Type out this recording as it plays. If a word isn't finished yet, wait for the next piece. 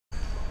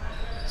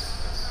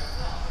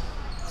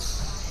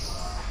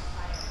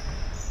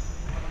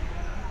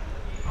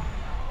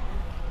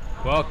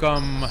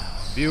Welcome,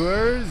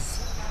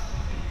 viewers,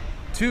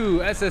 to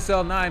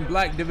SSL 9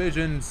 Black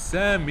Division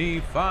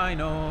semifinals.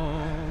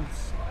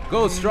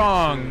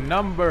 GoStrong,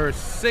 number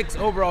 6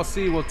 overall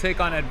seed, will take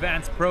on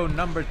Advanced Pro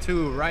number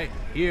 2 right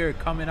here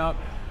coming up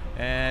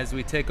as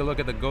we take a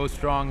look at the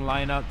GoStrong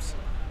lineups.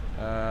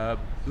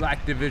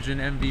 Black Division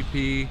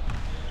MVP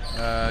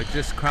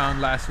just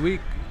crowned last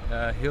week,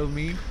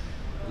 Hilmi,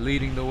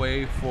 leading the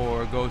way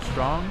for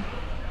GoStrong,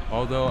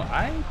 although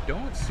I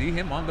don't see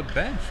him on the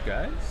bench,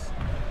 guys.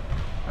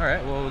 All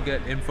right, well, we'll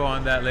get info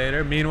on that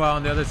later. Meanwhile,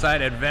 on the other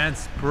side,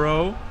 Advanced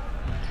Pro,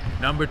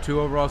 number 2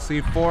 overall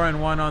seed,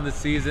 4-1 on the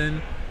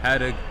season.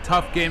 Had a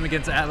tough game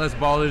against Atlas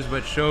Ballers,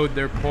 but showed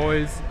their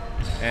poise,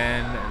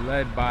 and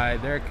led by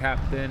their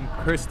captain,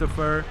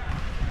 Christopher.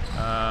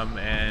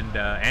 And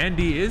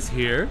Andy is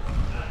here.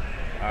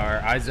 Our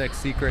Isaac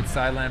Secret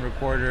sideline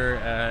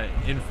reporter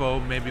info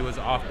maybe was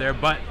off there,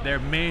 but their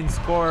main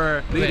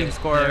scorer, leading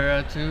scorer. There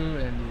are 2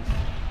 Andys.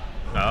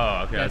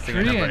 Oh, okay. I was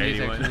thinking number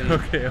 81.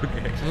 Okay.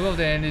 2 of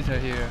the Andys are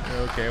here.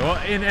 Okay, well,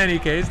 in any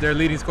case, their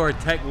leading scorer,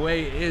 Tech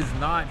Wei, is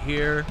not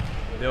here.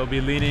 They'll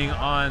be leaning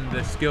on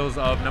the skills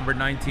of number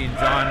 19,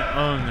 John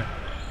Ung,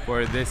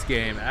 for this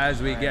game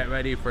as we get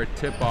ready for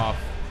tip-off.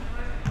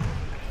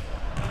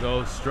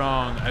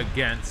 GoStrong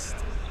against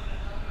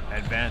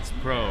Advanced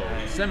Pro.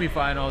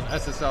 Semifinals,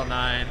 SSL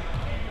 9,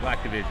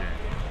 Black Division.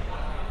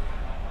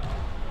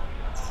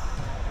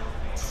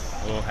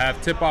 We'll have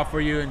tip-off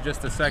for you in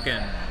just a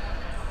second.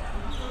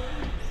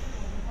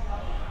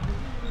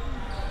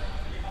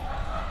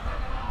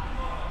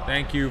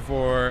 Thank you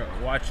for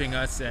watching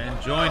us and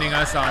joining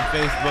us on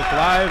Facebook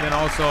Live and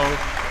also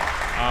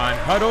on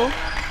Huddle.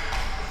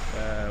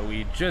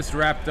 We just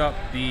wrapped up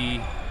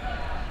the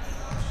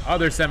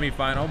other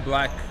semifinal,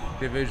 Black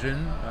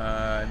Division.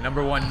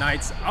 Number 1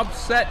 Knights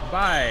upset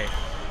by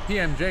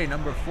PMJ,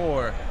 number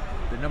 4.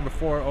 The number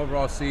 4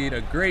 overall seed.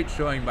 A great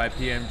showing by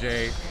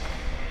PMJ.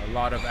 A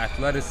lot of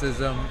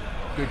athleticism,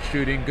 good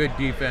shooting, good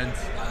defense,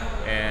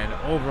 and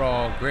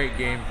overall great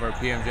game for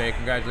PMJ.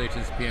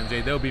 Congratulations,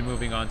 PMJ. They'll be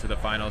moving on to the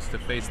finals to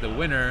face the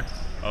winner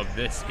of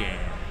this game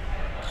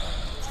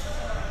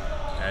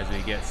as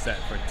we get set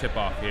for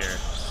tip-off here.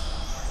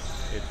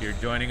 If you're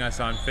joining us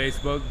on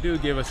Facebook, do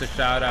give us a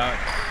shout out,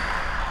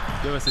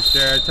 give us a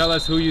share, tell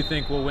us who you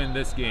think will win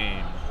this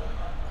game.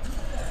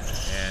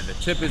 And the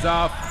tip is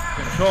off,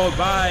 controlled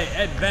by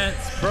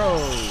Advanced Pro.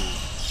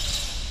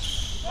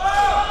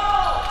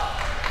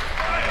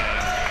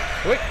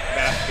 Quick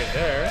basket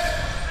there.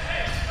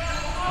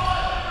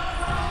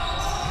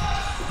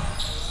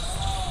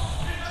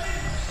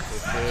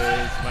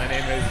 My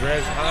name is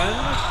Rez Han,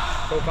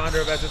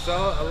 co-founder of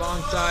SSL,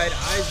 alongside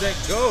Isaac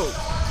Go.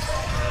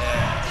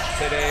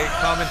 Today,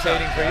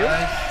 commentating for you.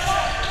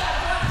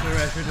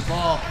 Suresh with the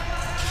ball.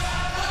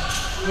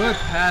 Good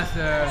pass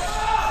there.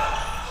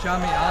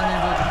 Shami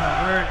unable to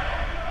convert.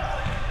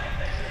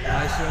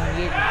 Nice with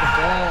the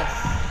ball.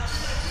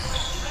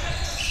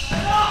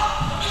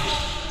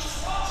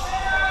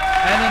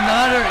 And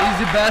another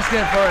easy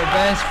basket for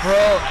Advanced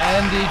Pro.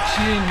 Andy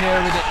Chin here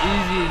with the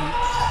easy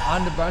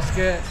on the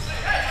basket.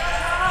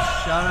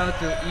 Shout out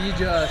to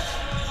Ijas.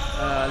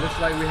 Looks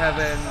like we have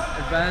an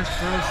Advanced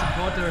Pro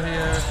supporter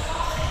here.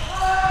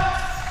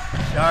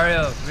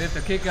 Shario with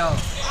the kick out.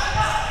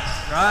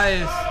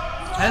 Tries,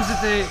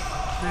 hesitate,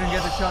 didn't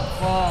get the shot to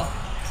fall.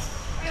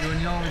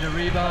 Junior with the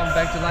rebound,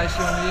 back to Lai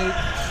Xiong Yik.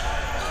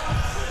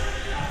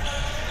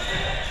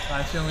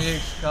 Lai Xiong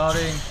Yik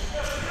scouting,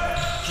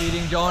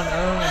 feeding John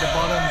Eung at the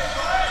bottom.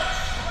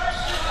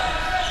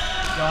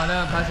 John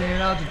Eung passing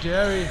it out to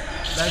Jerry.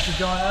 Back to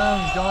John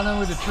Eung. John Eung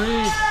with the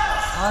 3.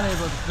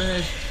 Unable to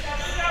finish.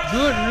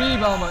 Good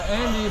rebound by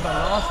Andy, but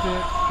lost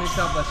it. Picked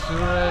up by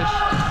Suresh.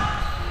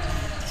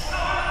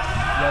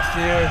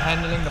 Yasir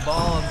handling the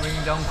ball and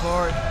bringing down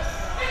court.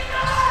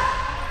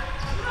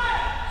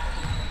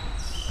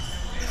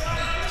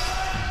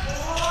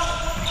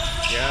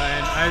 Yeah,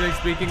 and Isaac,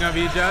 speaking of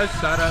Ijas,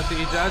 shout out to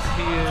Ijas.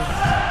 He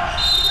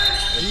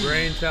is a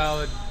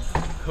brainchild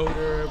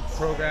coder,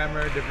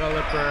 programmer,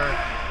 developer,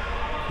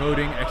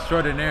 coding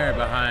extraordinaire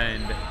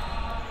behind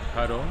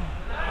Huddle.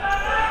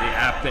 The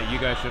app that you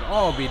guys should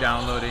all be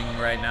downloading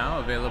right now,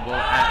 available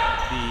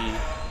at the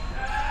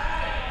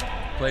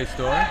Play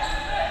Store.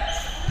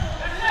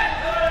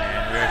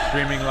 And we are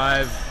streaming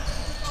live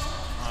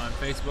on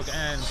Facebook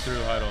and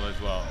through Huddle as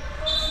well.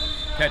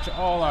 Catch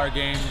all our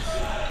games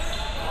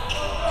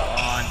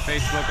on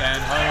Facebook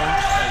and Huddle,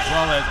 as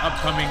well as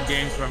upcoming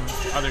games from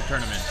other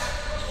tournaments.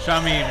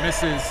 Shami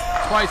misses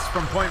twice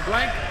from point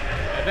blank.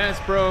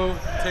 Advanced Pro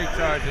take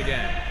charge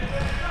again.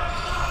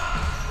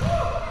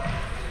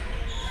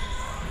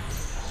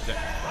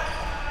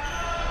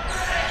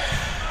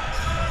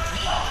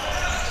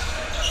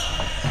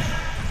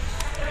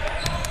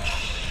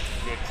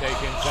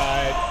 Take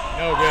inside,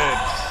 no good.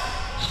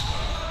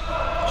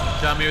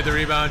 Shami with the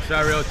rebound,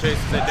 Shariel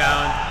chases it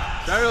down.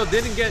 Shariel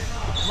didn't get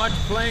much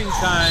playing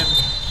time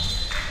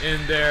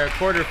in their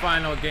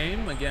quarterfinal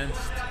game against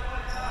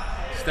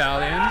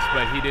Stallions,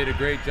 but he did a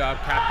great job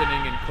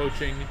captaining and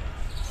coaching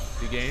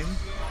the game.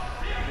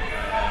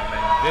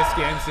 And this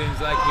game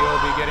seems like he'll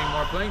be getting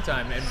more playing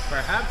time, and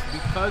perhaps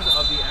because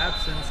of the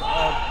absence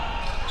of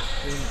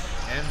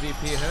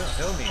MVP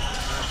Hilmi.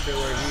 Not sure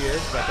where he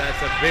is, but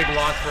that's a big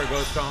loss for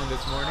GoStrong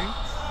this morning.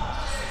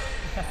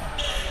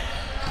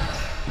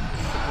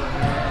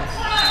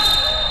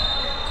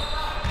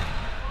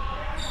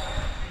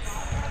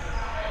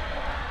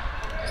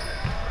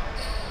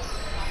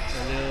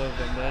 A little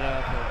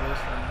vendetta for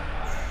GoStrong.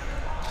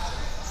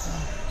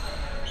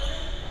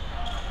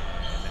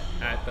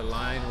 At the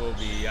line will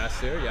be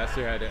Yasser.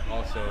 Yasser had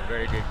also a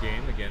very good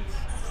game against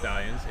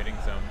Stallions, hitting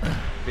some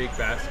big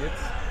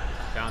baskets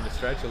down the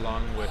stretch,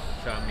 along with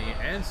Shami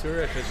and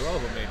Suresh as well,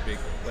 who made big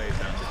plays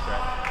down the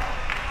stretch.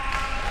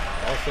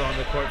 Also on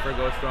the court for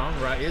GoStrong,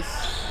 Rais,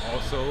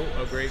 also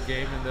a great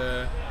game in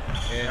the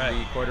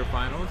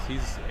quarterfinals.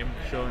 He's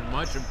shown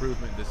much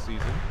improvement this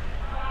season.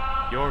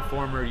 Your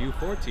former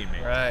U4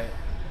 teammate. Right.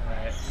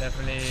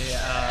 Definitely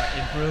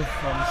improved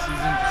from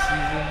season to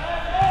season.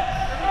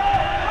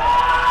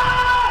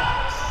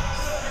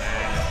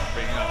 And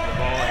bringing up the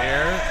ball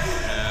here,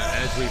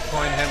 as we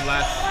coined him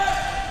last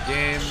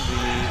game,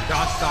 the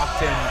John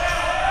Stockton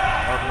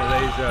of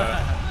Malaysia,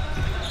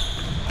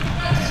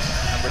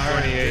 number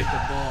 28.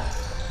 The ball.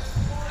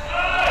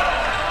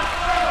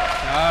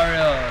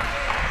 Ariel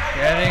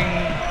getting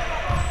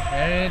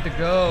it to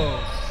go.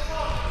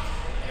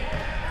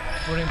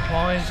 Putting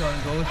points on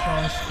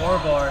GoStrong's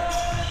scoreboard.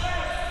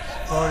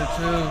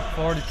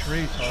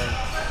 43, sorry.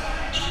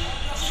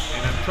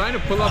 And I'm trying to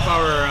pull up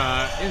our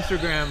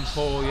Instagram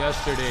poll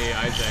yesterday,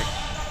 Isaac,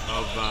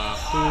 of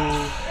who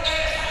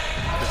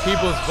the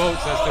people's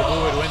votes as to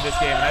who would win this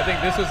game. And I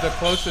think this was the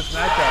closest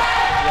matchup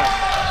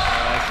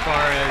as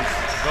far as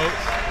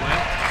votes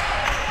went.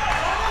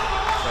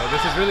 So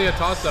this is really a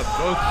toss-up.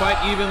 Both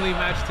quite evenly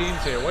matched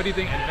teams here. What do you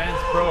think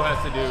Advanced Pro has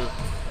to do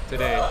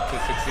today to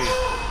succeed?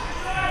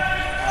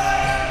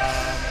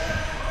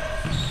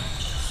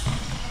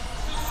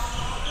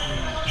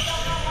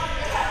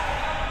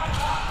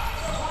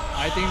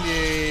 I think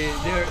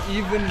they're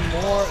even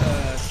more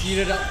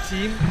heated up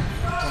team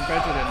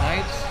compared to the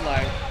Knights.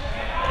 Like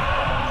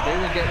they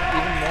will get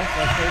even more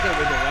frustrated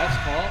with the refs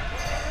call.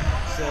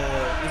 So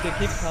if they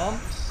keep calm,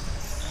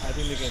 I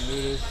think they can do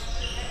this.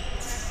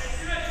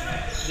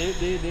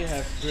 They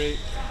have great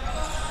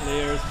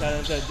players,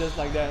 talented, just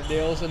like that. They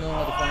also know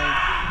how to find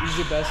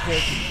easy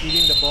baskets,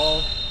 feeding the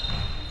ball,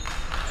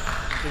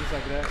 things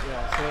like that.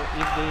 Yeah. So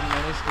if they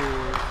manage to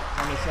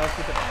on themselves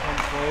with the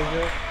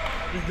composure,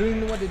 just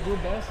doing what they do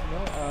best, you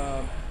know,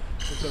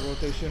 with the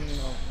rotation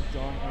of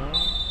John Earn,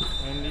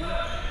 Andy,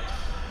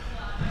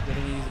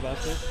 getting easy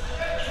baskets,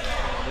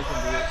 they can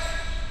do it.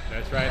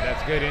 That's right,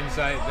 that's good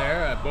insight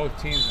there. Both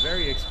teams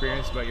very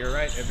experienced, but you're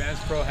right,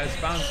 Advanced Pro has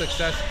found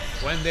success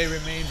when they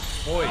remain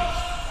poised.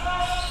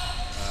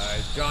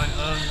 John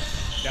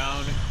Eung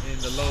down in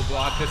the low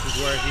block, this is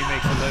where he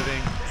makes a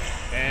living,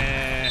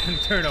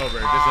 and turnover,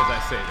 just as I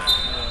say that.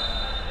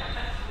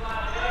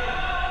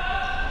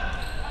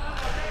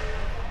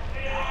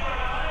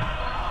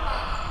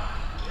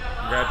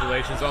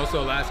 Congratulations.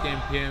 Also, last game,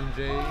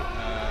 PMJ,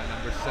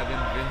 number 7,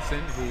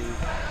 Vincent, who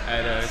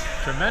had a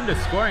tremendous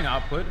scoring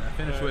output.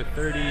 Finished with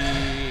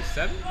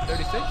 37,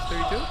 36,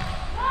 32?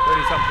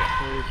 30-something.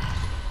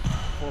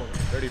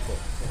 34.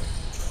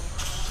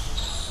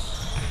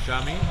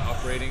 Shami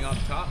operating up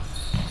top.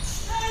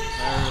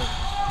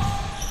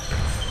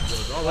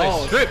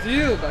 Stripped.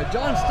 Steal by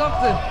John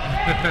Stockton.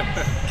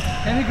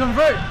 Can he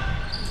convert?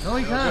 No,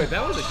 he can't.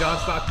 That was a John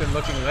Stockton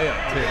looking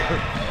layup, too.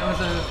 That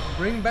was a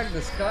bring back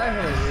the sky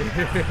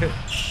hood.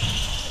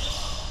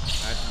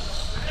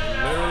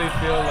 I literally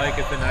feel like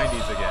it's the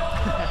 90s again.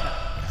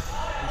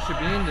 You should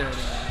be in there.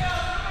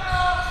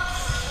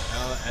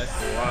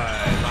 LSY.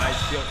 Lai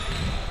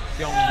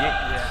Seong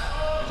Yik.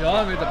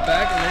 John with the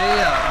back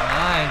layup.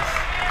 Nice.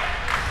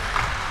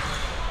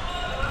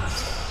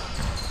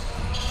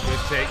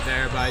 Good take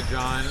there by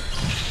John.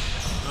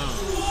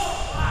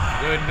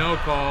 Good no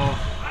call.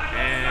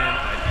 And a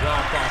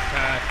drop-off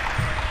pass.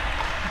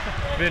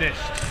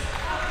 Finished.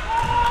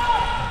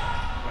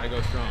 By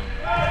GoStrong.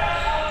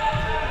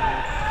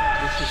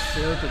 This is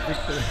still the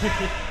victory.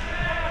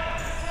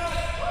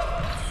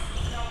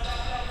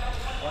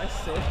 Why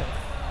say that?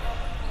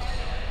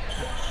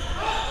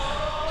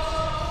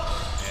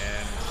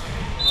 And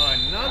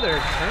another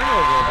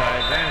turnover by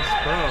Advanced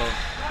Pro.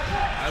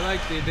 I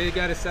like they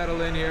got to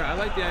settle in here. I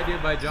like the idea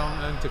by Jong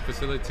Eun to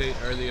facilitate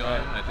early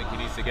on. I think he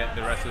needs to get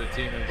the rest of the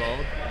team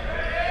involved.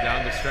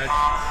 Down the stretch,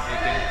 they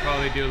can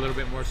probably do a little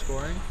bit more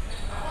scoring.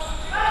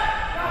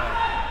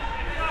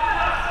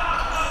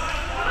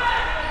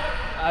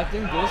 I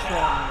think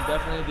GoStrong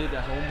definitely did the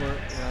homework.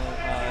 You know,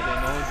 they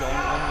know John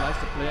Eung likes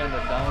to play on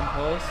the down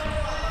post.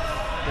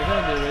 They're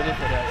gonna be ready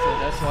for that. So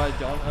that's why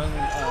John Eung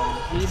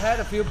he had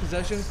a few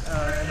possessions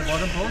in the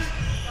bottom post,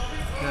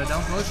 the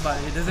down post, but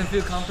he doesn't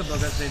feel comfortable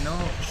because they know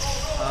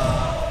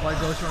what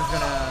GoStrong is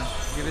gonna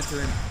give it to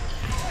him.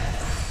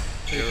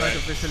 So he tried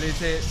to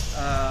facilitate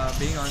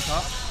being on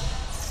top.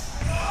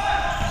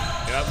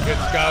 Yep, good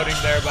scouting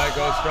there by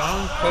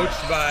GoStrong,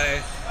 coached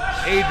by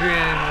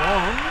Adrian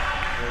Wong.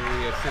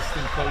 the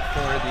assistant coach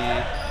for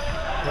the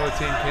Pro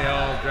Team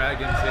KL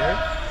Dragons here.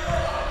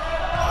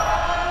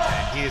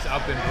 And he is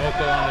up and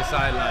vocal on the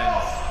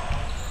sidelines.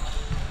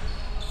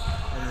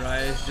 And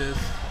Rice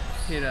just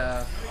hit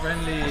a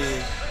friendly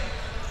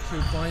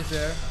 2 points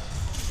there.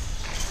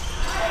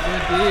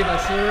 Good D by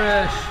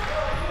Suresh.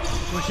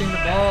 Pushing the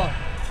ball.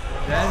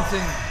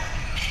 Dancing.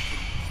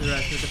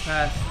 Suresh with the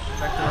pass.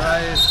 Back to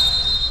Rice.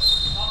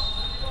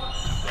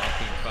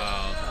 Blocking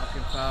foul.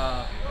 Blocking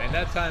foul. And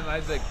that time,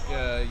 Isaac,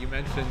 you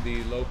mentioned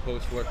the low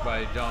post work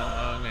by John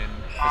Ung and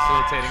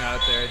facilitating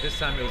out there. This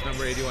time it was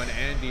number 81,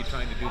 Andy,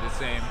 trying to do the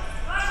same,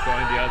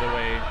 going the other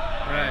way.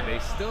 Right. And they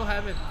still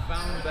haven't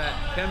found that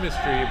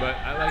chemistry, but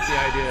I like the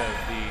idea of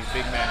the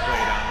big man play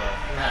down low.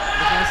 Right.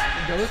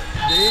 Because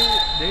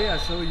they are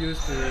so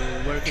used to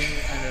working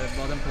at the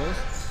bottom post,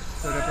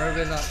 so they're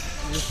probably not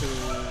used to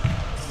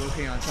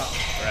working on top.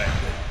 Right.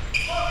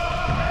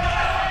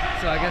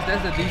 So I guess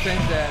that's the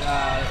defense that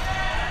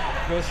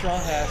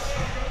GoStrong has,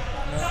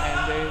 you know,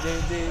 and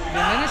they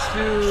managed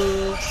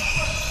to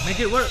make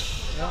it work.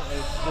 You know,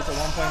 it's just a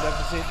 1 point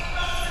deficit.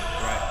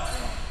 Right.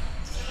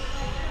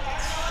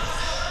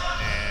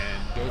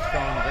 And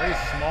GoStrong very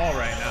small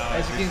right now.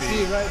 As you can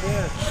see right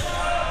there,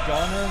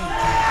 Jonan.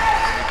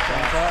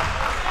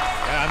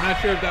 Yeah, I'm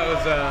not sure if that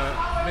was a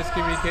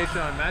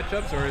miscommunication on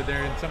matchups or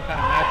they're in some kind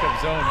of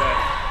matchup zone, but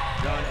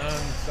John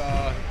Ung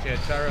saw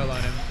Chiacharel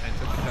on him and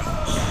took the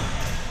shot.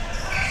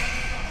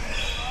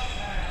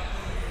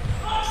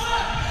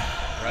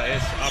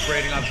 Rice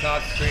operating up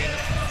top, screen,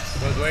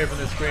 goes away from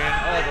the screen,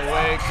 all the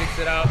way, kicks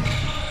it out.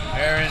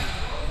 Aaron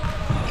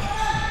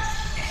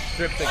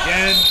stripped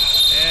again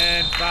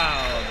and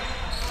fouled.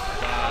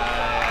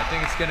 I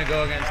think it's gonna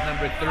go against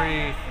number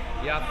 3,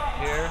 Yap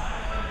here.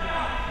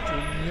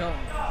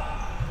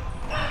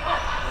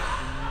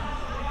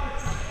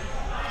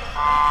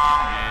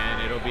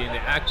 And it'll be in the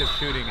act of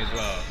shooting as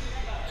well.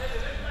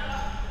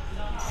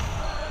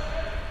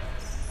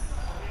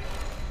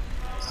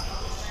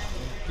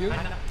 Thank you.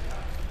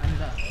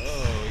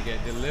 Oh, we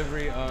get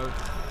delivery of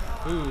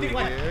food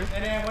here.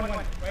 And then one.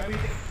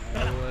 I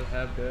will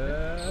have the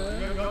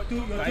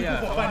Two Kaya.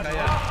 good for fun.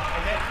 Kaya.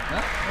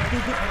 Too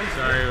good for this.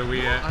 Sorry, we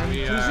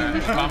choosing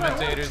this one.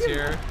 commentators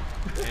here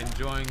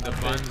enjoying the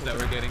buns that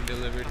we're getting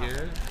delivered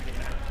here.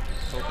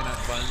 Coconut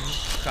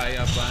buns,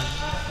 Kaya buns.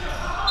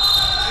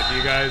 If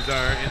you guys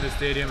are in the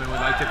stadium and would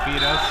like to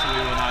feed us, we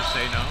will not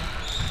say no.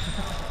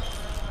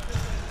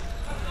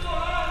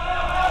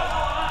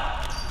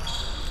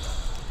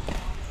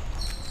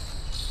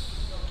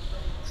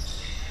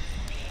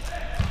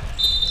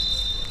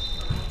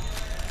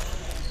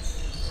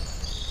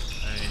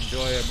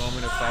 Enjoy a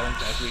moment of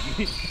silence as we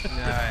eat.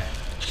 Alright.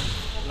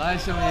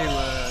 Last one we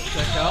will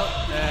check out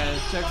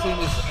and checks in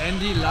is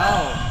Andy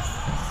Lau,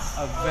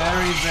 a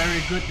very,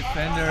 very good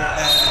defender and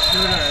a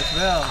shooter as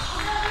well.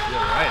 You're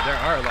right, there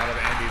are a lot of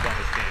Andys on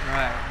this team.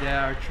 Right, there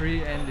are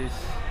 3 Andys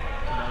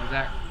to be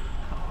exact.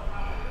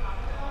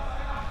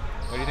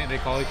 What do you think they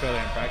call each other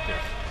in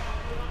practice?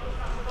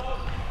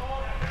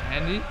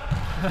 Andy?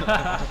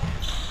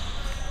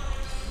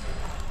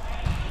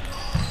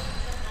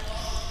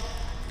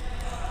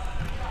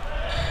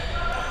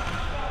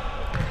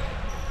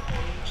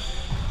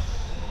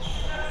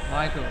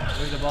 Michael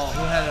with the ball,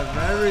 who had a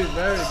very,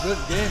 very good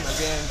game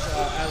against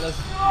Atlas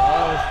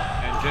Balls.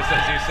 And just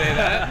as you say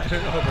that,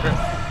 turnover.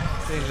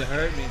 Things that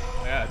hurt me.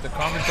 Yeah, it's a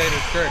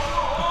commentator's curse.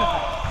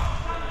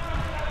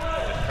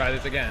 Let's try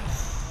this again.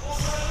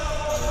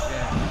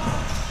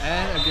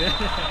 And again.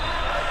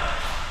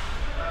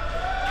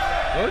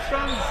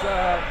 GoStrong's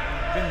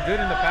been good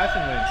in the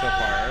passing lane so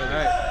far early.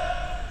 Right.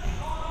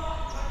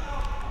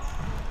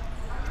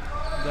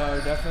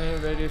 They're definitely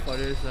ready for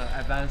this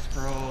advanced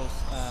pros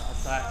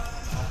attack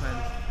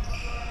offense.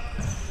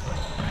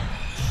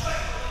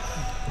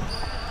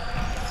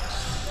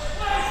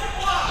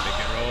 Pick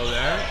and roll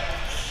there.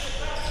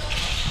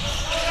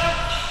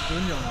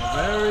 Dunyong,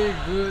 very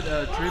good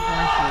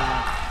 3-point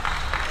shooter.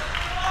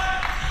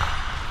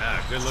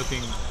 Yeah, good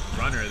looking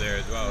runner there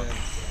as well.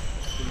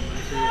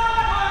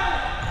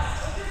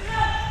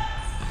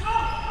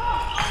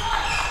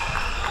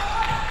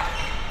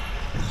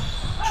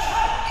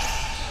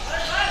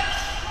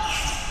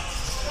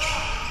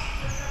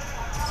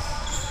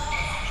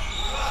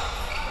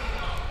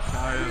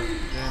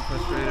 Getting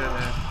frustrated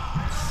there.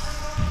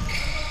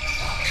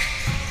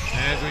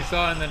 And as we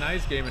saw in the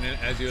nice game, and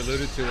as you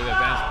alluded to with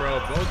Advanced Pro,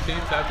 both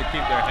teams have to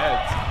keep their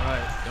heads.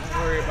 Right. Don't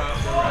worry about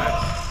the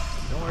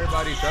refs. Don't worry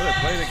about each other.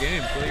 Play the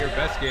game. Play your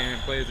best game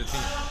and play as a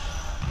team.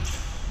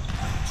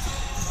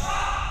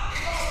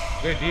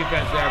 Good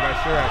defense there by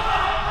Suresh.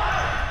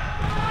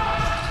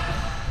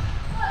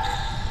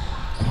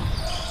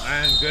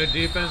 And good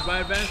defense by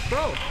Advanced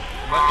Pro.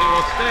 But it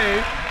will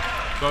stay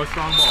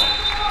GoStrong ball.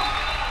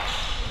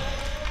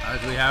 As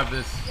we have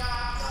this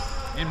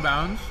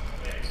inbounds.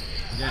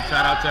 Again,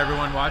 shout out to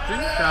everyone watching.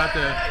 Shout out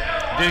to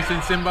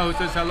Jason Simba who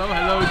says hello.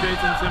 Hello,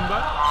 Jason Simba.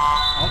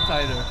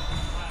 Outsider.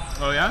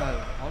 Oh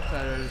yeah?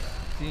 Outsider's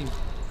team.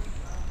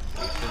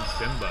 Jason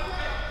Simba.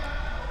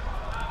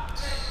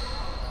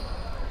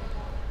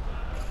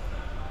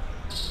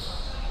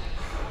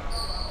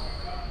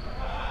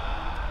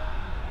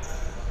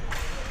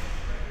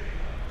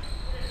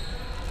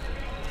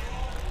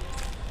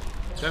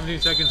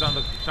 17 seconds on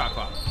the shot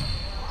clock.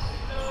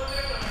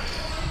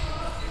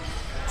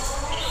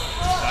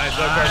 Nice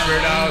look for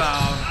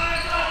Firdaus.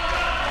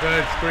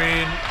 Good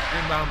screen,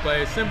 inbound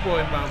play, simple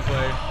inbound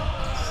play.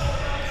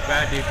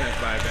 Bad defense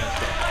by Advanced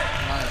Pro.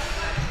 Nice.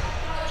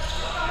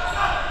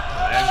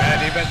 And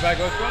bad defense by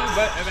GoStrong,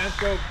 but Advanced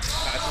Pro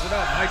passes it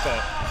up. Michael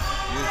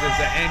uses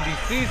the Andy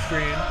C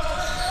screen.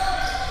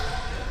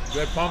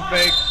 Good pump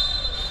fake,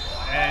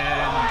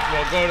 and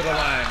we'll go to the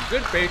line.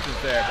 Good patience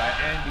there by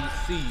Andy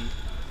C.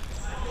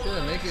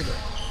 Shouldn't make it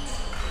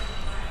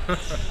though.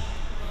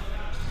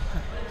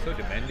 So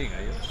demanding,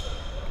 are you?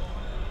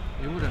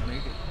 You would have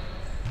made it.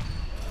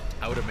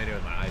 I would have made it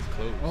with my eyes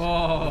closed.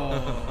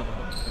 Oh.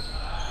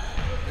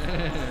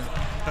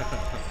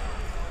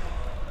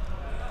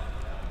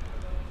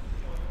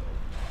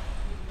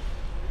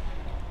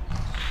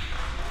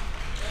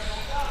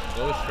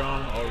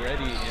 GoStrong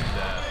already in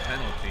the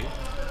penalty.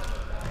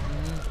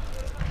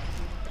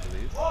 I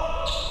believe.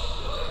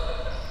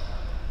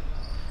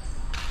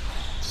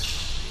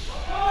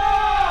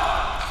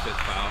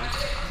 Fifth foul,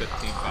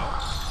 15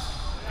 fouls.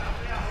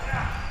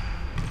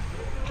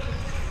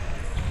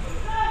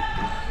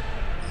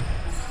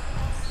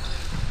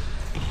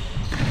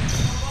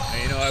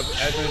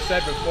 As we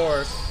said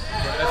before,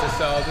 for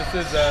SSL, this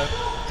is a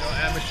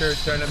amateur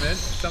tournament.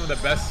 Some of the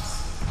best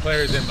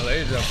players in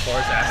Malaysia, of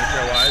course,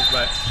 amateur-wise,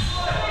 but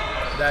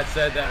that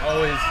said, that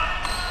always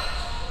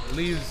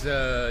leaves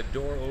a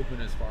door open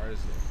as far as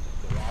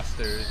the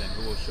rosters and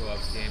who will show up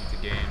game to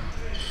game.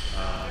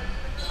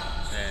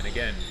 And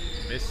again,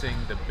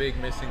 the big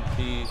missing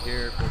key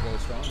here for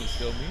GoStrong is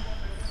still me.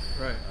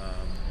 Right.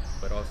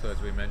 But also,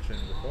 as we mentioned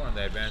before, on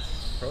the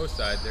Advanced Pro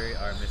side, they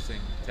are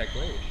missing Tech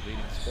Wade,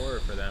 leading scorer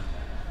for them,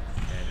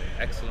 and an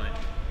excellent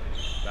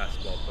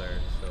basketball player.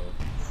 So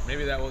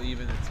maybe that will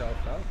even itself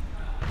out.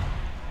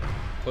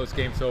 Close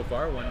game so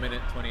far, 1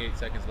 minute, 28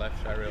 seconds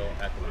left. Shireel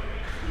at the line.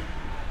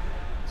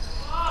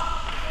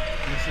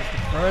 This is the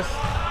first.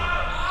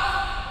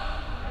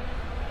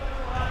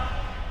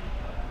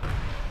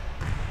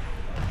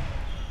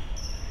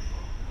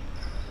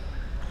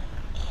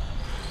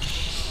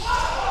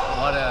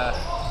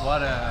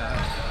 What a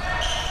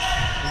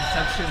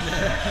inception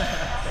there.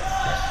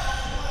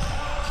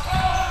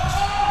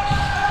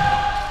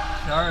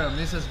 Shireel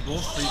misses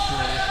both free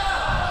throws.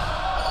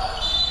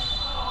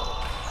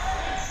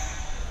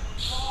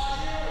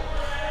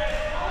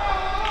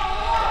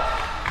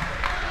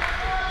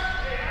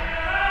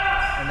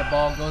 And the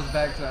ball goes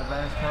back to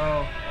Advanced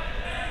Pro.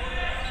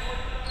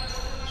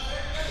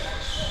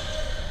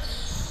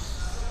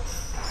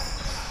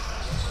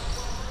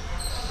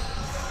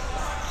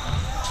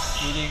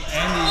 Beating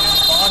Andy in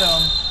the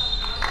bottom.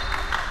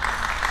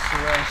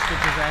 Suresh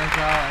sticks his hands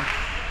out and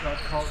got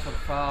called for the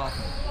foul.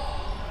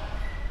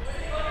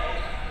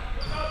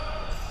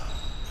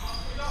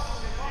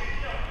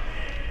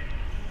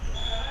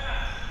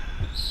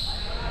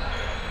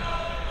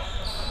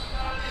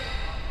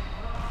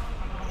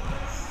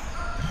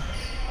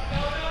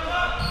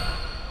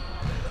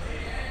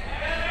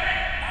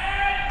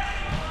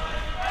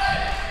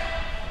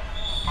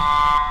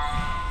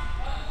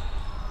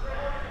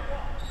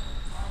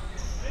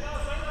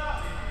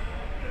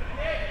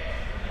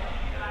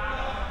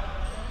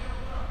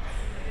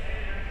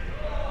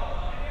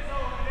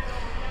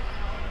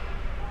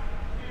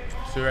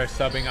 Suresh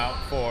subbing out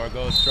for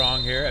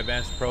GoStrong here.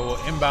 Advanced Pro will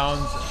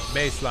inbounds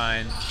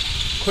baseline.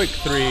 Quick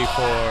three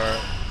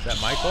for, is that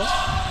Michael?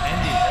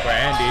 Andy. For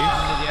Andy.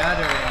 And the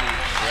other Andy.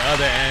 The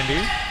other Andy.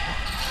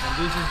 And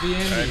this is the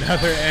Andy.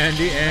 Another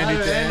Andy. Andy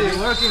Another to Andy.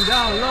 Andy. Working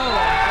down low. Oh.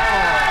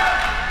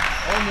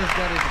 Almost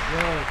got it to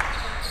go.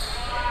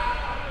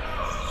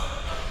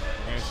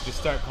 Let's just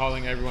start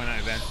calling everyone at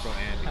Advanced Pro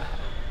Andy.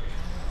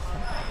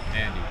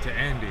 Andy to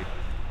Andy.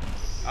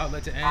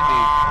 Outlet to Andy.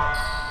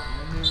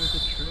 Andy with the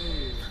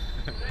trade.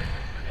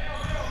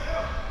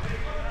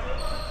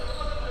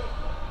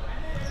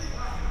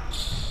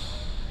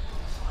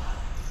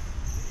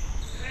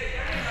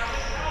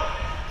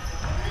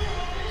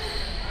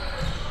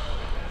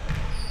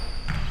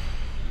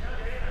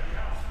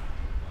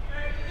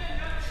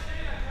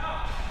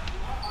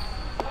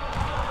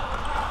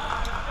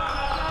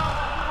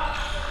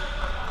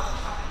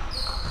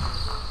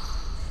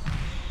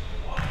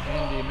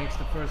 Andy makes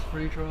the first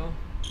free throw.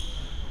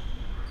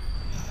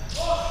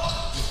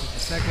 This is the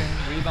second.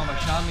 Rebound by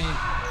Shami.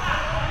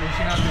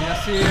 Pushing out to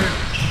Yasir.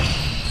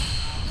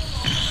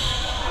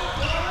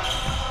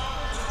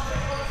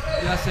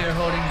 Yasir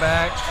holding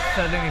back,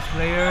 settling his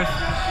players.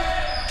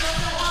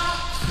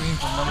 Screen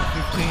from number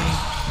 15.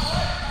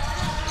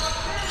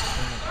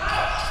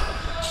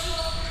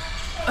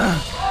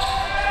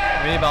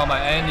 Rebound by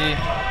Andy.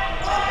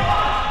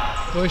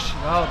 Push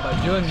out by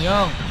Jun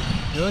Young.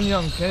 Jun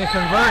Young, can he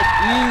convert?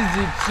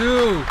 Easy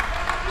two.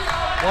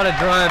 What a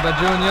drive by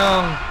Jun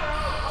Young.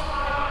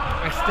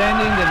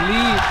 Extending the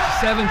lead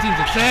 17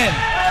 to 10.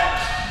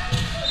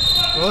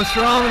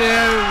 GoStrong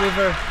there with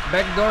her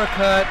backdoor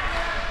cut.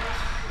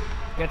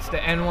 Gets the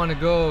N1 to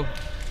go.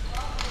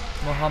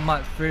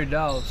 Muhammad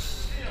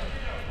Firdaus.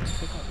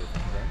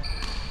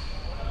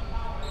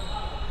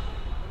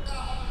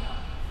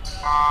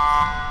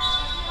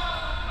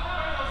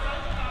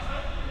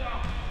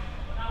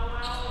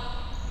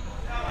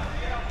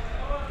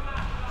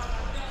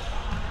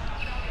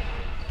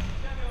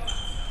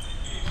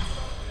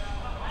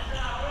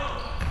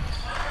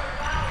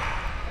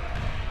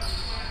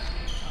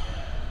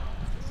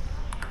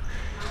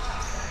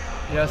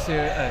 Yes,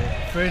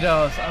 Frida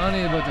was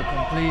unable to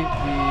complete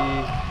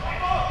the.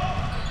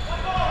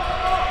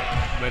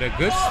 But a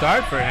good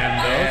start for him,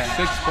 though. Yeah.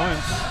 6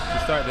 points to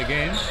start the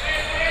game.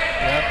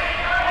 Yep.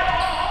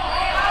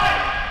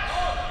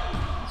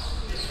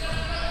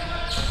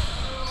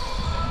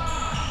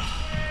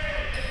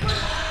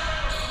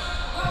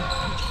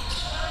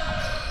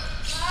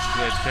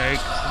 Good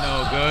take.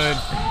 No good.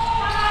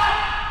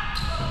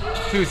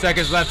 2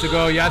 seconds left to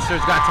go.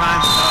 Yasser's got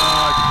time.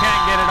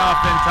 Can't get it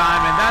off in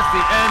time. And that's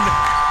the end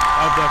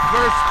of the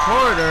first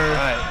quarter.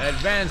 Right.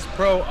 Advanced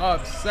Pro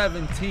up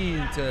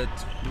 17 to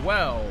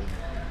 12.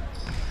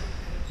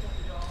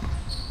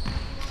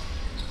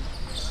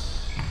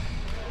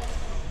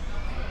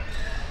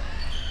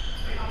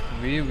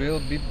 We will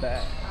be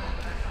back.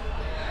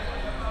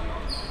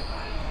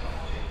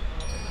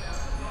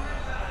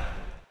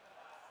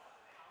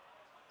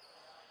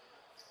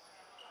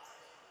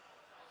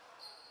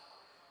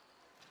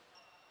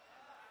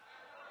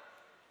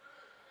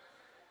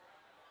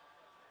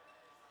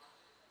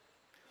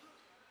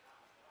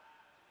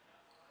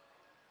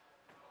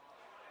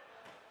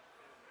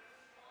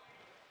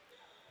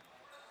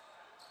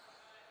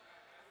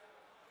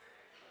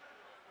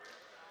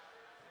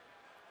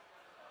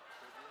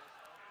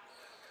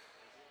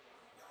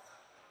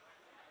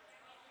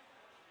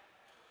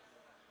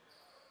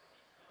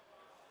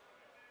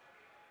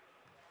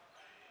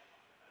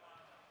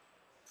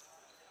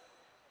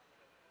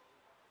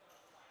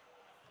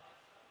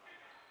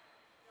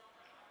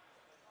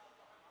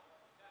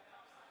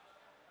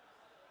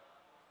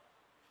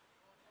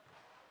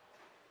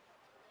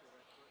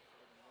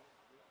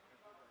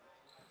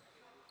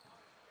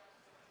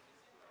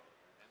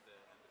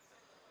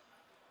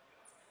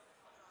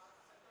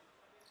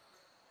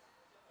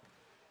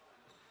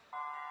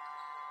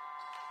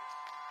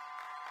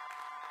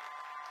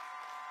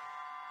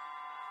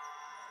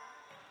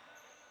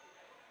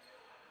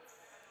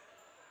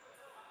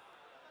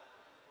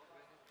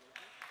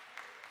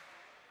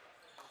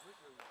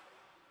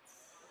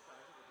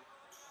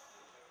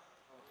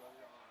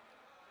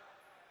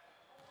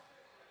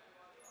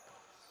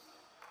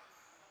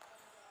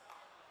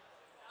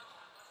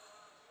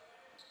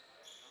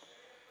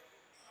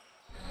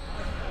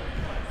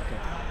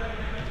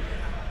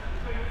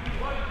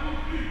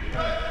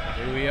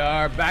 Here we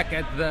are back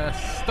at the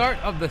start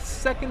of the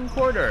second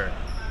quarter.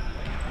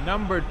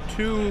 Number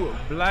 2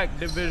 Black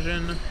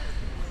Division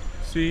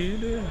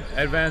seed,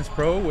 Advanced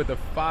Pro, with a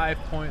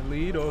 5-point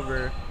lead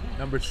over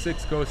number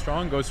 6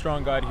 GoStrong.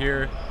 GoStrong got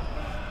here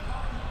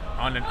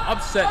on an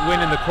upset win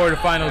in the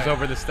quarterfinals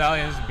over the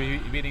Stallions,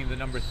 beating the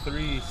number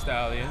 3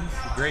 Stallions.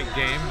 Great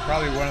game,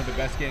 probably one of the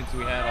best games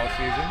we had all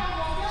season.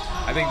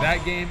 I think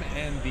that game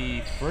and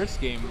the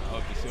first game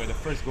of the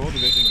first Gold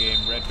Division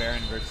game, Red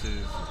Baron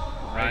versus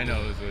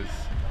Rhinos, was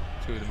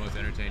 2 of the most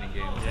entertaining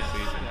games this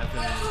season.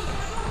 Definitely.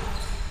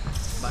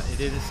 But it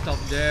didn't stop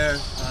there.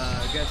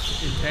 It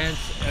gets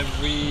intense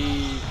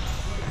every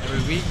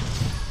week.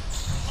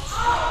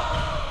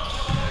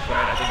 That's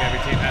right. I think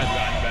every team has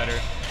gotten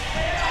better.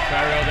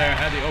 Tyrell there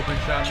had the open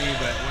shot lead,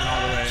 but went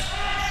all the way.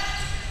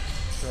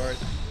 Short.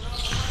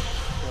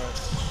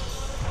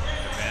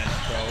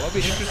 Advanced Pro. What'll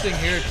be interesting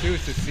here too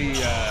is to see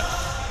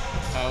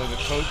how the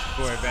coach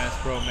for Advanced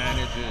Pro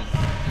manages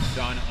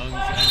John Ung's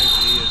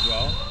energy as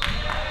well.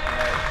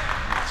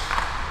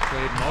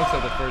 Played most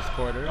of the first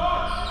quarter,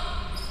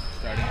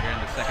 starting here in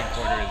the second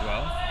quarter as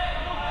well.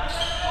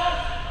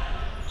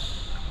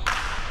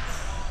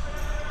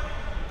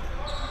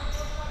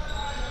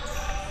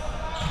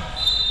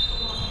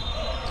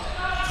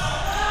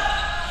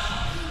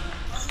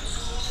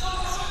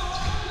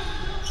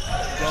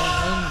 John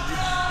Ung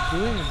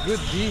doing a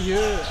good D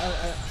here.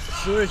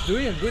 Suresh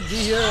doing a good D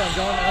here on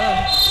John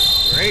Ung.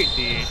 Great D,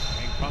 and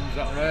comes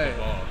up with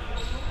the ball.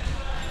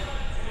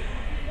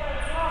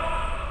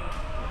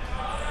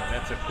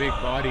 That's a big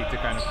body to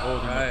kind of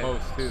hold in the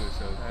post too,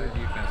 so good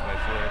defense by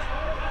Suresh.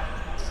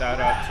 Shout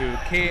out to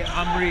K.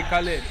 Amri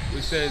Khalid,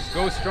 who says,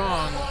 "Go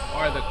strong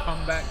or the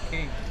comeback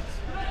kings."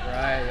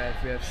 Right,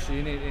 like we have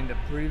seen it in the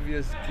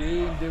previous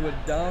game. They were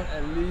down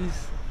at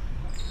least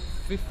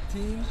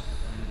 15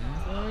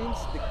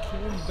 points. They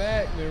came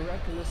back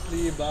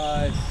miraculously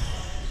by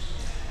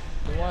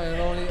the one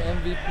and only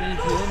MVP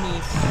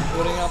Jimmy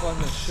putting up on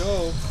the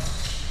show.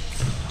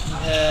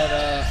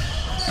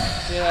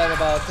 He had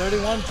about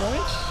 31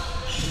 points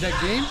in that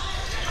game.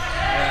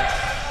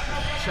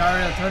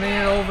 Sharia turning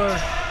it over.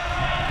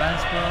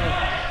 Advanced Pro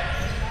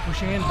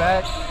pushing it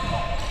back.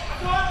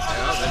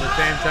 At the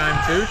same time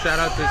too, shout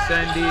out to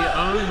Sandy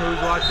Ung,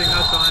 who's watching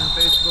us on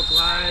Facebook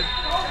Live.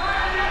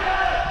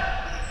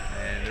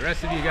 And the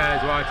rest of you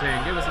guys watching,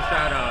 give us a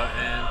shout out.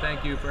 And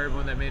thank you for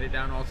everyone that made it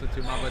down also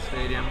to Maba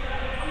Stadium.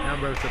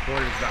 Number of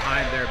supporters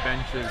behind their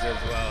benches as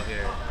well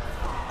here.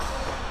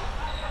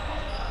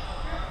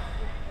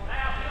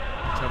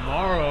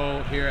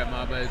 here at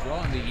MABA as well.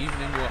 In the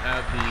evening, we'll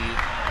have the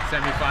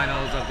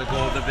semifinals of the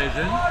Gold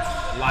Division.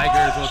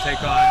 Ligers will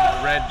take on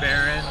Red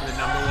Baron, the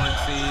 #1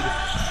 seed,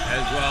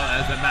 as well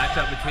as a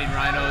matchup between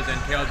Rhinos and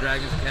Kale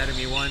Dragons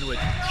Academy 1,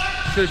 which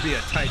should be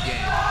a tight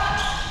game.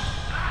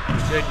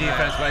 Good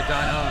defense by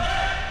John Hung.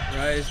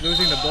 Right, he's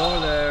losing the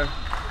ball there.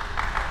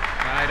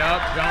 Tied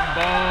up, jump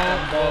ball,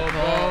 go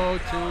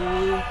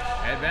to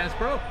Advanced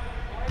Pro.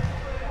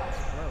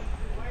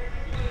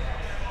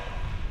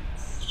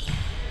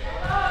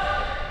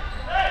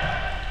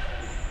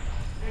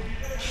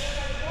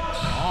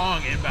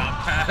 Long inbound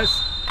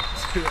pass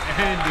to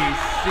Andy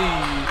C.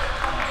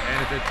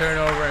 And it's a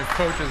turnover, and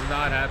coach is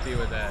not happy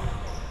with that.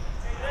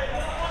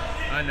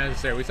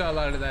 Unnecessary. We saw a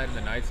lot of that in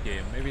the Knights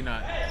game. Maybe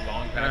not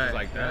long passes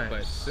like that,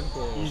 but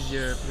simple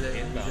easier play,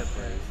 inbound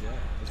plays. Yeah.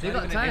 It's They not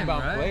got even time, an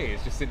inbound right? play.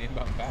 It's just an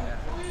inbound pass.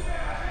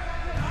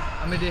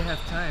 I mean, they have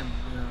time.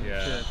 You know,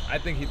 Yeah. I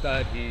think he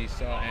thought he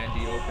saw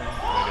Andy open, but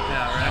it was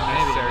right,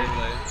 unnecessary maybe.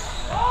 play.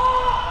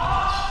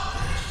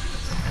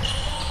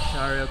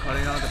 Shario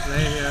calling out the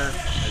play here.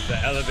 It's the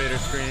elevator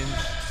screens.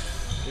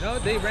 You know,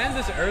 they ran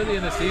this early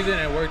in the season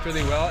and it worked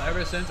really well.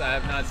 Ever since, I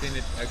have not seen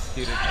it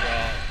executed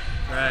well.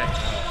 Right.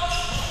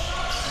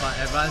 But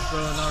Advanced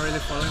Pro not really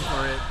falling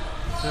for it.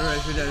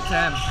 Suresh with the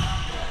attempt.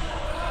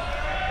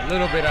 A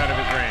little bit out of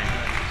his range.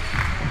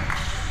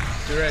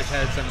 Suresh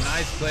had some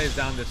nice plays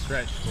down the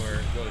stretch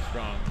for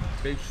GoStrong.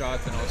 Big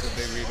shots and also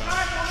big rebounds.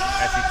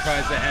 As he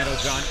tries to handle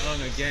John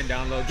Ung again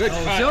down low. Good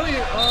shot. Show me.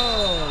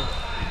 Oh.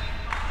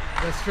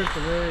 That's stripped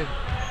away.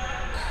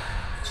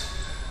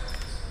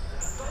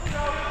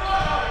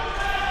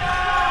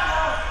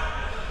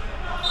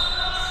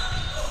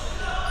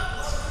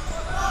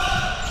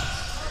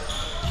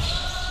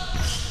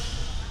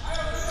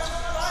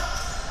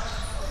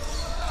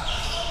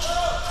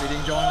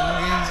 Feeding John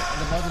Ung in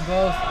the bottom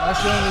post.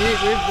 Last one lead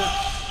with the...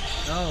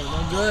 No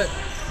good.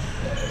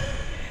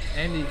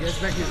 Andy gets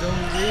back his own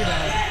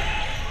rebound.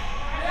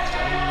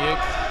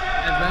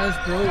 Advanced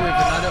Pro with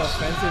another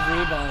offensive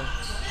rebound.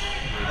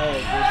 Oh,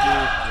 good D.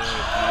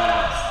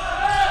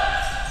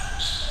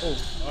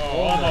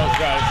 Almost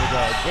got it to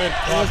go. Good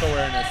clock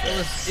awareness It there.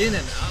 was in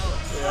and out.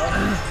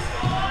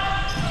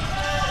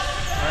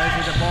 Rice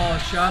with the ball.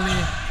 Shami.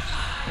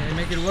 Can he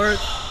make it work?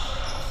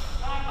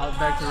 Out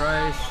back to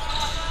Rice.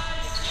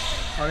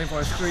 Calling for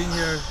a screen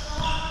here.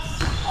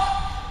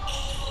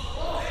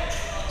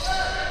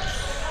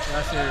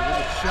 Yasir with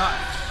a shot.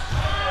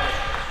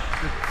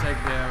 Good take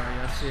there,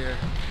 Yasir.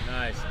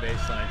 Nice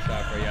baseline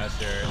shot for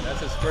Yasser. That's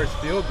his first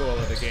field goal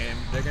of the game.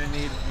 They're going to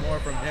need more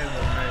from him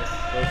than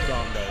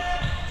GoStrong does.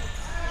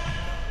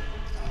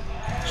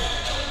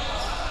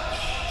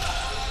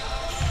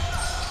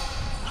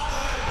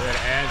 Good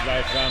hands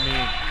by Shami.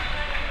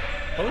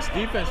 Post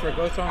defense for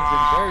GoStrong has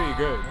been very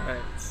good.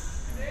 Right.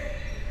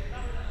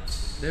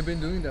 They've been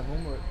doing the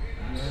homework.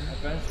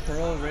 Advanced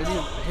Pro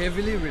really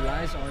heavily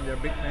relies on their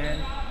big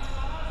man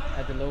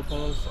at the low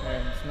post,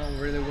 and it's not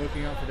really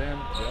working out for them.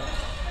 Yeah.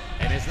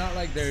 And it's not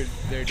like they're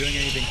doing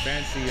anything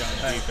fancy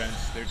on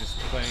defense. They're just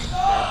they're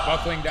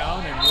buckling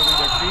down and moving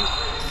their feet.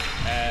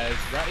 As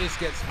Rais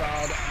gets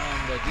fouled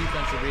on the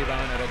defensive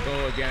rebound, it'll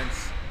go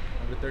against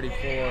number 34,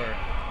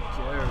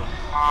 Jerry.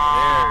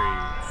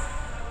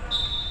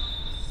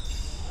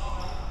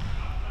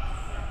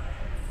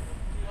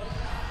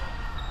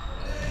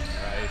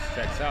 Rais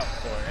checks out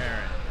for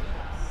Aaron.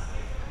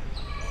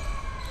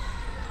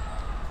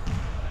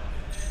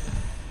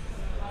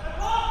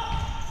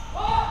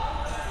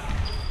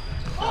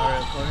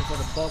 Going for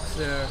the box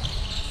there.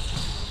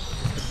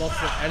 The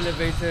box with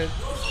elevated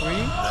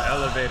screen. The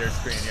elevator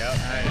screen, yep.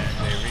 And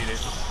they read it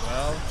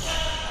well.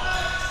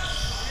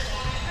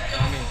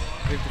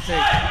 With the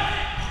take.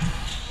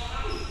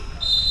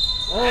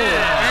 Oh,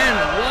 and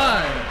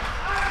one.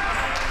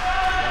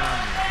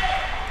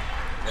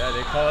 Yeah,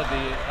 they call it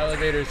the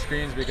elevator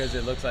screens because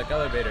it looks like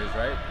elevators,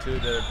 right? Two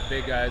of the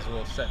big guys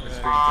will set the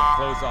screen to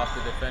close off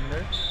the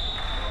defender.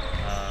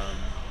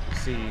 You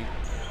see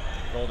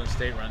Golden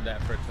State run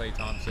that for Klay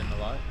Thompson a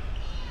lot.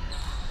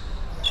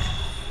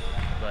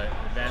 But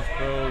Advanced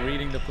Pro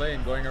reading the play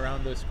and going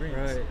around those screens.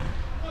 Right.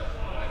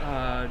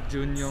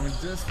 Jun Young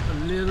just a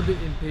little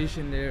bit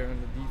impatient there on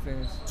the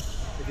defense.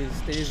 If he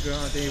stays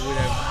ground, I think he would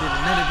have been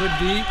another good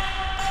beat.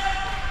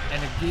 And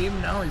the game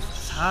now is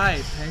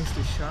tied thanks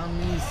to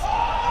Shami's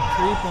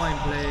three-point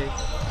play.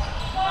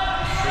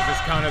 Does this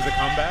count as a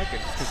comeback?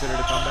 It's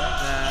considered a comeback?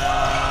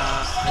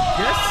 I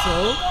guess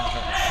so.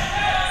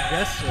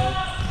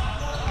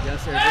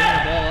 Yes, they're bringing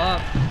the ball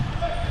up.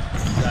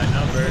 Got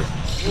numbers.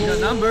 You got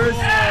numbers.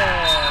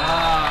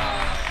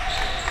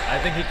 I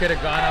think he could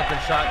have gone up and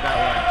shot that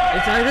one.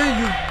 It's either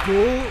you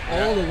go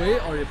all the way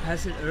or you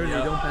pass it early.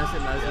 You don't pass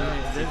it last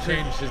minute. He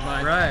changed his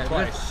mind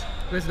twice.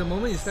 Because the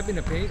moment you step in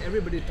the paint,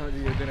 everybody thought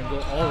you were going to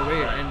go all the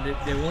way, and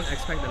they won't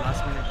expect the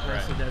last minute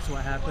pass. So that's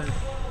what happened.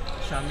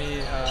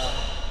 Shami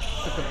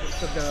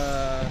took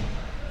the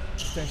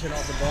extension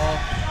off the ball.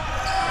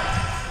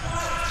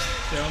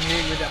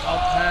 Seong-Hee with the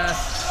out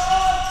pass.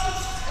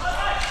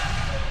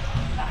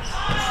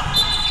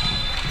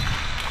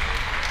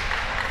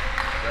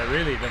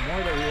 Really, the more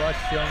that we watch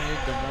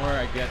Seong-Yik, the more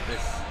I get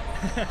this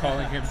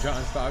calling him John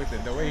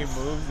Stockton. The way he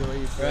moves, the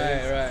way he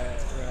plays. Right.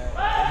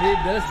 He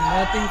does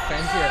nothing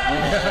fancy at all.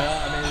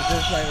 Yeah. I mean, it's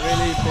just like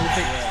really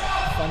basic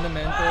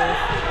fundamentals.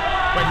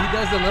 But he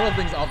does the little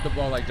things off the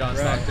ball like John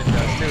Stockton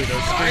does too.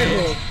 Those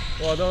screens.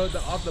 Well,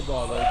 the off the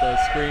ball, those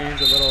screens,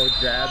 the little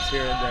jabs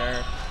here and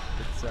there.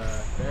 It's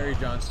very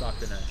John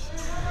Stockton-esque.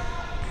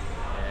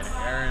 And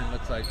Aaron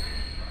looks like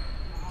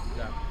he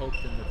got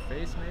poked in the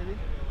face, maybe?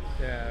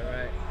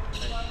 Yeah, right.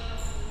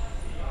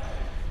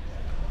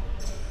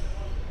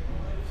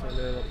 So a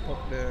little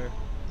poke there.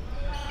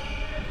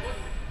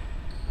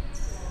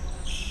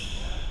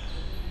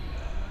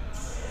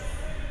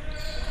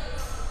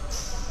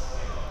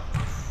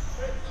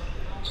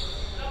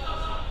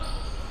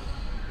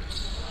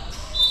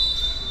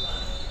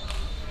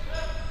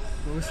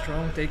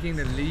 GoStrong taking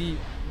the lead,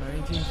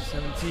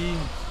 19-17.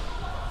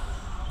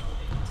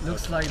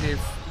 Looks like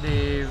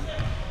they've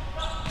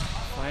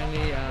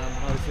finally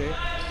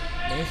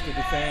managed to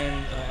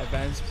defend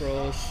Advanced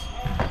Pro's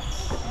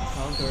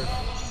counter.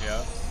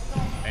 Yeah.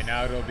 And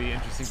now it'll be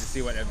interesting to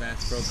see what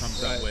Advanced Pro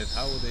comes up with.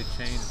 How will they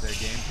change their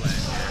game plan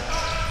here?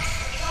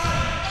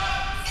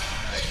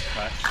 Nice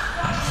cut.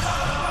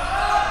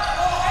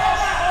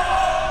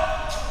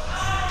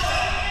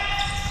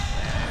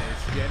 And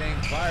it's getting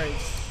fired.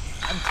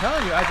 I'm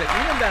telling you, Isaac,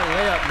 even that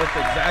layup looked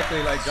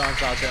exactly like John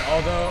Stockton.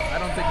 Although I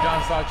don't think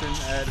John Stockton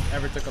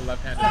ever took a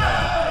left-handed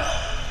layup.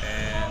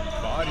 And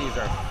bodies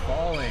are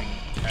falling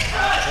at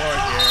half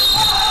court here.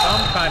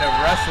 Some kind of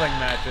wrestling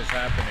match is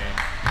happening.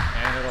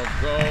 And it'll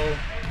go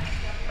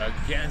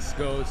against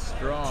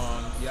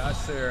GoStrong.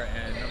 Yasser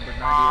and number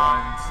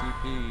 91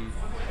 CP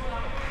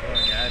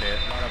going at it.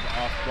 A lot of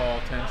off-ball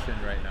tension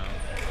right now.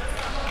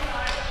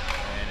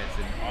 And it's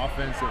an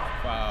offensive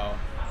foul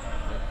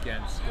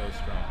against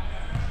GoStrong.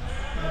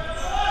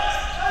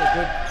 It's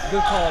a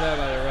good call there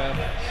by the ref.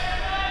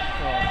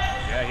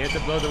 Yeah, he had to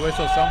blow the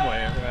whistle some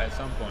way at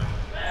some point.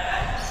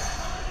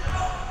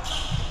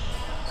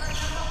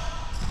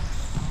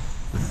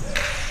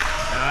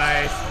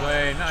 Nice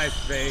play, nice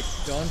fake.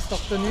 John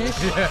Stockton-ish.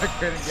 Yeah,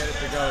 couldn't get it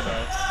to go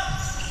though.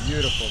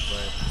 Beautiful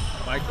play.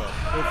 Michael.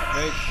 Good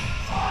fake.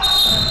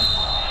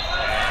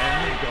 And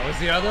he goes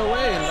the other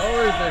way,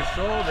 lowers their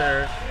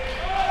shoulder.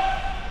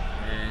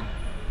 And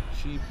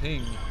Chi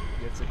Ping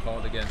gets it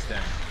called against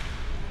them.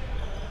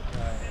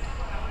 Right.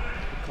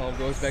 The call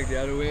goes back the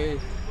other way.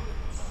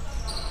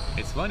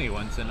 It's funny,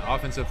 once an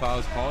offensive foul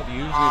is called,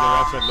 usually the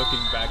refs are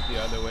looking back the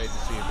other way to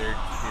see if their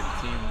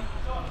team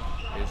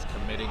is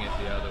committing it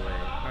the other way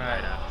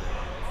right after.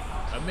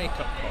 A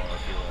makeup call,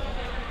 if you will.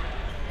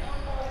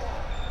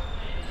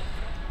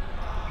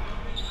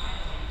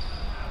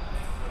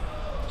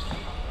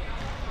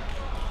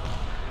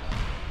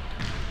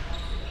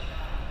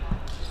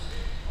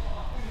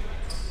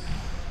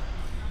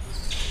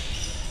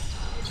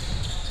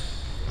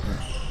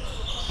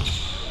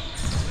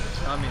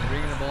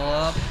 Bringing the ball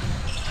up.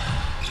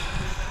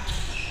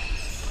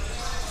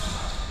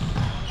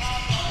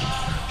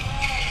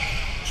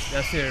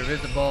 Yasser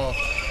with the ball.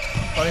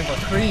 Calling for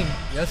screen.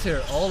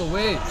 Yasser all the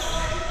way.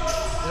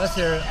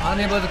 Yasser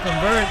unable to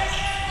convert.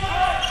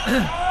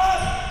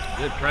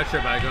 Good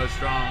pressure by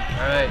GoStrong.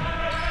 Alright.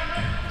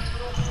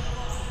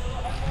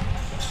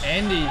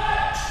 Andy.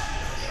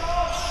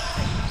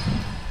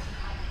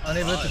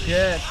 Unable to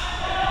get.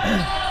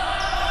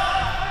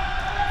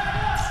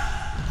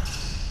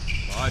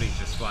 Body's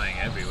just flying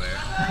everywhere.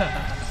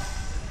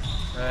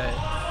 Right.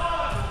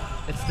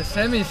 It's the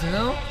semis, you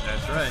know?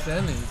 That's right. The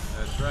semis.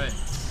 That's right.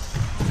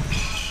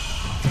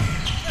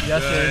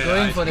 Yes, they're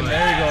going for the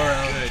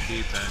merry-go-round. Good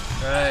defense.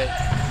 Right.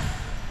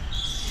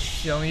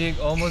 Seong-Yik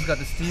almost got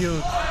the steal.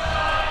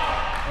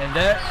 And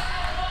that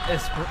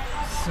is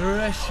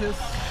Suresh's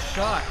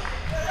shot.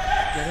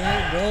 Getting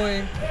it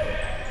going.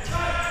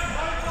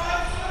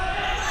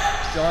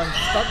 John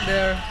stuck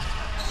there,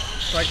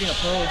 striking a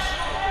post.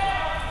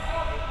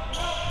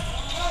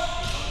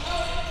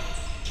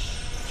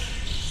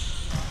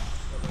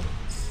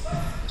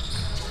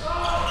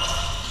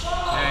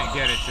 Can't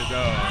get it to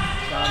go.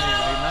 Shami,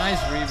 like,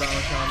 nice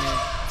rebound, Shami.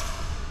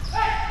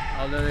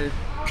 Although it is.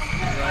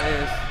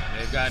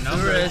 They've got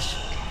numbers. Suresh.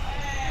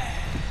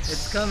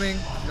 It's coming.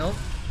 Nope.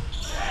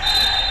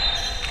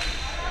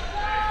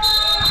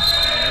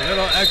 And a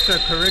little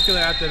extracurricular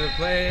after the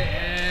play,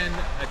 and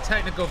a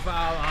technical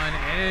foul on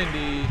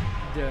Andy.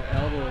 The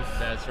elbows.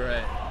 That's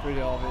right.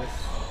 Pretty obvious.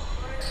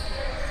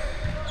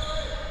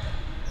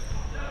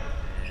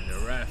 And the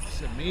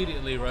refs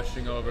immediately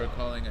rushing over,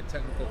 calling a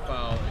technical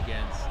foul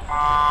against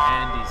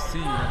Andy C,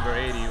 number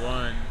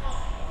 81.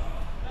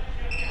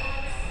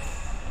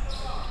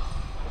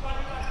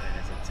 And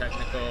it's a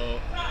technical.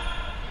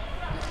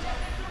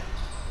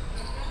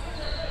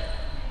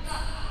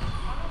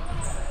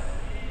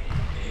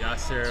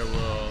 Yasser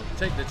will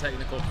take the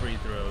technical free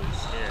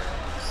throws here.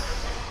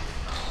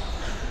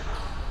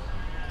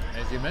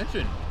 As you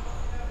mentioned,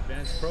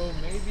 Advanced Pro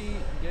may be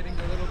getting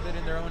a little bit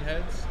in their own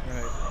heads.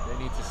 Right. They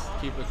need to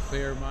keep a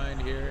clear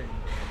mind here and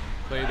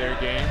play their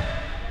game.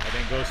 I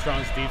think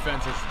GoStrong's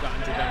defense has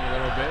gotten to them a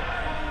little bit.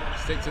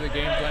 stick to the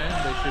game plan,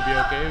 they should be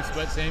okay.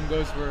 But same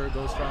goes for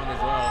GoStrong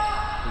as well,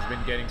 who's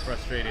been getting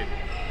frustrated.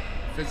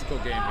 Physical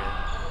game here.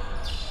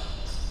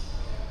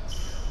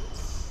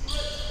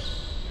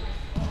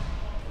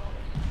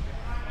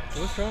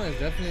 GoStrong has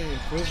definitely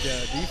improved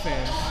their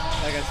defense.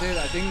 Like I said,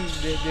 I think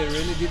they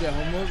really did their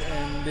homework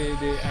and they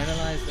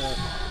analyzed the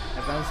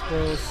advanced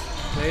pros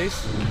plays.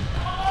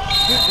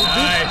 They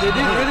did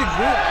really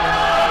good.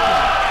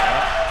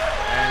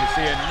 And you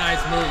see a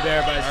nice move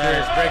there by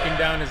Suresh, breaking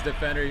down his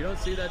defender. You don't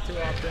see that too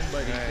often,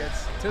 but he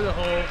gets to the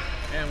hole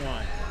and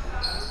one.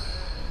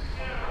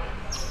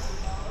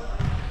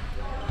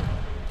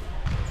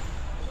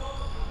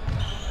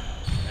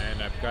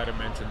 And I've got to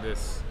mention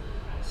this,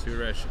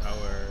 Suresh,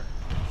 our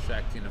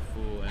Shakti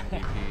Fool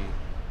MVP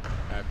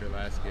after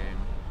last game.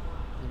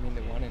 You mean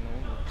the one and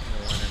only? The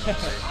one and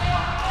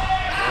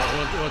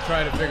only. We'll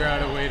try to figure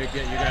out a way to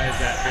get you guys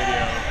that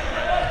video.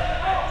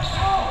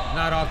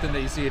 Not often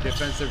that you see a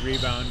defensive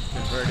rebound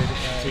converted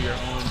into your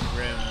own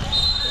rim.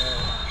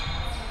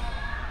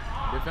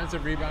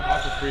 Defensive rebound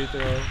off a free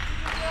throw, and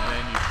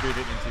then you shoot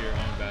it into your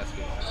own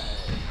basket.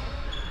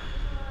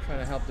 Trying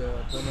to help the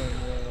opponent.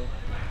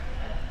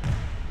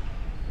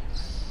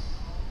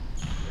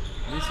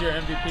 At least you're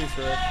MVP,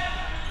 sir.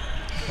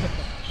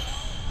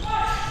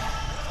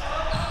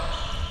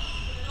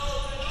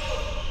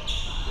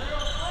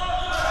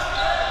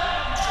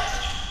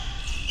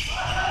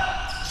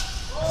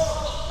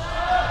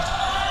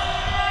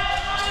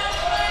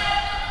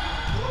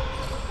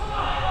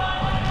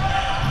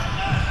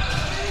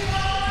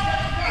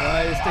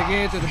 He's taking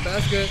it to the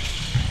basket,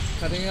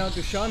 cutting it out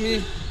to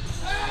Shami.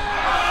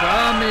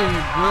 Shami,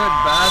 good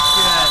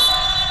basket.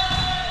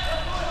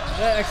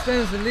 That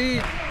extends the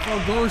lead for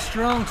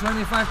GoStrong,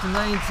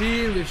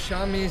 25-19 with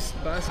Shami's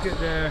basket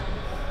there.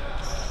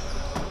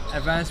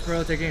 Advanced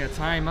Pro taking a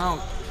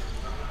timeout.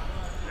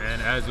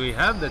 And as we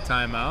have the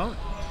timeout,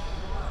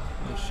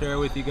 I'll share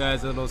with you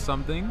guys a little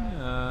something.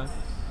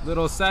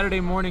 Little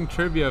Saturday morning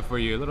trivia for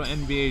you, a little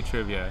NBA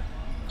trivia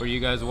for you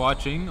guys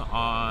watching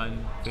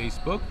on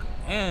Facebook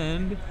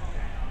and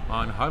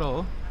on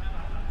Huddle.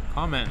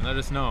 Comment, let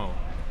us know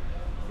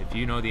if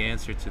you know the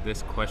answer to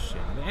this question.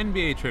 The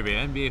NBA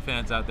trivia, NBA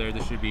fans out there,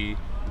 this should be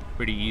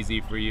pretty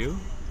easy for you.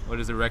 What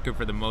is the record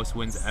for the most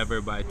wins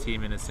ever by a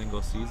team in a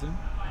single season?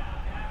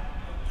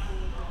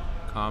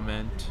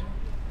 Comment,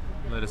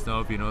 let us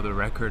know if you know the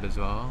record as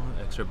well,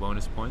 extra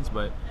bonus points,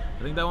 but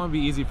I think that won't be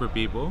easy for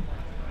people.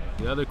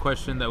 The other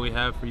question that we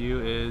have for you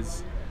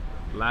is,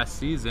 last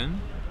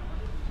season,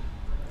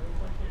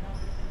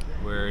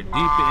 we're deep into,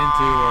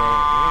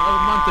 a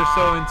month or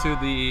so into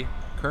the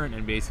current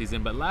NBA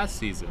season, but last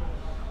season,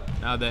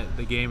 now that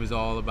the game is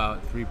all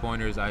about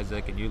three-pointers,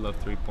 Isaac, and you love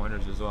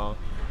three-pointers as well.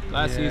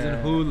 Last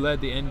season, who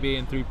led the NBA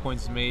in 3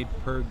 points made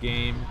per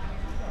game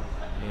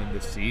in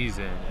the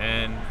season?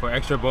 And for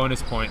extra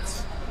bonus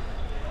points,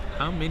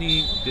 how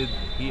many did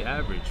he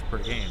average per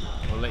game?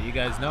 We'll let you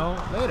guys know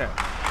later.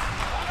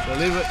 So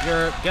leave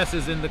your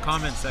guesses in the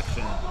comment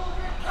section.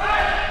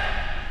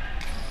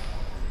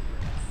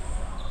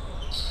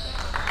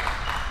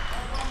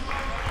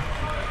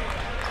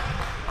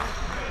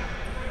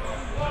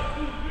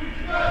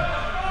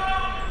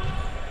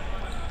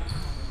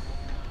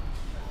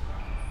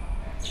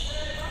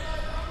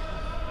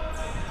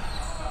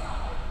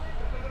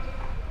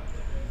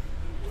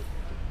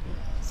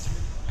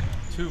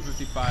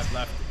 .255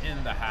 left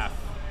in the half.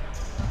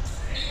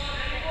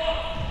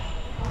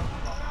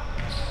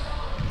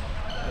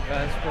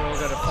 Advanced Pro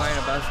gotta find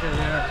a basket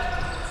here.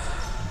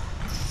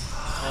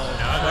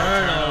 Another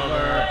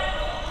turnover.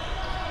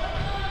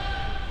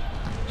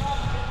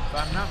 If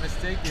I'm not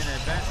mistaken,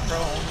 Advanced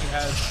Pro only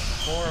has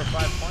 4 or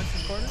 5 points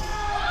in quarters.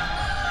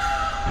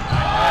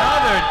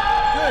 Another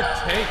good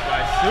take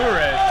by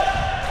Suresh.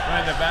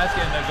 Running the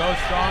basket, and the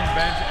GoStrong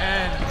bench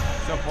and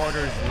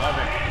supporters love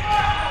it.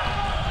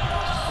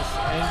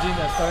 Engine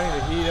that's starting to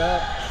heat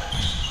up.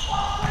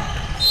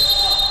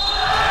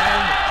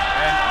 And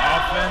an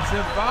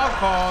offensive foul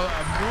call,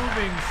 a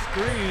moving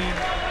screen.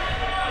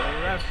 The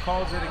ref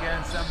calls it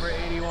against number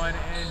 81,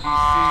 Andy C.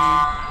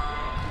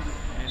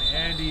 And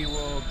Andy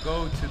will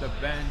go to the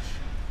bench.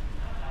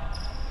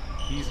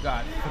 He's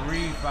got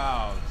 3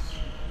 fouls.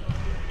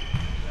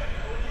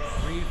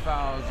 3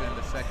 fouls in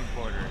the second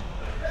quarter.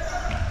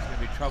 It's going to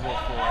be trouble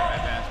for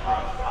Advanced Pro.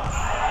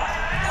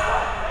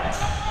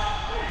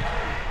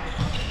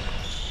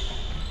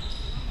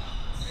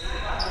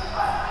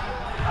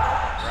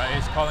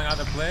 He's calling out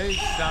the play.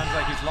 Sounds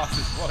like he's lost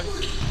his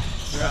voice.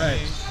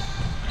 Right.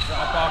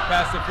 Drop off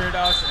past the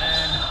Firdaus,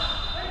 and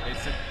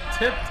it's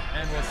tipped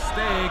and will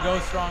stay.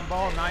 GoStrong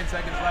ball. 9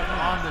 seconds left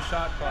on the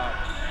shot clock.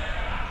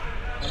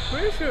 I'm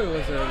pretty sure it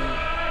was a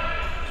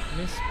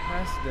missed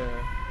pass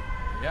there.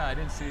 Yeah, I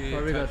didn't see.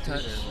 Probably got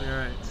touched. You're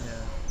right.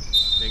 Yeah.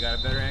 They got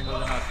a better angle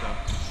than us, though.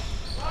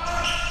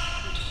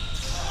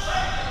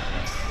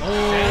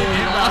 Oh,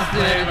 lost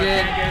it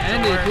again.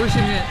 Andy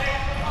pushing it.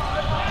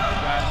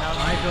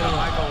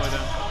 Michael with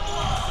him.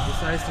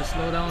 Decides to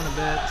slow down a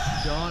bit.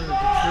 John with the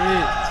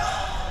tree.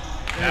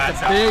 That's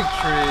a big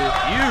tree.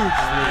 Huge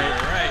tree,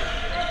 right.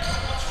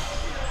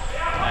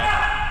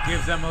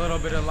 gives them a little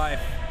bit of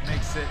life,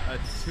 makes it a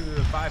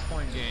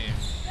 5-point game.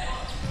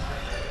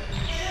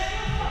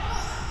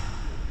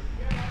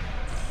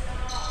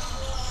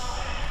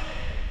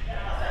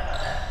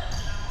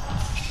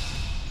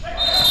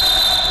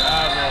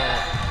 Bravo.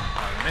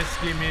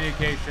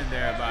 Miscommunication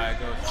there by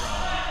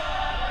GoStrong.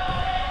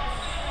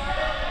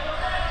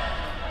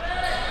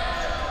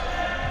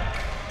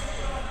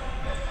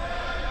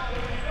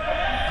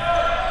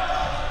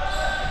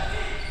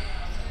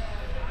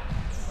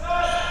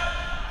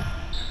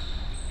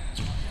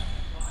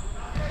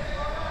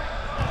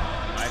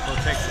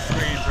 Takes the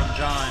screen from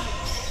John.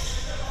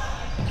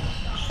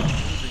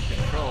 Losing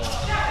control.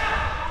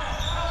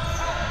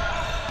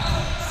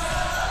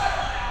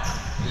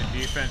 Good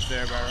defense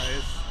there by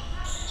Rice.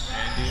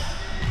 Andy.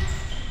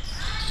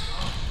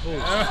 Oh.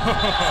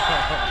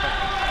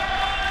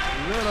 A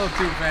little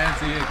too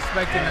fancy.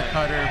 Expecting a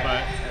cutter,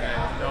 but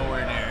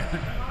nowhere near.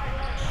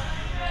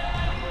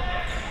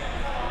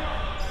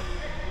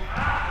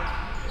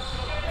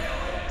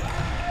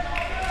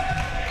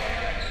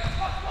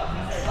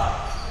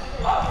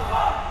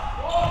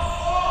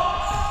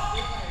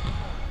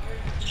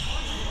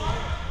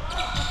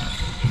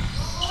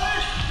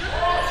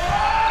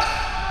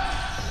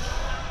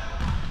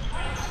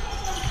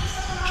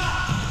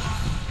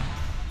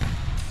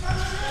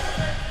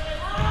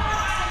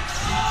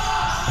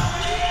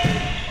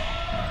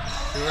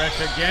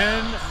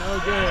 Again, no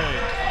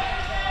good.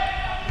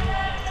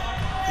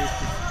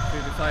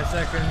 55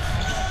 seconds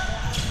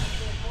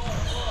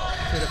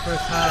to the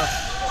first half.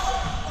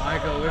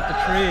 Michael with the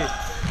three.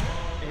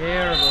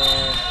 Air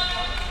ball.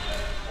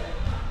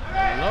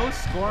 Low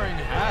scoring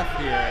half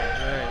here.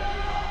 Right.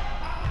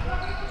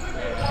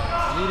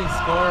 Leading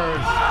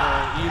scorers for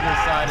either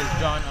side is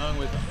John Ung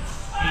with 8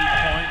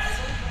 points.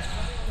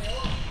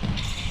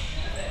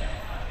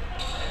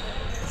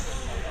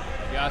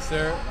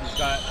 Yasser, he's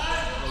got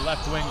the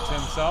left wing to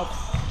himself.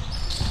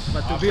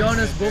 But to be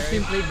honest, both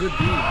teams played good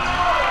D.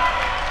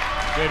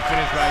 Good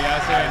finish by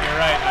Yasser, and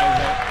you're right,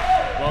 Isaac.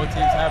 Both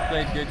teams have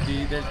played good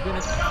D. There's been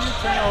a few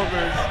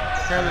turnovers,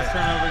 careless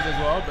turnovers as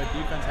well, but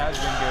defense has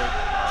been good.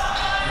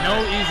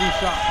 No easy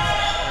shots.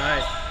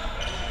 Alright.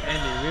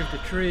 Andy with the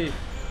three.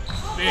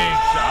 Big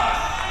shot.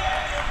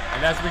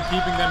 And that's been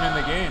keeping them in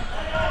the game.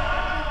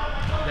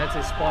 That's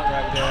a spot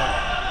right there.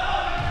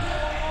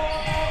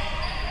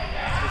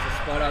 It's a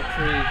spot up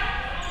three.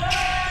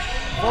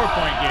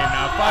 4-point game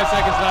now. 5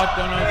 seconds left.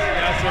 Don't know if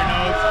Yasser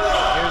knows.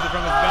 Here's it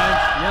from his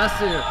bench.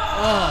 Yasser.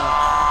 Oh.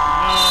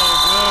 No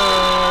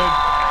good.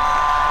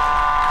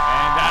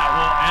 And that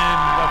will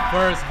end the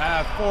first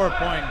half.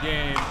 4-point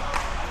game.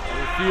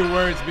 With a few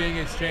words being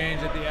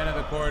exchanged at the end of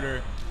the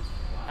quarter.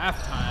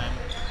 Halftime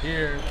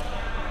here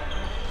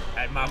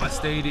at Mama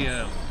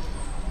Stadium.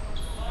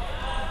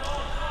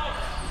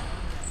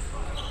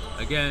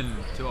 Again,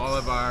 to all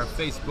of our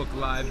Facebook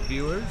Live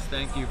viewers,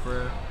 thank you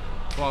for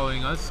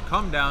following us.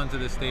 Come down to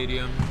the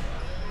stadium.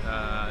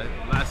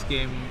 Last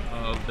game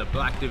of the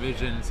Black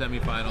Division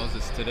semifinals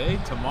is today.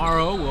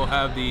 Tomorrow we'll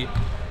have the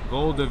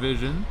Gold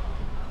Division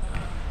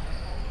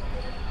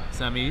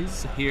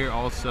semis here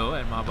also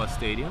at Maba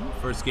Stadium.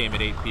 First game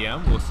at 8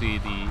 p.m. We'll see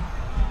the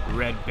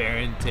Red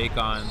Baron take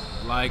on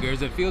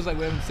Ligers. It feels like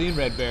we haven't seen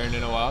Red Baron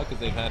in a while because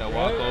they've had a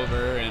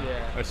walkover and,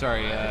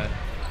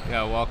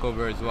 a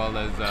walkover as well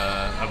as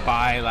a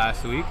bye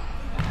last week.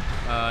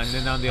 And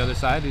then on the other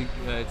side,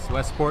 it's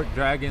Westport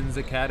Dragons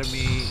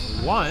Academy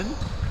 1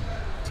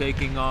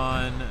 taking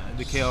on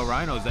the KL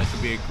Rhinos. That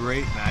should be a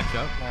great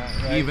matchup.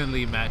 Right.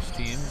 Evenly matched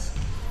teams.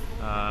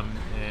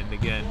 And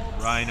again,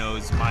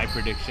 Rhinos, my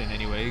prediction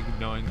anyway,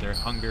 knowing their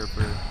hunger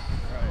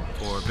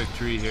for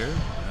victory here.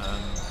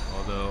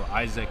 Although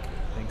Isaac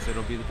thinks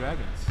it'll be the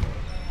Dragons.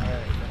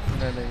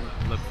 Definitely.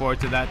 Look forward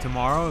to that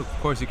tomorrow. Of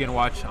course, you can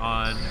watch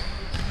on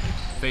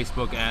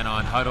Facebook and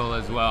on Huddle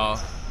as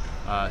well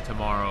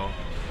tomorrow,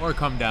 or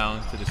come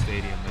down to the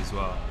stadium as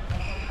well.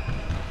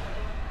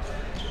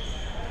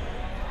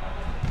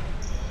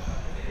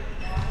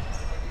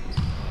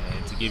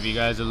 And to give you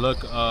guys a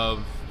look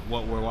of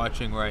what we're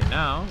watching right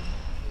now,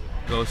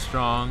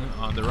 GoStrong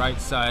on the right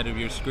side of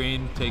your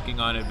screen taking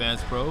on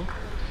Advanced Pro.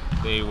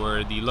 They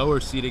were the lower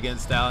seed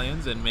against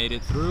Stallions and made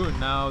it through, and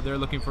now they're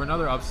looking for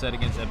another upset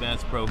against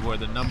Advanced Pro, who are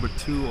the number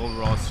 2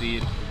 overall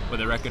seed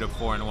with a record of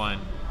 4-1.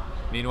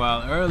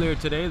 Meanwhile, earlier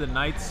today, the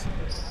Knights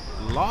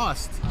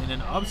lost in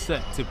an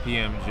upset to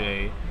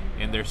PMJ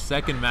in their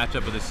second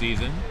matchup of the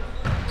season.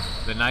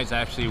 The Knights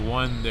actually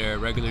won their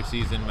regular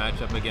season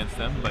matchup against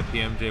them, but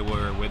PMJ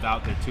were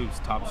without their 2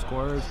 top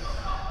scorers.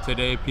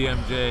 Today,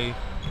 PMJ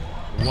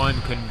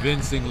won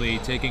convincingly,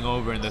 taking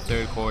over in the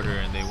third quarter,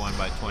 and they won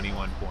by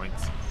 21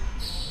 points.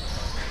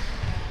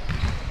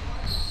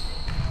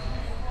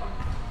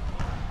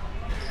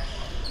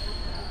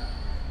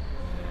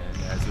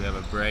 And as we have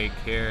a break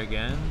here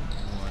again,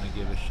 I want to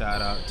give a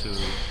shout out to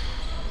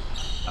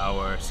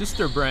our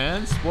sister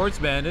brand, Sports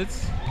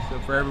Bandits. So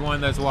for everyone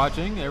that's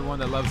watching, everyone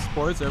that loves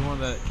sports, everyone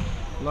that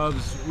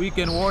loves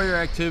weekend warrior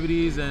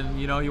activities,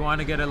 and you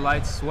want to get a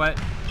light sweat.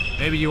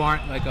 Maybe you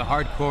aren't like a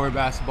hardcore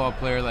basketball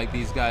player like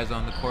these guys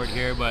on the court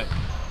here, but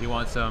you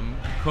want some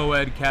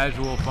co-ed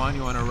casual fun,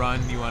 you want to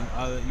run, you want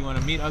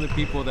to meet other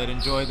people that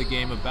enjoy the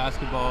game of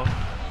basketball,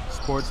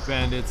 Sports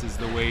Bandits is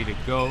the way to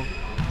go.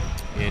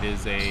 It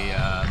is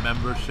a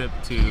membership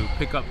to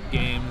pick up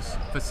games,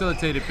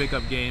 facilitated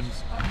pickup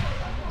games,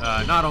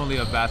 not only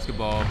of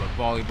basketball but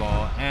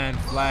volleyball and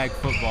flag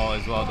football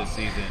as well this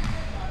season.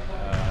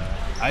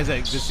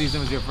 Isaac, this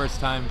season was your first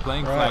time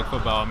playing flag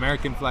football,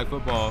 American flag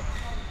football.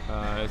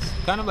 It's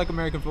kind of like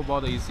American football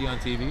that you see on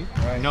TV.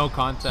 No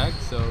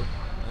contact, so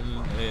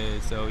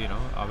you know,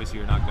 obviously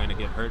you're not going to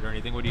get hurt or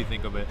anything. What do you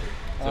think of it?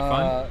 Is it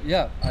fun?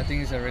 Yeah, I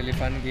think it's a really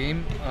fun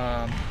game.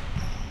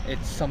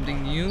 It's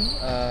something new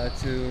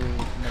to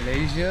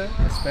Malaysia,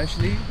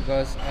 especially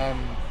because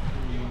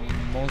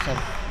most of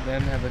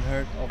them haven't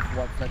heard of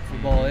what flag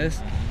football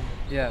is.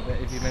 Yeah, but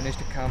if you manage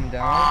to calm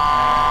down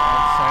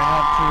and sign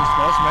up to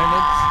Sports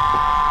Bandits,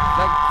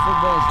 flag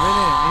football is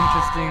really an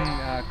interesting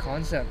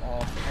concept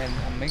of and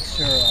a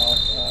mixture of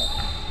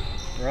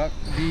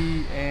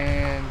rugby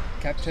and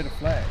capture the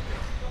flag.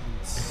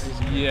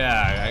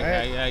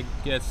 Yeah, I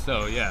guess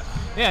so. Yeah,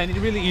 and it's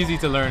really easy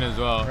to learn as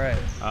well.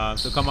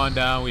 So come on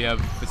down. We have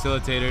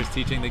facilitators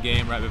teaching the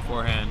game right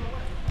beforehand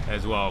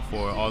as well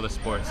for all the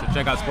sports. So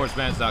check out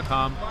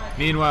sportsbands.com.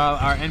 Meanwhile,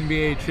 our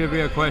NBA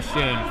trivia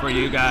question for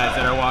you guys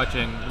that are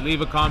watching.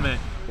 Leave a comment.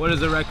 What is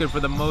the record for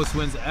the most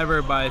wins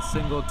ever by a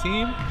single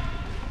team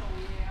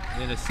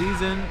in a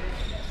season?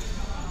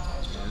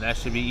 And that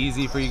should be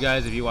easy for you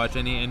guys if you watch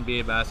any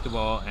NBA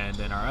basketball. And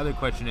then our other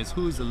question is,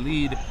 who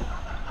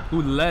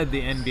led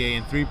the NBA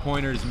in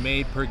three-pointers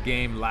made per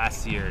game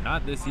last year?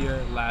 Not this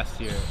year, last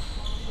year.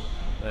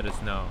 Let us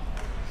know.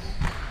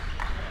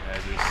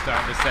 As we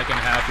start the second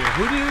half here.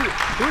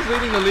 Who's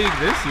leading the league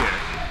this year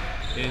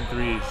in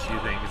threes, you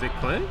think? Is it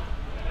Clay?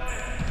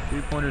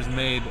 Three-pointers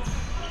made.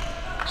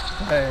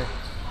 Clay.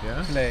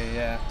 Yeah? Clay,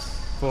 yeah.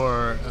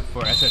 For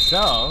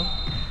SSL,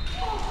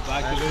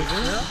 Black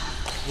Division,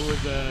 who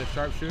was the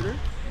sharpshooter?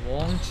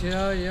 Wong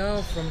Chia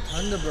Yao from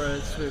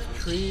Thunderbirds with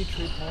 3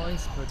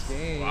 points per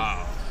game.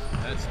 Wow,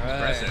 that's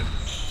impressive.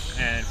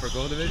 And for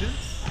Gold Division?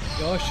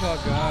 Joshua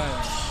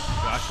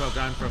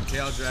Gunn from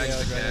KL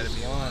Dragons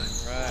Academy.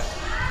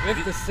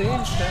 With the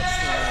same stats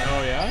line.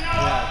 Oh yeah?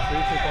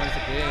 Yeah, 3 points a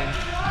game.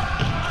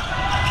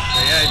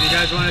 So yeah, if you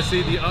guys want to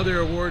see the other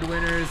award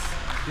winners,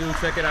 do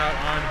check it out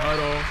on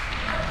Huddle.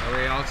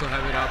 We also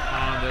have it up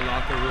on the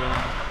Locker Room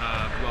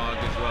blog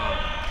as well.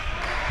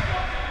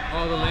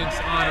 All the links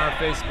on our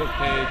Facebook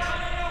page.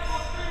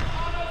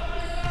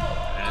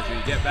 As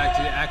we get back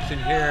to the action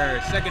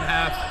here, second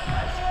half,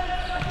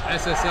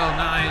 SSL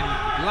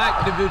 9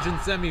 Black Division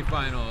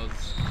semifinals.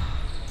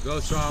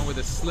 GoStrong with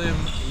a slim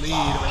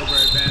lead over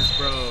Advanced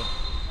Pro.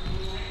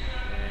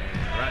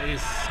 And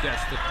Rais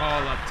gets the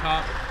call up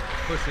top,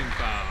 pushing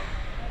foul.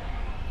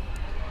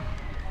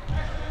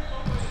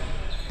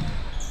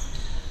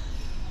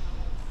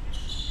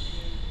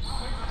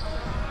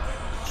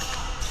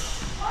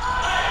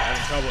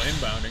 Having trouble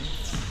inbounding.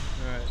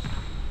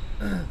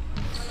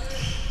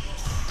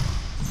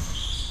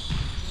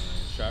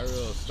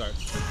 Shirel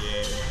starts the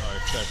game, or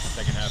starts the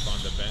second half on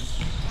the bench.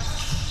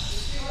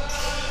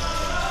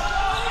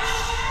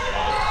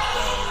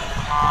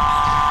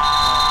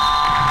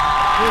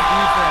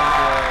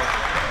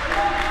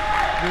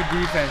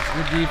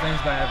 Good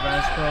defense by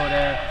Advanced Pro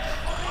there.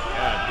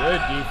 Yeah,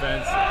 good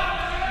defense.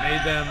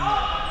 Made them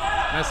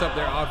mess up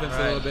their offense a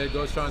little bit.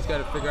 GoStrong's got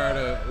to figure out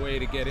a way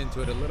to get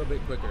into it a little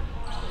bit quicker.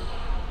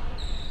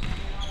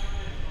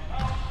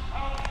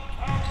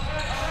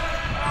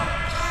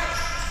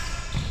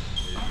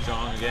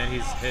 Jong again,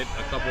 he's hit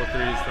a couple of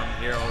threes from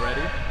here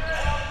already.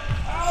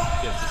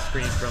 Gets a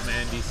screen from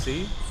Andy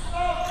C.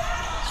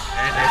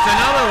 And it's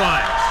another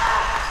one!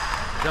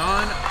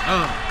 John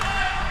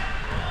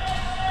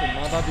Could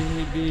Maba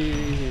be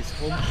his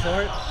home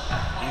court?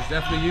 He's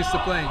definitely used to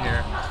playing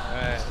here.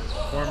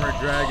 Former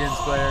Dragons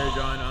player,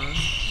 John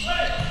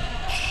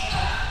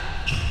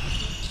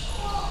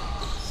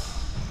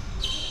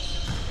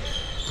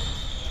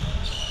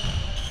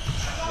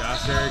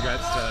Yasser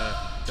gets the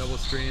double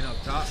screen up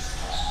top.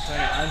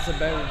 Trying to answer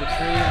back with the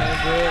 3, no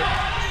good.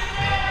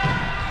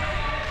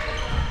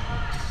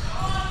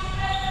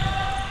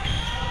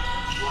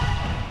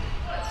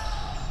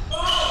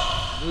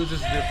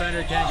 Loses the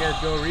defender, can't get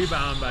a go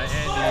rebound by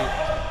Andy.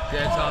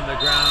 Gets on the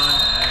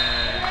ground,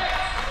 and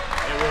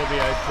it will be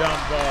a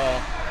jump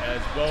ball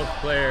as both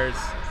players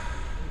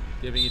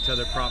giving each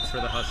other props for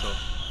the hustle.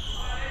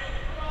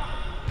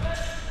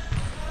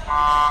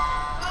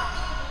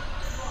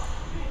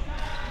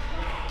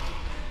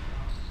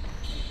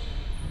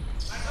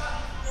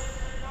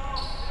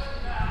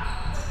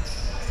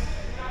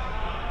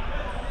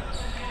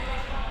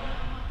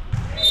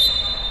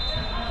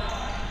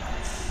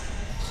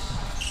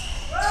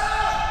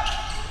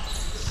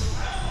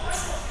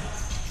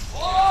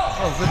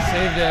 Oh, good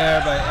save there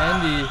by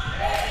Andy.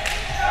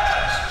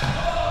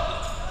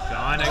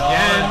 John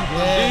again.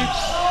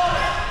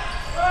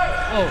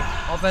 Oh,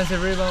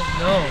 offensive rebound?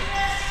 No.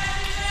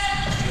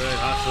 Good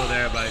hustle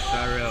there by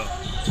Shirel.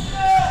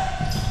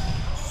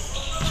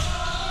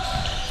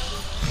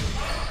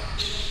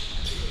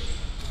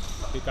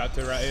 Look out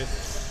to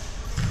Reyes.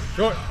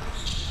 Short.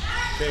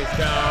 Chase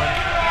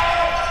down.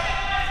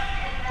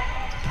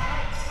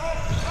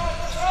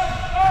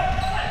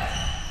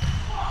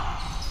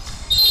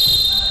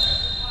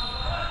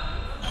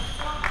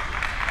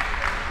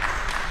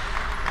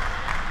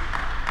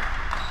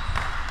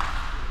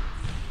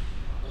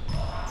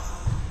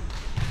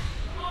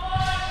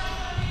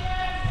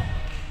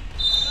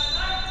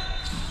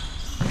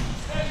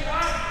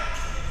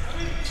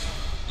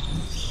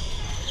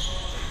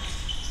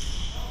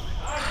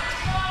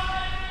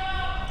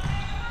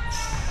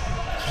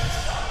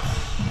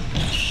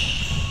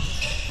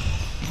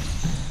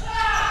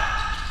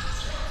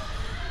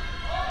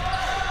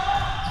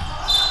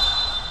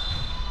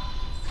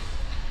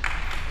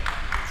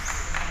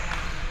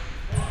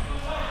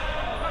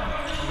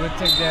 Good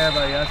take there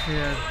by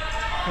Yasir.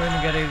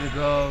 Couldn't get it to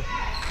go.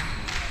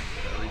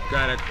 We've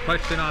got a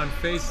question on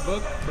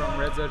Facebook from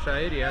Reza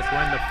Shahid. He asked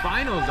when the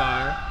finals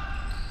are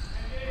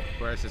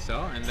for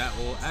SSL, and that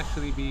will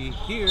actually be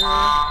here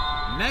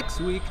next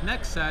week,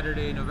 next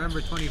Saturday,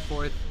 November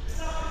 24th,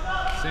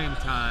 same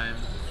time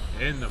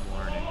in the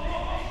morning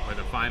for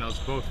the finals,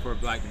 both for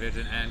Black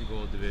Division and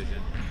Gold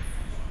Division.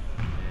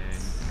 And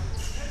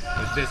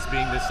with this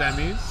being the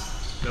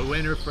semis, the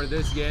winner for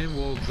this game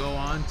will go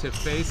on to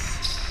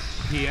face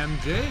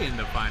PMJ in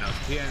the finals.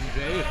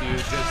 PMJ, if you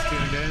just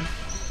tuned in,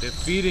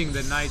 defeating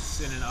the Knights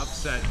in an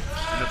upset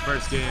in the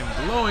first game,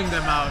 blowing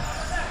them out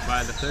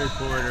by the third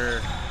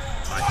quarter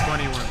by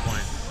 21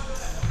 points.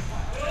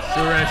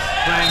 Suresh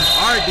playing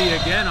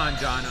RD again on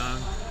John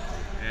Ung,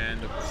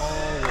 and the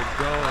call will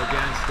go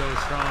against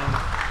GoStrong.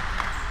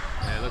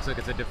 And it looks like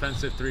it's a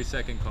defensive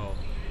 3-second call.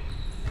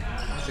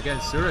 Once again,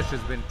 Suresh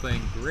has been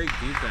playing great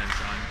defense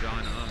on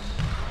John Ung.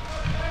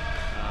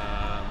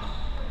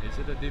 Is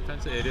it a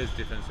defensive? It is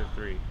defensive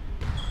 3.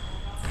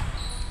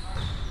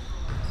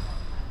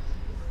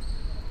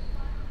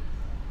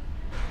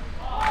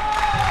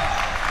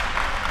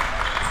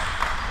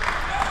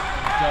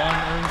 John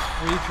Ung's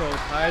free throw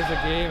ties the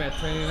game at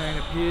 29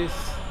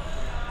 apiece.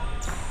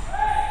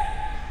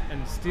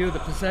 And still the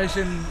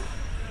possession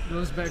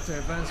goes back to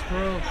Advanced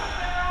Pro.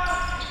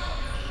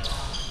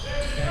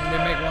 And they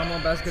make one more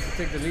basket to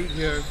take the lead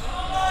here.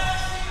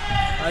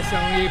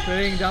 Asangli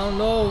playing down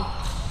low.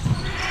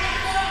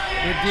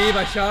 Good D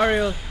by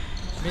Sharil,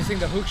 missing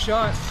the hook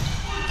shot.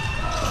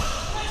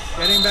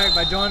 Getting back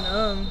by John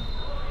Ung.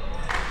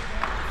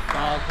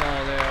 Foul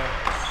call there.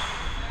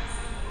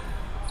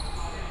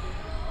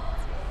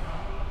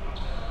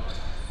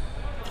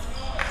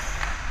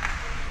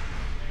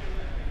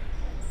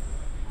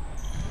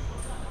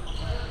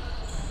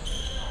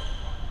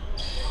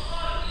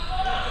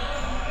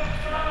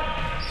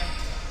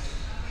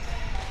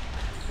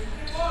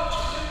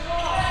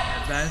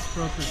 Advanced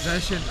Pro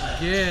possession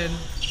again.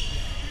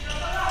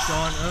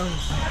 John Ung.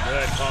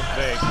 Good pump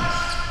fake.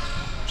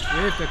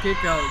 With the kick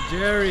out,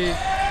 Jerry.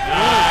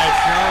 Nice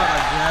shot by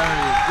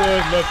Jerry.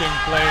 Good looking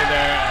play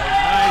there.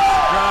 Nice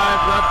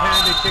drive,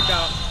 left-handed kick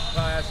out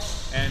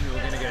pass, and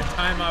we're gonna get a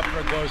timeout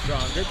for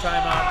GoStrong. Good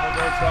timeout for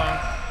GoStrong.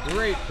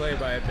 Great play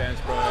by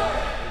Advanced Pro.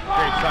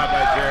 Great shot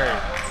by Jerry.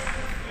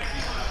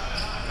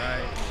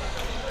 Right.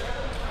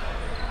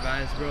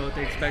 Advanced Pro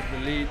takes back the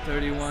lead,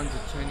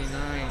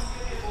 31-29.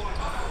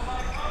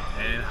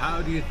 And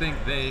how do you think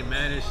they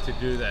managed to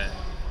do that,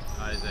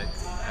 Isaac?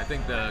 I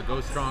think the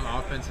GoStrong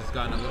offense has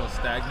gotten a little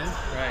stagnant.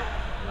 Right.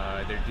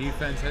 Their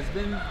defense has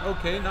been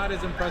okay, not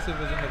as impressive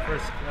as in the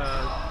first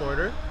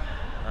quarter.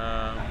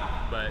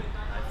 But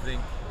I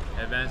think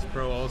Advanced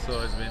Pro also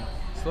has been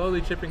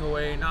slowly chipping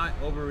away, not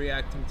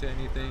overreacting to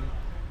anything,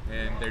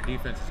 and their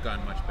defense has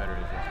gotten much better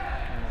as well.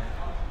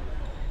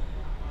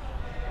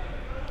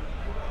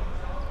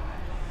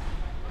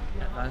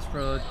 Advanced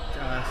Pro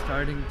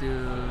starting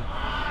to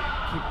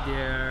keep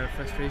their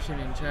frustration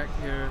in check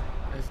here.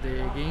 As they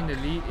gain the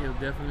lead, it'll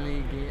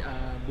definitely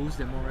boost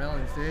their morale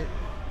instead.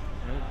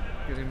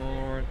 Getting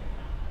more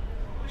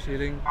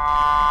shooting.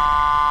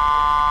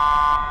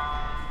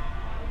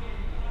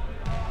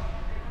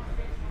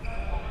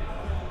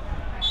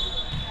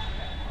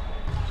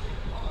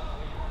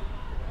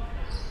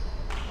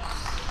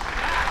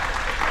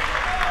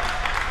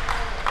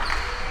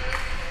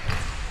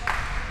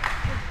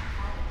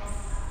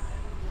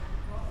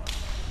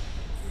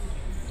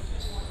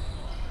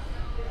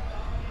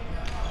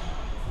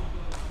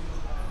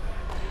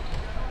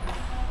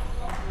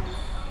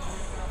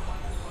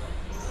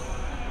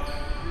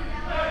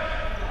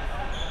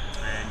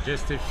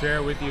 Just to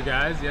share with you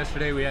guys,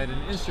 yesterday we had an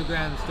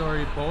Instagram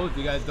story poll. If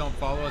you guys don't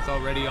follow us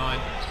already on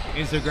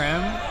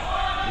Instagram,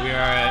 we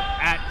are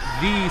at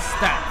the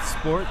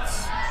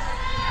StatSports.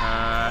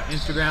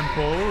 Instagram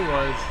poll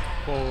was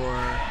for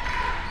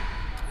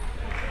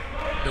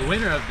the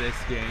winner of this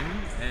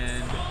game,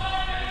 and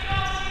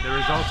the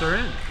results are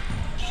in.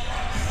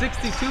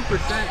 62%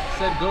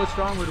 said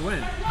GoStrong would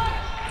win,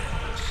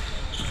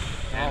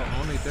 and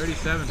only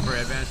 37% for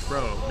Advanced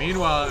Pro.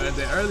 Meanwhile, in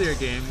the earlier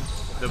game,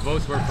 the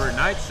votes were for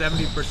Knights 70%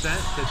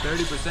 to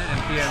 30%,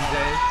 and PMJ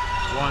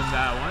won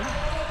that one.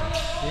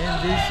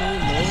 PMJ so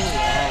low,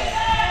 wow.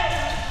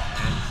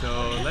 And So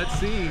let's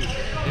see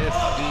if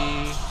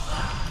the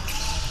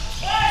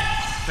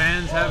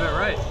fans have it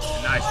right.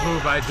 Nice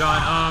move by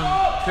John Ung,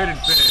 couldn't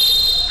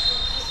finish.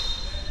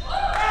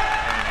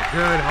 And a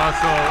good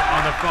hustle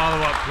on the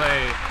follow-up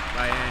play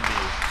by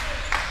Andy.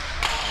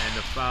 And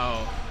the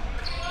foul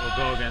will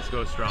go against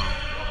GoStrong.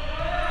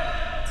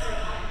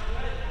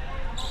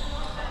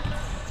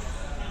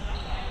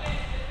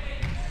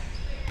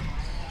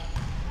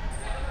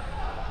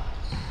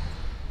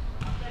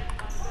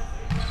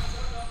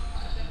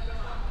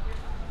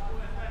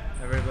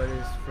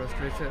 Everybody's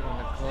frustrated on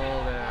the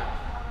call there.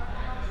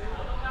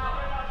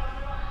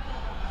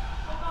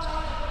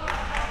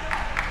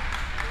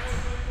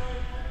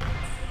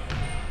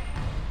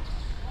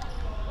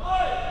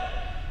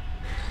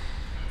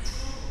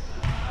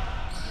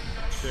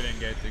 Couldn't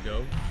get to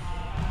go.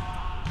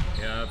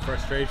 Yeah,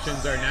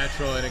 frustrations are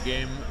natural in a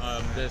game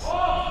of this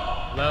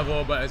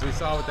level, but as we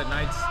saw with the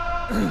Knights,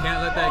 you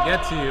can't let that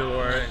get to you,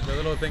 or the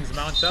little things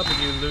mount up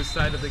and you lose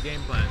sight of the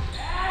game plan.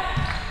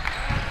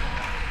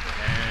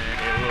 And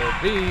it will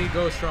be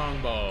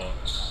GoStrong ball.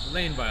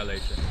 Lane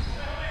violation.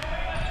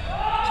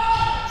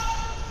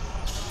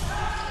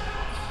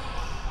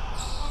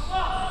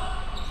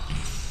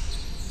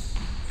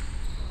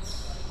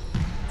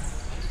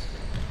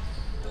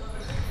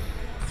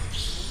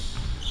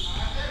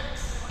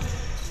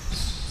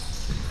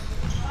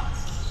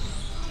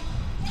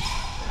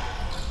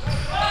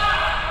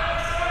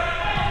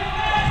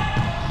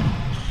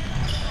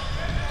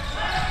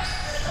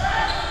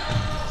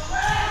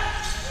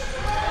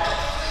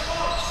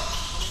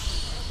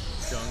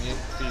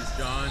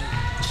 John,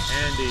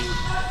 Andy.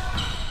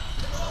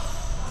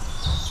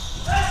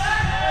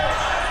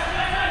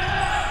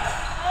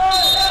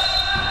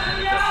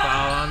 And it's a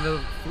foul on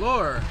the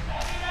floor.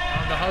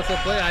 On the hustle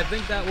play, I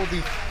think that will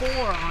be 4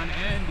 on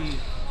Andy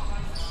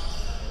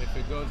if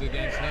it goes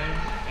against him,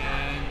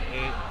 and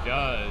it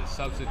does.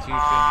 Substitution here,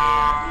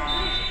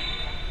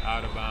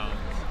 out of bounds.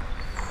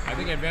 I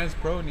think Advanced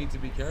Pro need to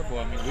be careful.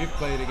 I mean, we've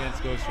played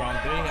against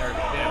GoStrong. They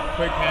have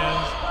quick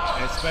hands,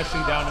 and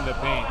especially down in the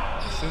paint.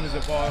 As soon as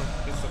the ball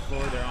hits the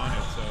floor, they're on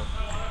it. So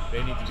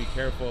they need to be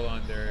careful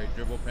on their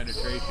dribble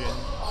penetration.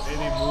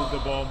 Maybe move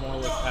the ball more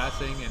with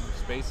passing and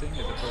spacing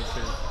as opposed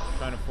to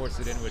trying to force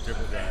it in with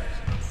dribble drives.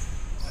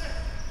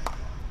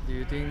 Do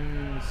you think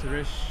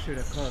Suresh should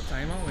have called a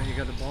timeout when he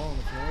got the ball on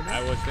the floor there?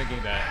 I was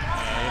thinking that.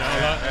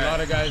 A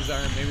lot of guys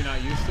are maybe not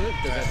used to it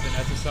because that's an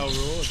SSL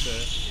rule. It's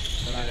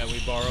something that we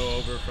borrow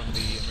over from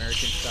the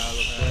American style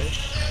of play.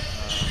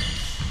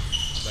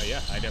 But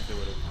yeah, I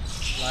definitely would have.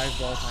 Live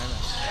ball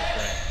timeout. That's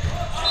right.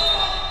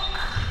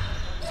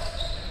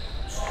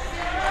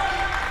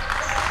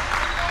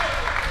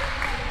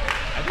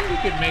 I think we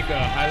could make a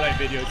highlight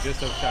video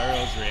just of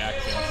Shariel's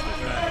reactions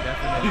to that.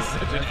 Definitely. He's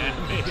such an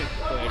animated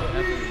player.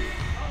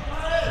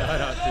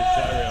 Shout out to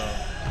Shariel.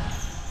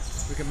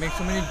 We can make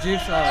so many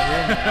GIFs out of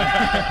him.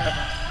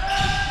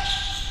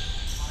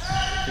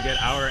 To get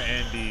our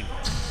Andy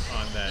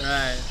on that.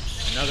 Right.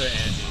 Another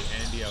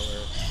Andy,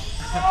 our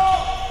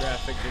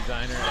graphic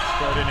designer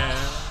extraordinaire.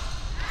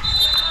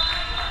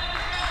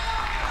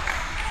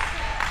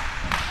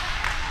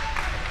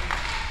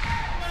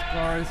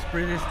 Score is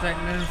pretty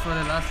stagnant for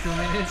the last 2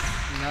 minutes.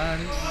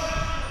 None.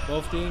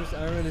 Both teams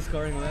aren't really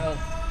scoring well.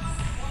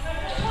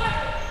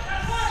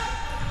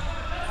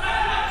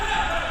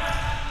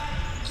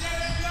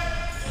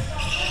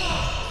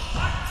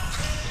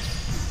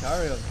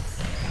 Shariel.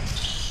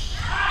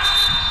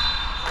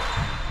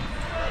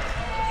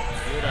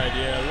 Good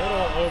idea. A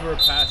little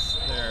overpass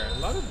there. A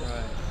lot of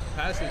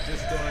passes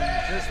just going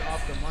just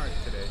off the mark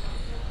today.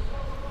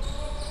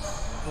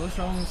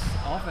 GoStrong's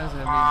offense has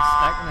been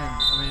stagnant.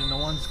 I mean, no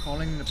one's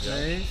calling the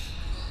plays.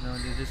 No,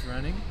 they're just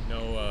running.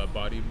 No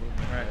body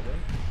movement. Right.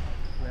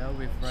 Well,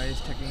 with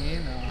Rice checking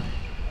in,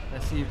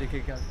 let's see if they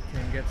can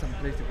get some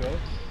place to go.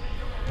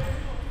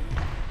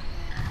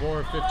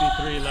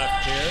 4:53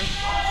 left here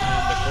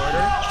in the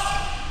quarter.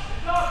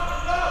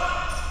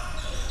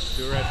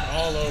 Suresh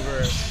all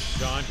over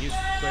John. He's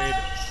played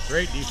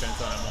great defense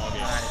on him all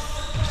game.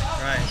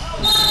 Right.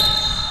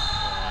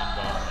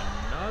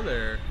 And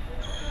another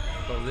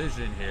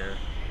collision here.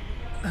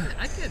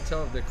 I can't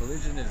tell if the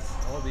collision is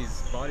all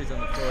these bodies on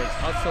the floor. It's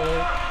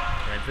hustle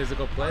and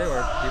physical play,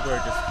 or people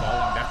are just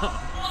falling down.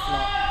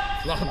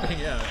 Flopping,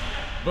 yeah.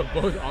 But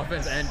both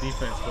offense and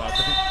defense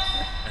flopping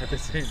at the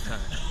same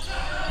time.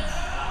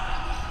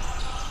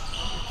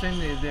 I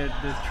think they're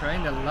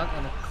trying their luck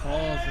on the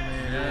calls.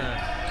 Yeah.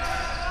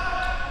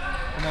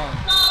 Come on.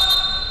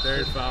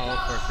 Third foul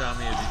for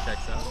Shami as he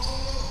checks out.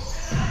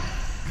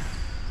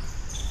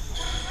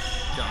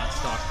 John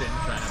Stockton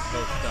trying to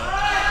post up.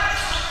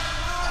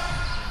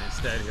 And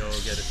instead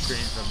he'll get a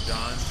screen from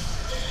John.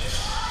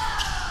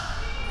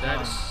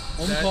 That is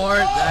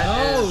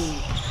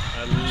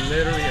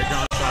literally a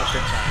John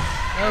Stockton pass.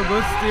 Oh,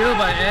 good steal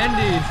by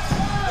Andy.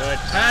 Good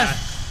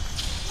pass.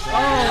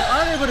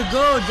 Oh, unable to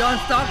go, John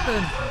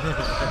Stockton.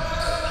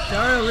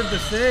 Shariel with the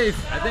save.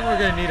 I think we're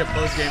going to need a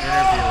post-game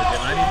interview with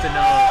him. I need to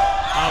know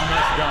how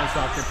much John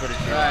Stockton put his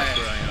shoe on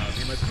growing up.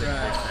 He must have been a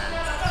big fan.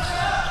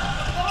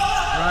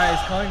 Rai is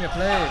calling the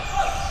play.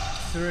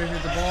 Suresh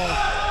with the ball.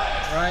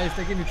 Rai is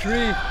taking the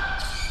three.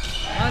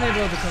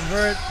 Unable to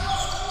convert.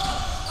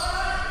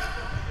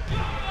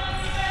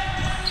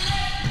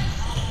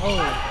 Oh,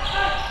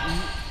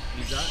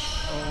 You got?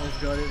 almost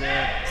got it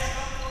there.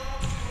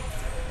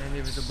 And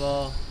with the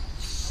ball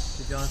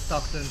to John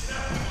Stockton.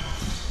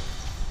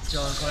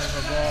 John calling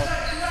for ball.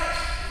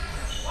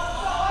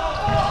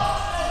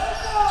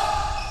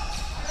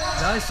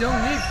 Now it's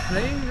Young Nick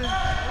playing the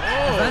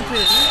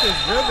advantage. This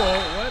dribble.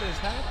 What is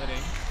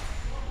happening?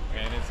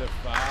 And it's a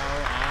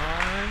foul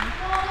on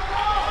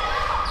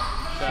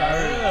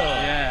Shahril.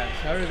 Yeah,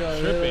 Shahril got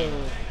a Tripping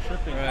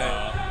little-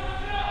 foul.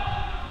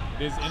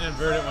 It is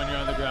inadvertent when you're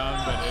on the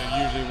ground, but it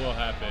usually will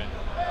happen.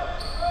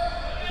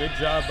 Good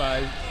job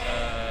by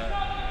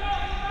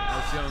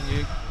Seong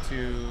Yik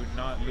to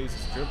not lose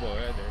his dribble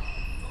either.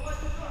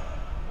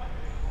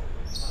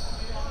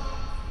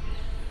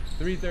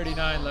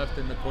 3:39 left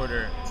in the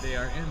quarter. They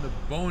are in the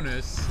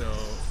bonus, so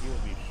he will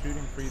be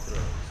shooting free throws.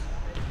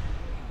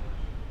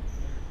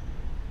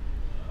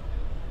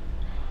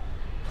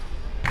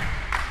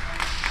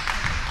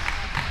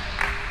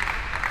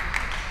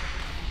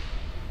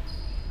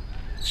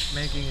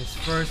 Making his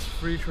first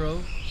free throw.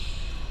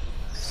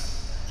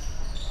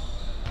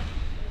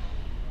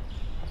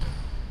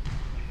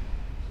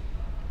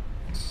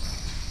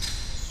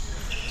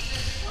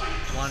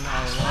 One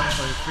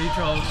for the free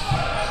throw.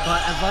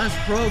 But Advanced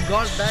Pro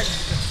got back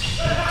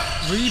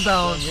the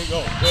rebound. Here you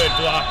go. Good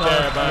block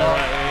there by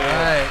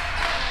Right.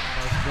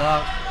 Nice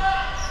block.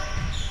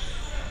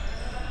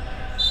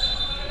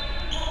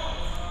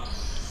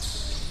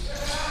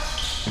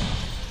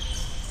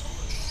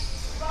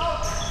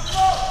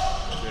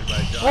 Good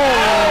by John.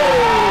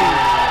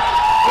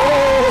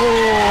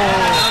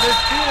 Another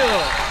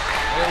steal.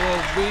 It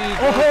will be.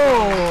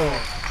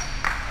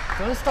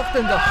 John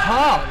Stockton the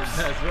hops.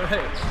 That's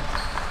right.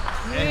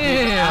 And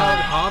he's out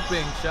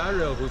hopping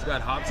Shahril, who's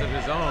got hops of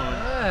his own.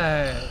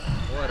 Right.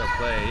 What a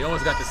play. He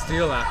almost got the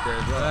steal after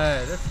as well.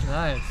 Right, that's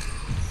nice.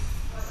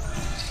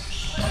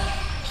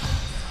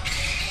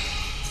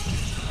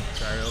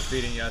 Shahril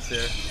feeding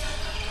Yasser.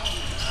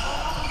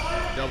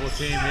 Double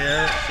team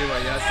here. See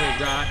what Yasser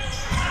got.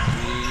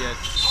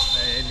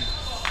 And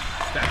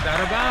stepped out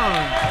of bounds.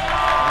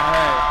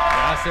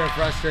 Alright. Yasser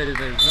frustrated.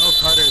 There's no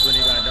cutters when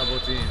he got double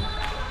teamed.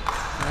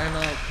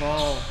 Timeout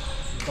call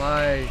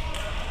by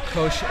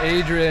Coach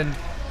Adrian. And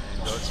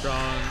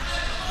GoStrong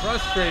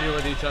frustrated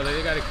with each other.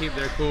 They got to keep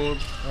their cool.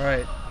 All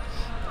right.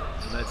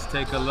 Let's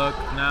take a look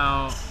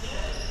now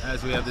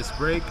as we have this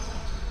break.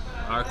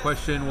 Our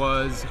question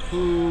was,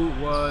 who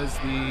was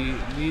the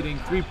leading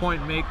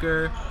three-point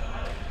maker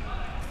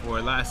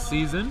for last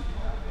season?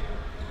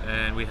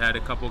 And we had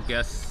a couple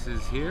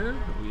guesses here.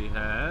 We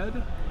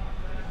had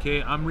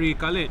K. Amri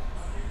Khalid.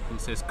 He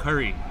says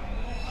Curry.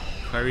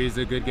 Curry is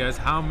a good guess.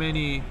 How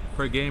many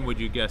per game would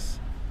you guess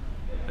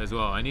as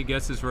well? Any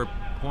guesses for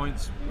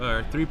points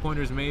or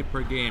three-pointers made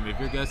per game? If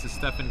your guess is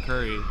Stephen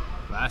Curry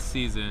last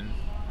season,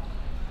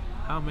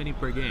 how many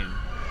per game?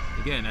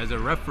 Again, as a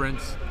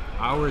reference,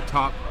 our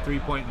top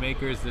three-point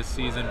makers this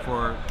season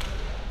for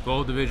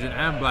Gold Division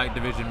and Black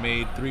Division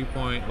made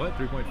 3.5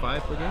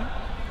 per game?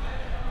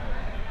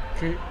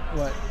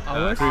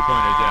 Hours?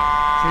 Three-pointers,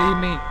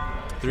 yeah.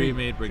 Three Three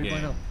made per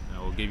game. 3.0. I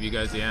will give you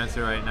guys the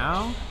answer right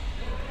now.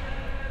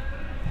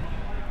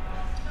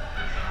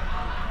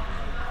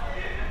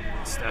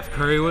 Steph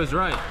Curry was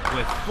right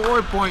with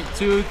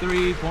 4.2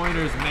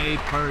 three-pointers made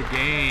per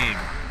game.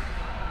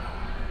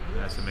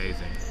 That's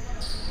amazing.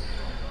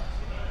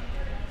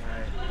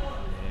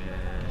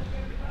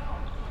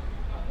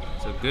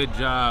 And so good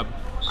job,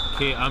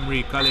 K.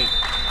 Amri Khalid.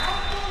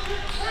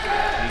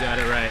 You got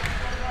it right.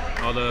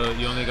 Although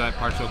you only got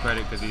partial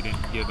credit because you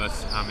didn't give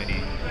us how many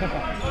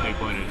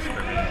three-pointers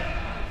per game.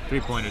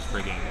 Three-pointers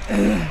per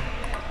game.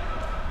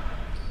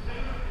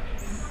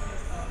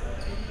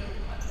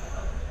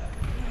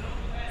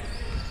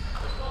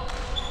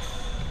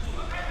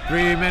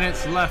 3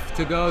 minutes left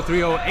to go,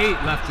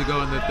 3:08 left to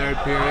go in the third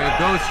period.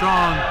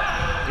 GoStrong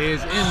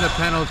is in the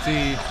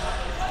penalty.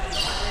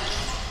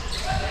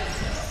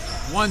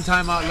 One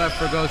timeout left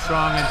for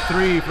GoStrong and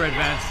 3 for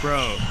Advanced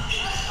Pro.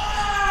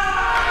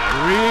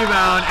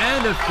 Rebound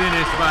and a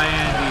finish by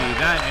Andy.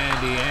 That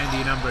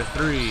Andy number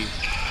 3.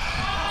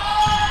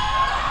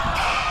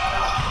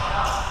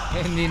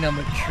 Andy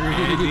number 3.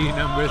 Andy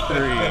number 3.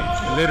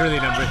 Literally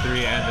number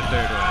 3 and the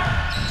third one.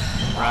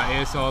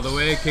 Ra'is all the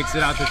way, kicks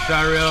it out to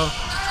Shahril.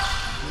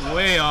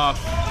 Way off,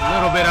 a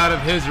little bit out of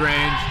his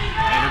range.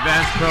 And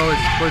Advanced Pro is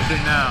pushing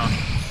now.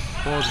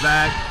 Pulls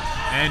back,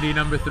 Andy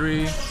number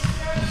 3.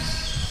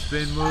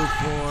 Spin move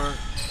for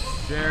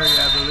Jerry,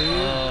 I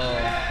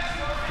believe.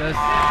 Just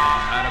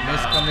Out of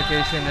bounds.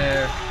 miscommunication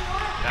there.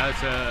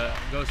 That's a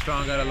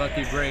GoStrong got a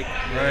lucky break.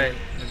 Right.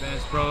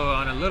 Advanced Pro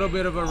on a little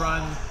bit of a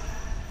run.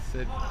 It's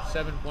a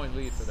 7-point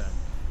lead for them.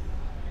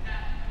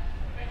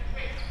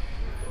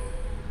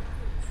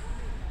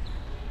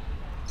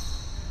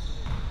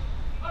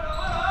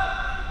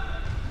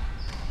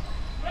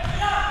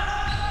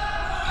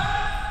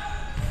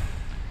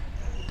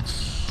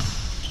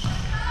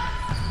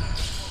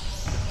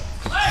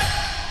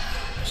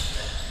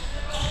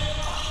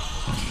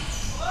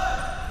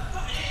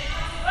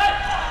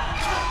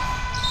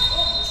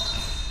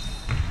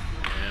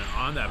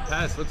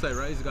 Looks like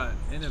Rice got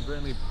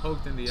inadvertently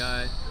poked in the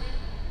eye.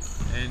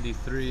 Andy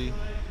 3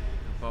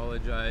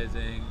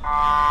 apologizing,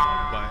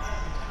 but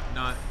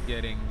not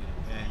getting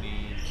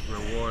any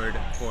reward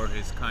for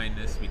his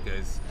kindness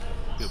because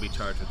he'll be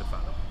charged with the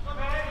foul.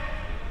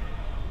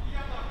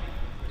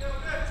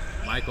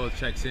 Michael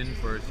checks in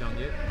for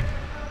Seonggit.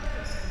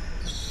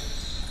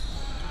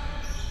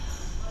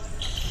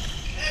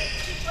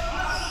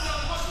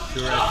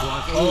 Suresh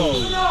wants.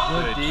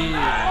 Good D.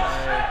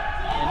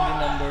 Ending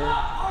number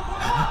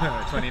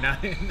 29.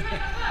 To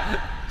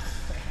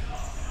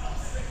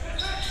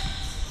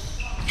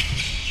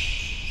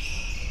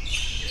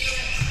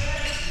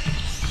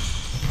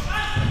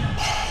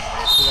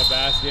the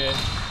basket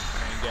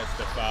and gets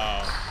the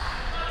foul.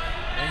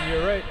 And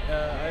you're right,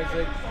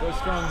 Isaac.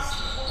 GoStrong's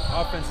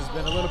offense has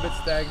been a little bit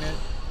stagnant,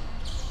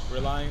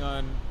 relying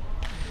on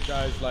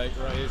guys like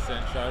Rice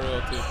and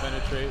Shahril to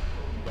penetrate,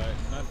 but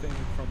nothing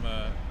from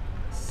a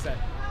set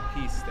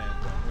piece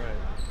standpoint. right.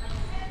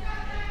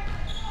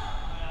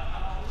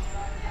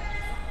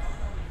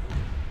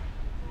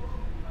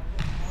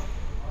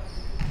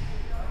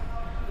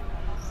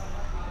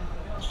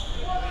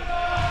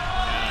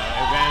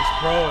 Advanced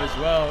Pro as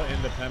well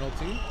in the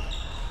penalty.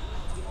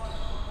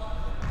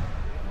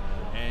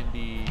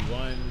 Andy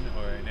 1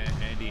 or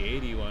Andy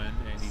 81,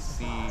 Andy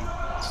C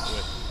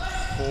with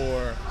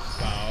 4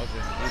 fouls,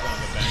 and he's on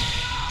the bench.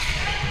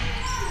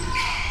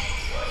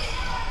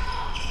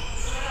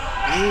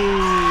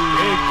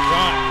 Big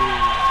front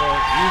for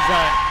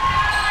Izat,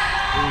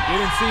 who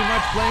didn't see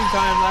much playing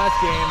time last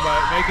game, but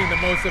making the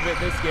most of it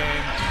this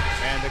game,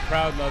 and the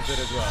crowd loves it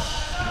as well.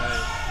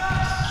 Right.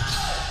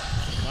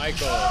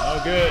 Michael, no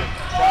good.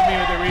 Tommy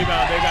with the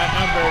rebound. They got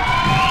numbers.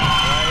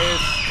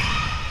 Reyes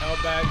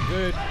held back.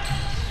 Good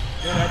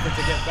effort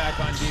to get back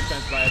on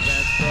defense by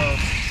Advanced Pro.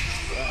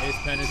 Reyes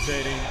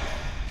penetrating.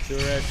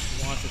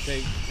 Suresh wants to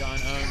take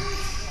John Ung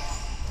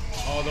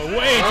all the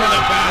way to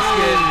the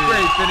basket.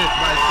 Great finish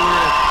by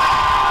Suresh.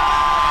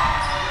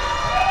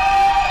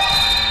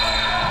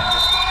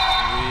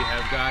 And we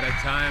have got a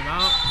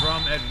timeout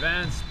from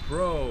Advanced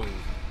Pro.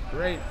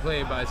 Great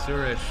play by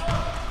Suresh.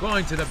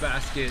 Going to the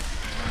basket.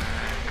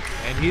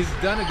 And he's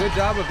done a good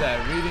job of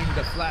that, reading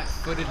the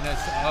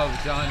flat-footedness of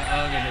John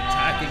Ung and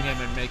attacking him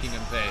and making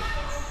him pay.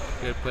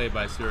 Good play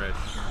by Suresh.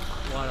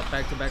 What a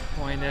back-to-back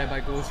point there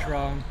by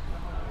GoStrong.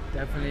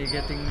 Definitely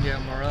getting their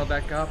morale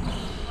back up.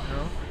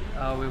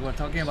 We were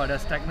talking about the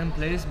stagnant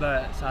plays,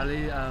 but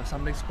sadly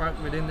something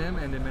sparked within them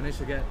and they managed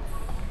to get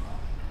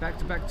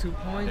back-to-back 2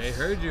 points. They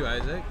heard you,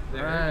 Isaac. They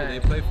heard you.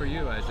 They play for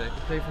you, Isaac.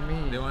 They play for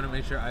me. They want to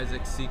make sure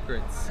Isaac's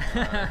secrets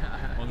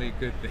are only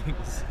good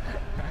things.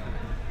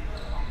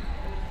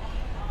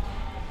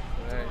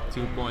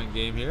 2-point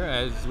game here.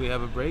 As we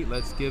have a break,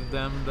 let's give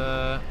them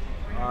to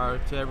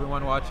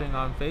everyone watching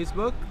on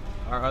Facebook.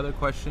 Our other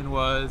question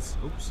was,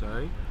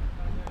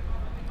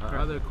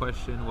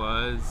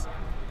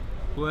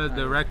 who has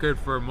the record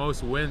for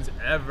most wins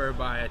ever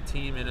by a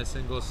team in a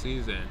single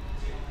season?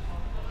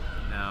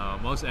 Now,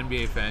 most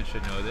NBA fans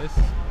should know this,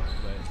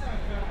 but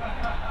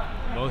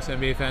most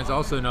NBA fans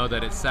also know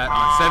that it sat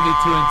on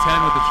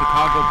 72-10 with the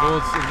Chicago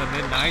Bulls in the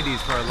mid-90s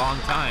for a long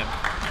time.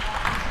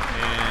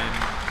 And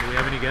do we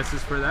have any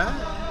guesses for that?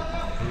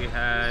 We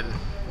had,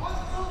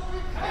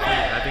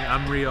 I think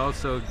Amri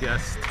also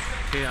guessed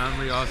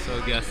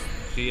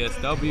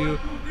GSW,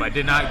 but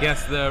did not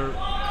guess the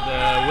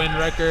win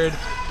record.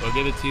 We'll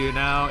give it to you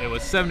now. It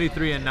was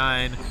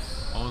 73-9,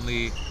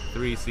 only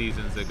 3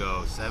 seasons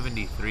ago.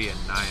 73-9,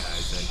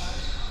 Isaac.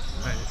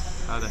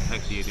 How the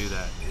heck do you do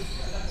that?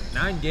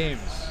 9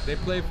 games. They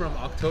play from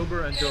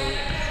October until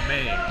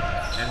May,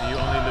 and you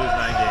only lose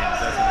 9 games.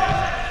 That's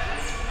amazing.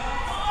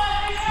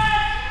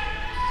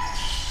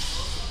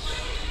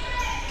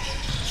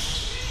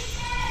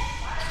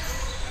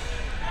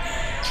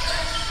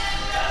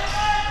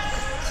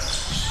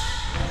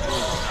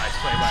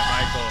 Play by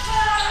Michael.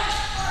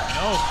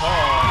 No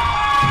call.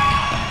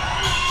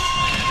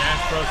 And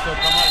Advanced Pro still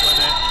come up with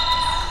it.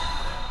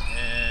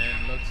 And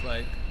looks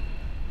like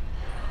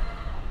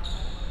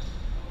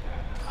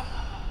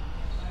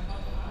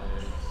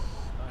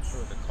not sure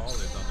what the call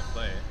is on the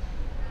play.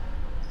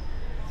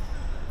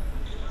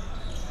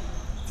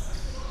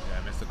 Did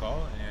I miss the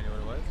call? Any idea what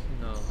it was?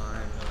 No, I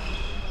have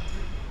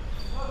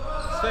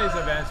no. Stays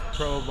Advanced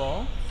Pro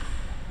ball.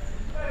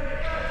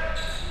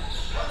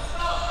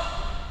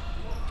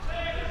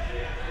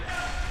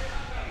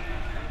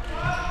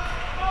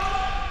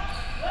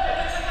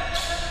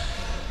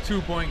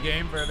 Two-point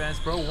game for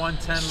Advanced Pro.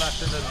 1:10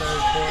 left in the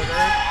third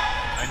quarter.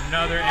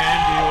 Another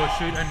Andy will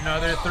shoot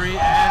another 3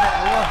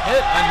 and will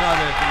hit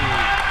another 3.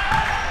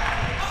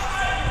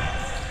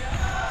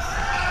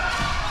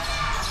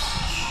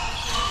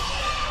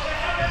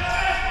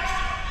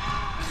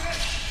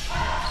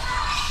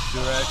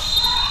 Suresh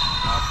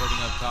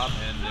operating up top,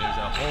 and there's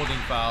a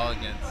holding foul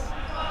against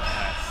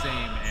that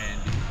same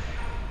Andy.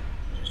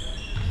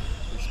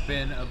 It's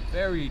been a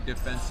very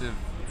defensive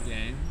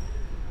game,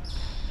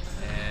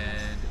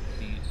 and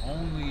the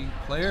only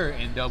player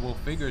in double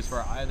figures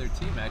for either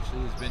team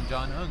actually has been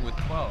John Ung with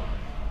 12.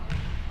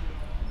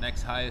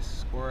 Next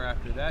highest scorer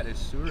after that is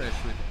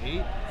Suresh with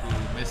 8,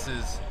 who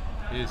misses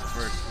his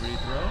first free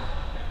throw.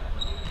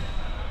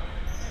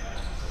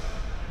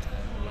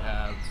 And we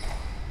have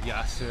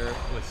Yasser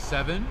with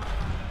 7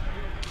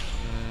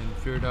 and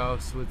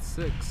Firdaus with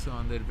 6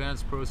 on the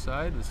Advanced Pro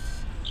side. There's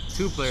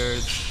 3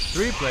 players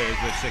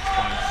with 6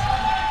 points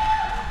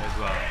as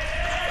well.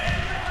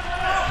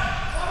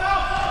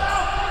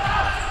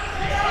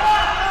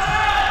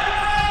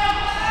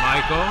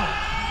 Michael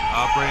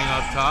operating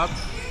up top.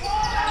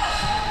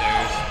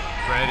 There's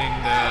spreading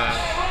the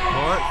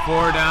court.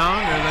 4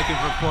 down. They're looking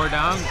for 4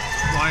 down.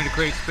 Wanting to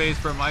create space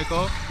for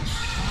Michael.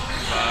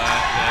 But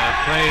the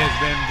play has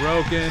been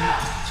broken.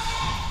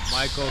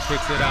 Michael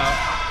kicks it out.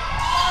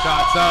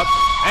 Shots up.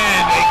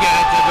 And they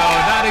get it to go.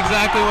 Not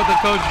exactly what the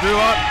coach drew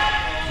up.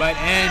 But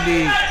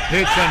Andy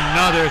hits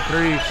another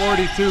 3.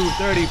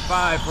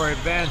 42-35 for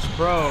Advanced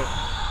Pro.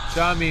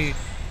 Shami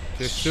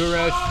to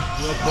Suresh.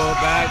 Will pull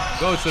back.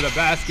 Goes to the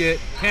basket.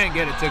 Can't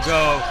get it to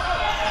go.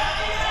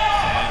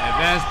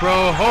 Advanced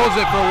Pro holds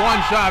it for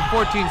 1 shot,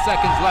 14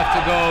 seconds left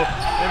to go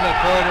in the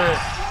quarter.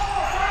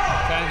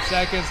 10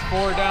 seconds,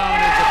 4 down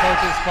is the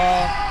coach's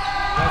call.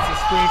 That's a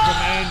screen from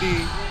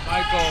Andy.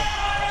 Michael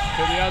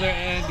to the other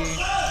Andy.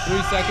 3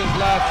 seconds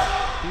left.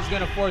 He's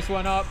gonna force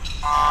one up.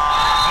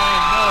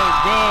 And no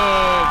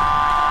good.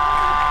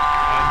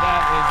 And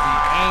that is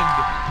the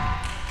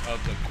end of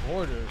the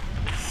quarter.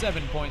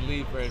 7-point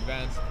lead for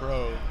Advanced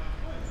Pro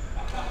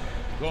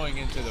going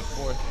into the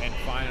 4th and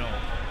final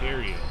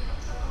period.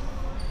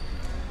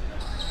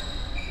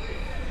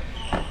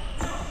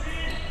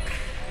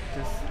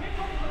 Just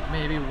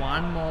maybe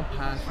one more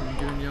pass from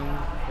Junyoung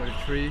for the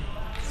 3.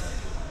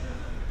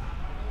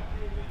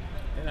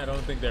 And I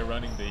don't think they're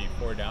running the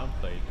 4 down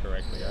play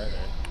correctly either.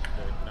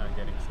 They're not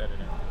getting set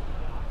enough.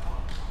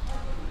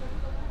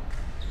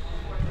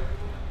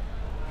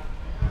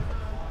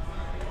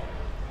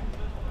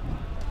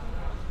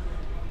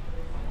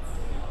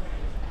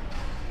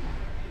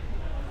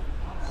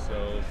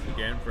 So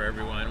again, for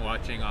everyone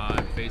watching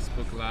on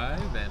Facebook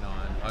Live and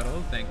on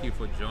Huddle, thank you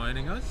for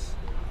joining us.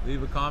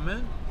 Leave a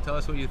comment, tell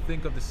us what you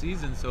think of the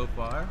season so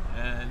far,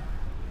 and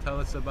tell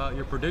us about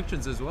your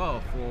predictions as well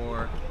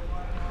for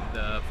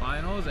the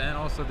finals and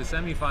also the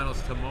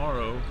semifinals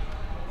tomorrow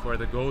for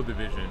the gold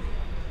division.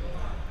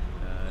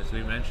 As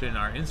we mentioned in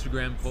our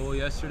Instagram poll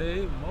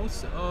yesterday,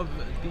 most of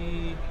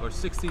the, or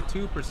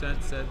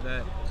 62% said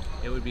that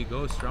it would be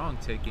GoStrong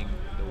taking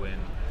the win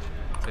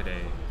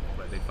today,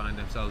 but they find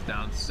themselves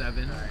down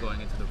 7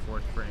 going into the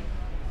 4th frame.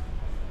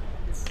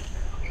 So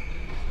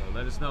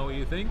let us know what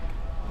you think.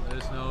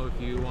 Let us know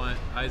if you want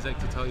Isaac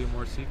to tell you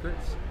more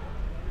secrets.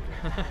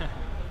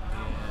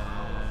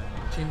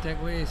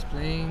 Chintakwe is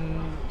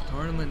playing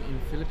tournament in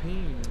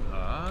Philippines.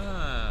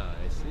 Ah,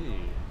 I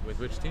see. With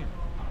which team?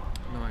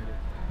 No idea.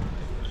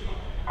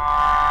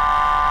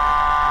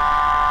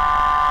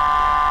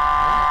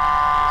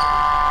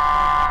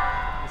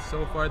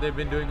 So far they've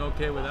been doing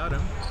okay without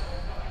him.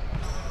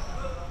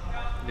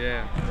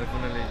 Yeah,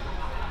 definitely.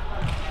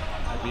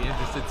 I'd be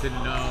interested to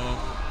know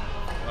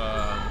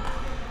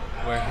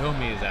where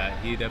Hilmi is at.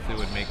 He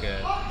definitely would make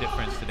a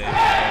difference today.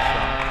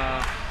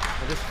 I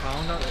just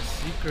found out a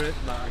secret,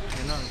 but I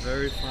cannot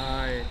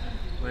verify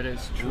whether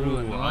it's true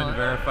or not.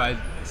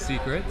 Unverified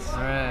secrets.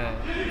 Right.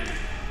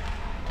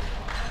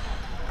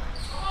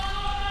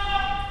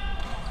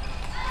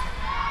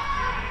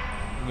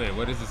 Wait,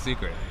 what is the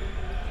secret?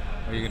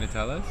 Are you gonna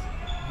tell us?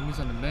 He's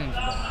on the bench,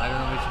 but I don't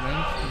know which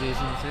bench.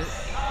 Jason said.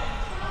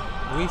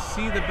 We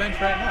see the bench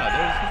right now.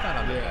 He's not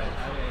on the bench.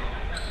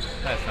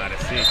 That's not a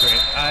secret.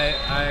 I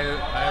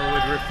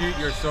would refute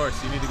your source.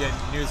 You need to get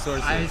new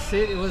sources. I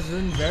said it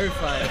wasn't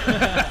verified.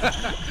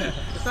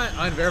 It's not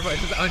unverified,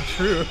 it's just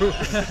untrue.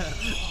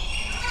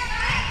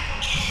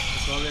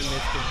 It's all in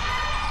listing.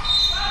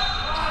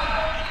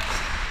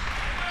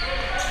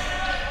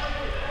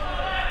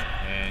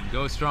 And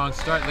GoStrong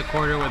start the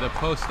quarter with a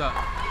post-up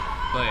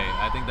play.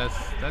 I think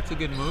that's a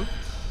good move.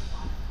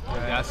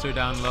 Yasser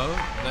down low.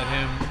 Let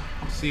him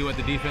see what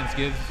the defense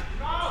gives.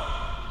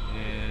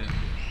 And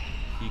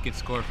he can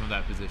score from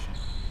that position.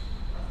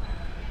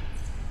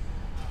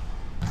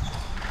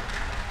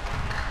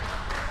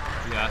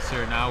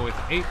 Yasser now with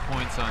 8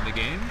 points on the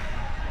game.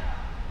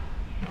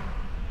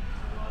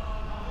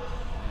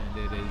 And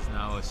it is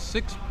now a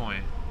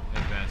 6-point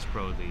Advanced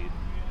Pro lead.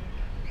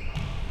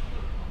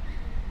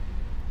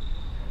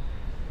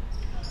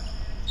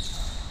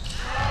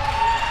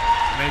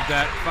 Make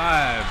that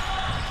 5.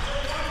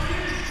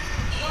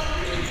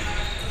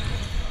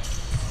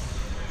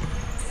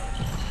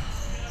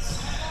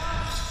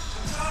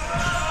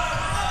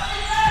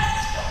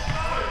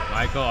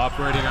 Michael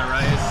operating on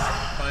Rice,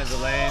 finds the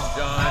lane.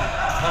 John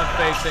pump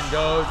fakes and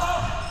goes.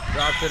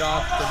 Drops it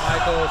off to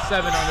Michael.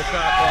 7 on the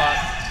shot clock.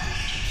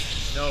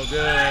 No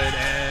good,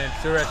 and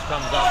Suresh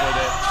comes up with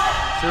it.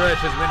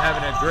 Suresh has been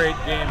having a great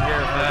game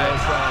here for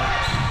GoStrong.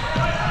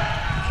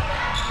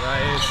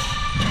 Rice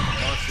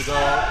wants to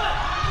go.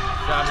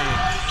 Shami.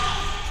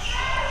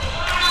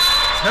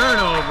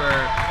 Turnover.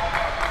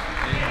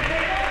 And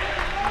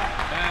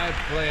bad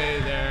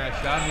play there.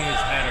 Shami has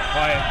had a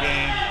quiet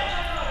game.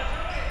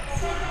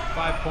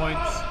 5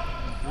 points,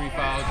 3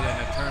 fouls, and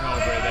a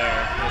turnover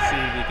there. Let's see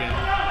if he can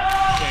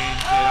change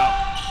it up.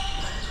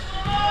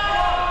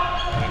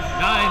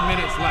 9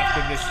 minutes left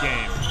in this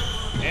game.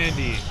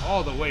 Andy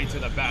all the way to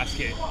the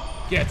basket.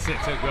 Gets it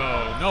to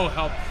go. No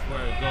help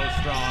for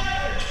GoStrong.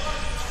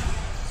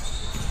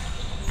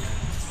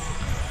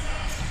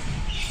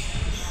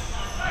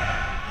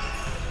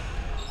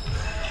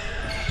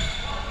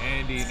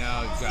 Andy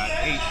now has got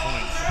 8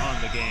 points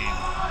on the game.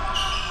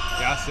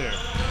 Yasser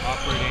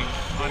operating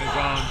on his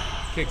own.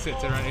 Kicks it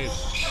to his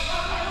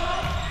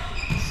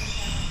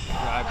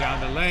drive down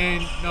the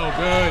lane. No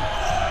good.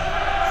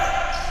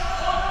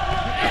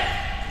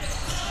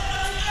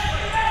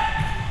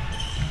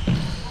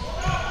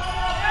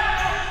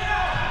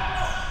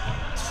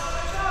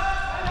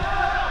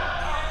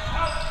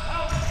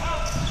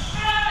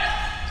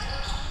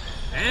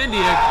 Andy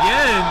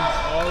again,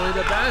 all the way to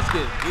the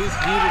basket. He's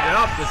heated it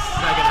up this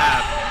second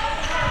half.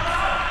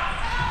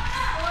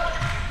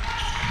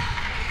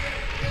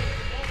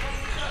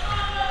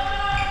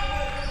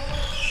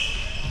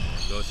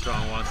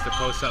 GoStrong wants to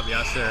post up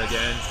Yasser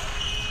again.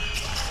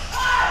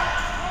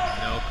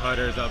 No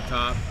cutters up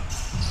top.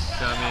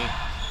 Shami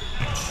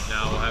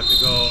now will have to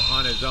go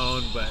on his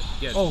own, but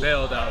gets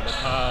bailed out of the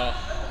foul.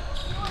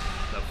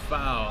 The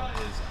foul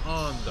is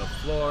on the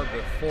floor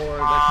before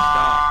the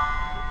shot.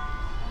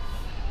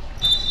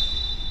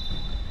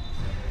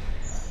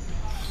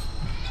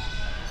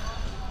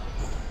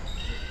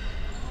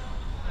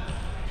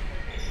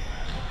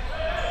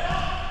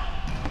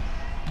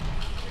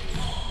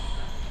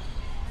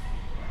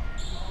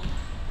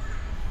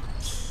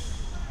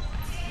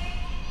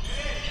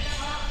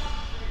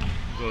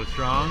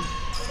 GoStrong.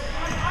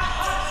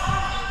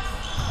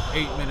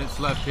 8 minutes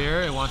left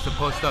here. It wants to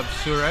post up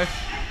Suresh.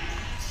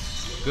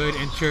 Good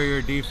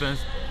interior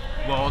defense.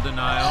 Ball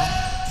denial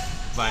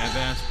by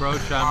Advanced Pro.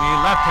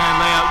 Shami. Left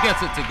hand layup.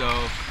 Gets it to go.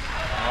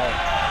 Oh.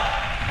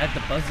 At the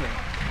buzzer.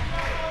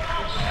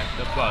 At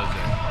the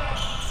buzzer.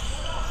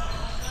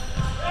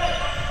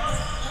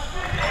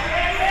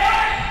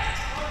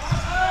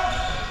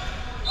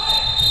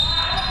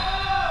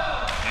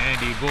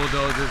 Andy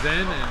bulldozes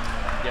in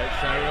and gets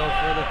Shario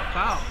for the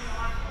foul.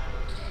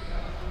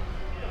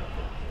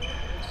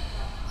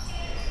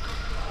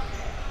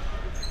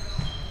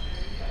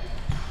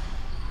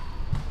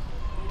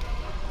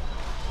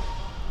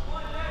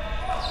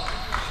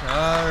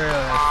 Shario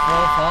has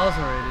 4 fouls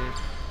already.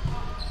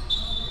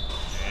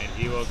 And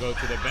he will go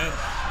to the bench,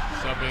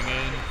 subbing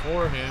in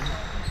for him.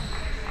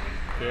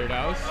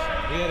 Beardhouse.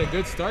 He had a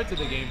good start to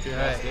the game,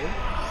 Beardhouse did.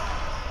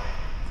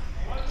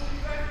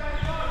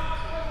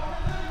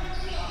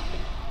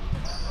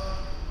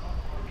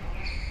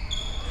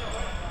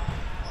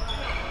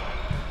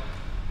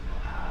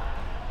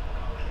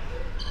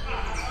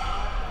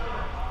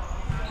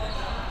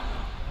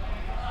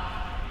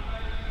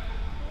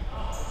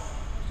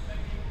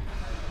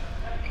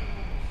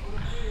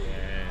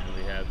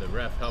 The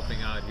ref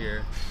helping out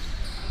here,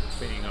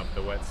 cleaning up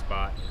the wet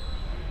spot.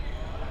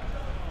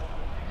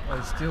 Oh,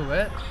 it's still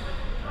wet?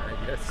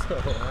 I guess so.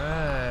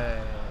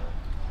 Right.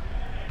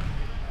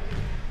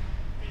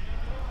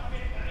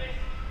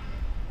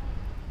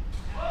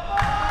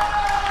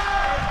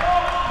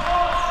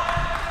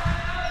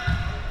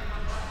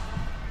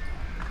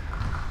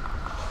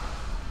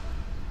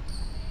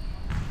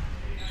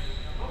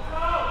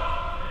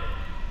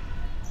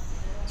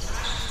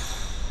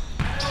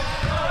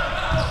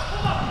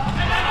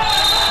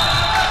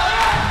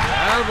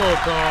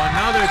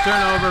 Another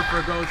turnover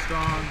for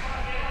GoStrong.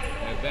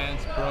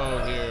 Advanced Pro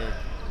here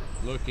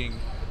looking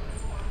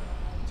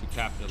to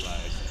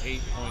capitalize.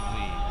 8-point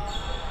lead.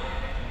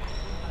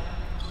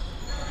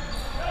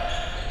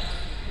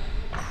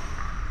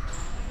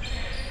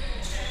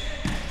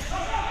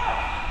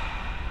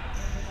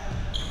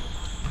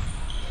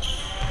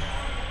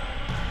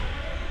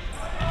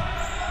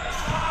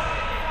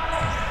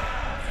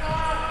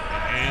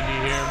 And Andy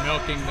here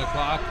milking the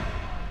clock.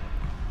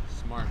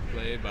 Smart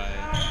play by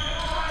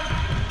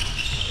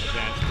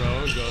Advanced Pro.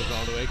 Goes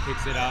all the way,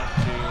 kicks it out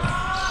to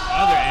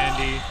other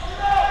Andy.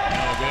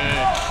 No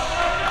good.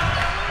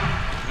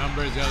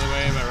 Numbers the other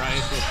way, but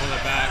Rice will pull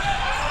it back.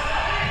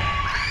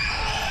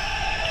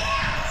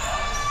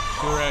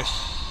 Suresh,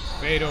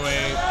 fade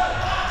away.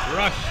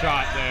 Rush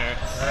shot there.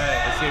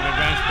 Right. Let's see if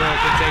Advanced Pro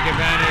can take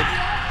advantage.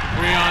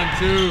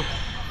 3-on-2.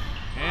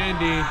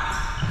 Andy,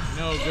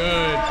 no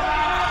good.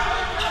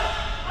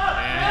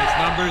 And it's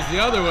numbers the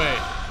other way.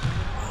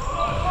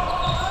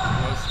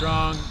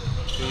 GoStrong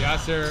to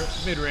Yasser,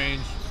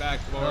 mid-range,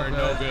 backboard,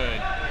 no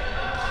good.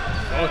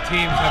 Both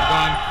teams have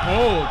gone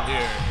cold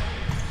here.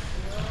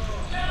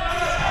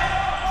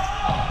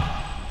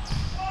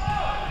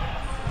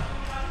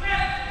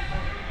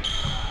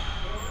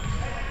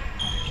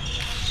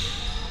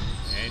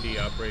 Andy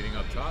operating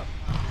up top.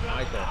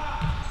 Michael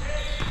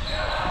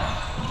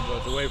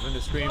goes away from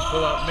the screen,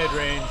 pull up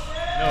mid-range,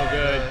 no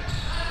good.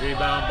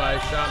 Rebound by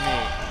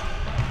Shami.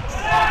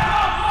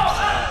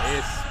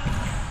 It's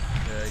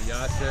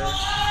Yasser.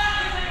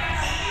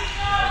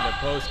 And the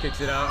post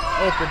kicks it out.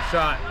 Open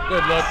shot.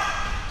 Good look,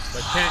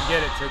 but can't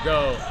get it to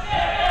go.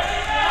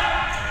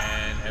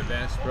 And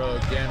Advanced Pro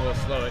again will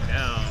slow it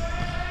down.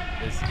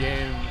 This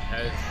game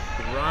has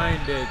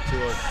grinded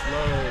to a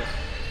slow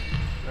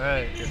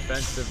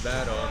defensive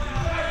battle.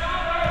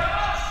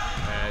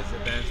 As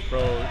Advanced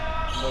Pro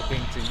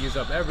looking to use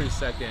up every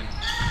second.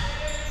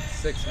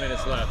 6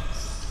 minutes left.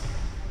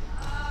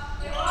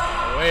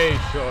 Way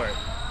short.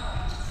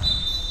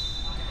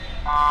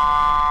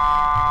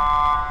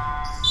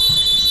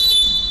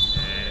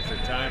 And it's a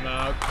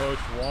timeout. Coach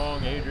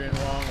Wong, Adrian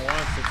Wong,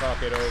 wants to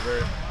talk it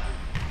over.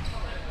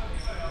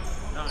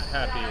 Not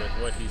happy with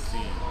what he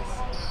sees.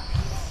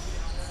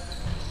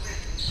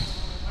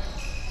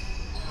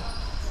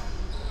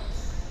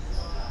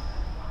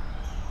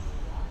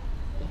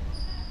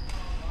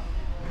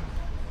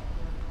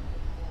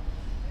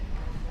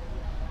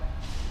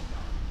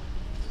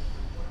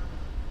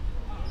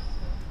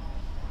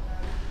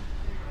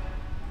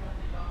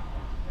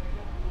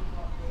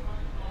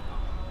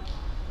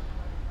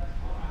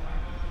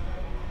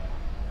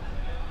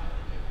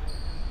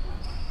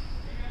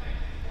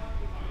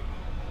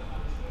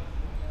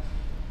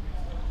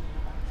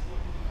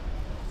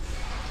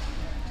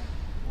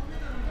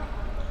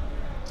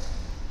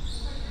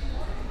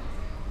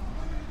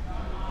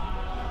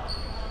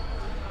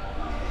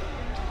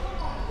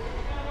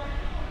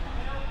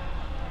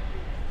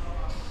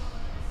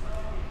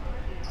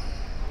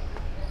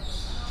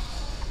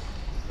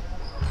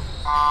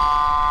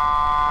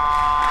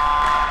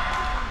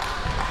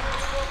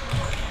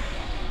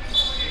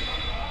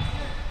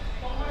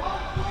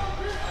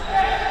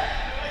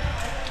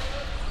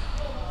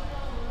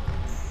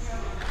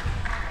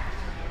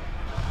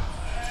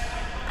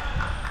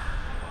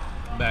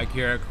 Back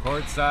here at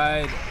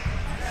courtside,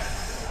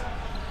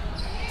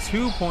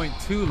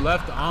 2.2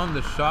 left on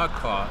the shot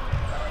clock,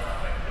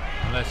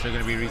 unless they're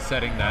going to be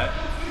resetting that.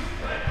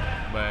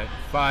 But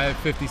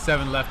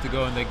 5:57 left to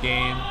go in the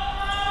game.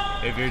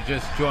 If you're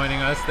just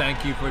joining us,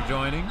 thank you for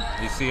joining.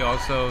 You see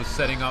also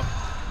setting up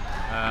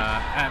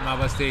at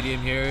Mava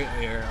Stadium here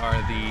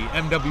are the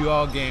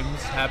MWL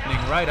games happening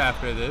right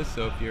after this.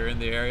 So if you're in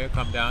the area,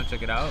 come down,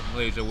 check it out.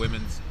 Malaysia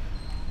Women's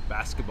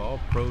Basketball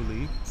Pro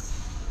League.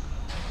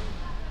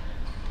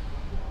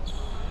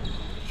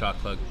 Shot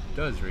clock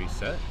does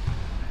reset.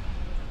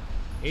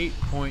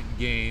 8-point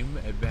game,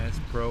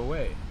 Advanced Pro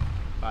way.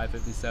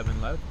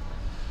 5:57 left.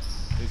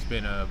 It's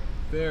been a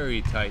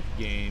very tight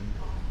game,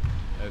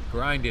 a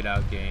grinded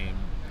out game,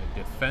 a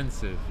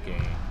defensive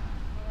game.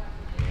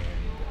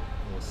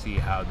 And we'll see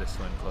how this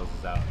one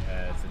closes out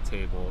as the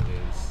table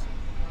is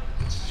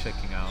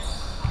checking out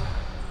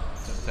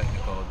some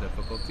technical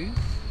difficulties.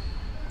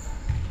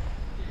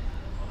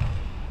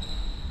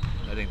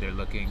 I think they're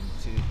looking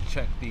to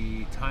check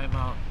the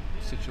timeout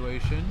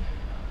situation.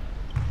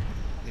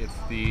 If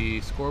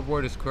the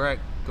scoreboard is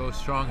correct,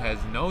 GoStrong has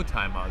no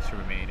timeouts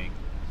remaining.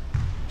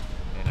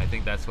 And I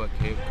think that's what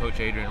Coach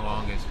Adrian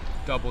Wong is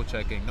double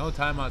checking. No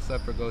timeouts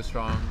left for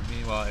GoStrong.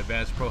 Meanwhile,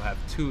 Advanced Pro have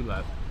 2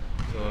 left.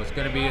 So it's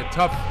going to be a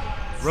tough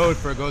road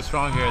for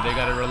GoStrong here. They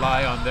got to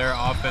rely on their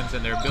offense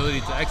and their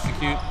ability to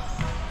execute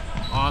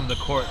on the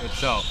court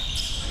itself.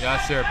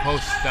 Yasser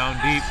posts down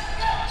deep.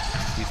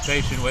 He's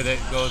patient with it,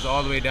 goes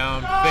all the way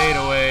down, fade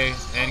away,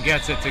 and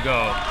gets it to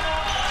go.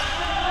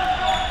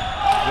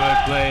 Good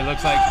play.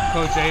 Looks like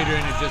Coach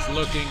Adrian is just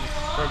looking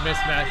for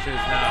mismatches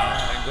now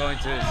and going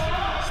to his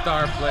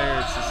star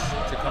players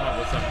to come up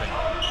with something.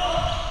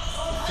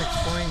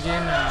 6-point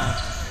game now.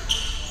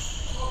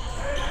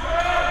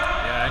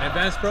 Yeah, and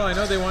Advanced Pro, I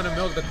know they want to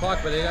milk the clock,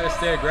 but they got to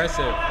stay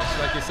aggressive. It's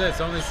like you said,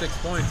 it's only 6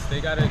 points. They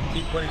got to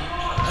keep putting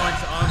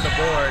points on the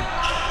board.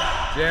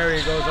 Jerry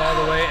goes all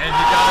the way, and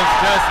he does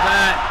just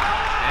that.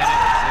 And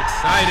is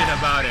excited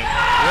about it.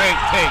 Great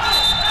take.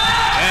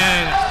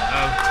 And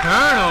a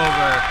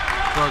turnover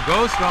for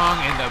GoStrong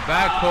in the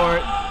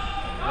backcourt.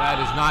 That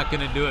is not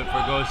going to do it for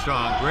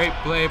GoStrong. Great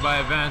play by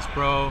Advanced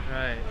Pro,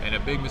 and a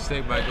big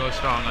mistake by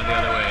GoStrong on the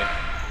other way.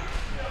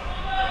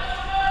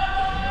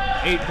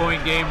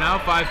 8-point game now,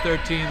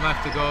 5:13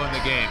 left to go in the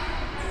game.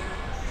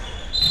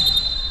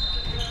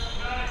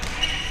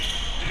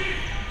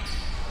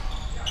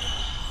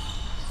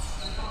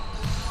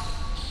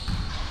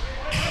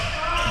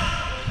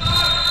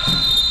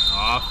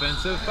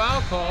 Offensive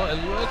foul call.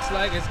 It looks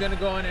like it's going to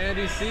go on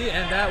Andy C,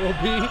 and that will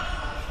be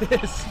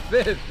his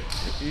 5th.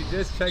 He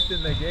just checked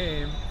in the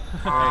game,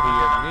 and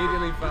he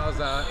immediately fouls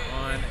out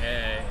on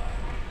a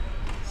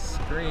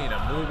screen, a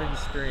moving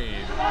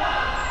screen.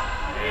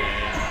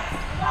 And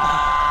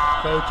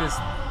coach is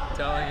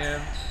telling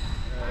him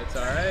it's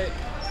all right,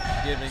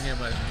 giving him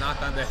a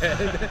knock on the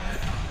head,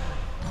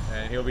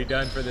 and he'll be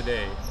done for the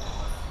day.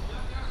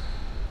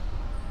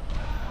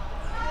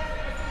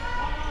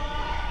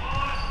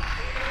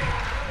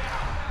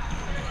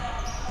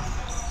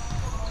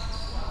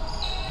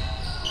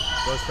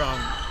 GoStrong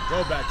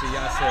go back to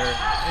Yasser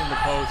in the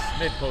post,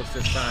 mid-post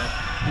this time.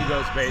 He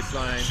goes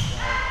baseline.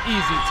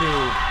 Easy 2.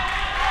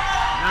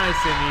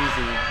 Nice and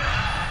easy.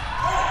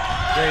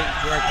 Great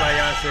work by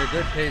Yasser,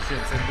 good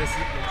patience, and this is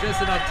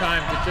just enough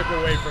time to chip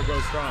away for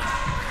GoStrong.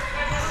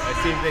 Let's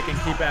see if they can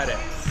keep at it.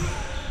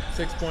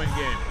 6-point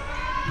game.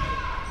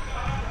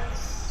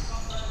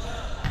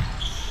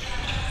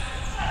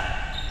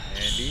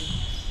 Andy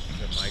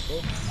to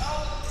Michael.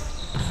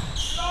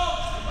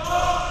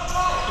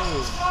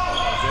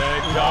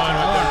 Good, John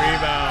with the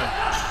rebound.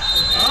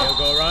 And he'll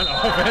go run,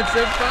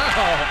 offensive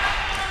foul.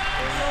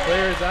 And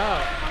clears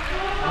out.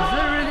 Was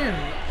that really an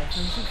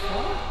offensive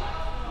foul?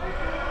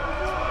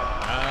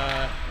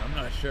 I'm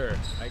not sure.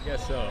 I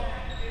guess so.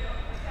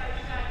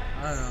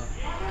 I don't know.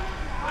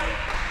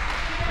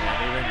 And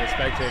even the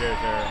spectators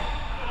are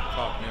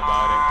talking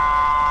about it.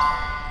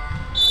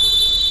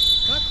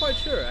 Not quite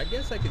sure. I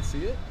guess I could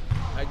see it.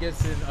 I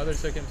guess in other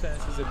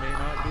circumstances it may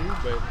not be,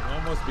 but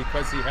almost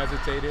because he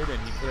hesitated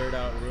and he cleared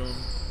out room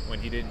when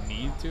he didn't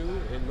need to,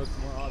 it looked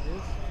more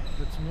obvious.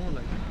 It's more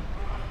like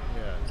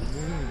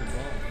moving the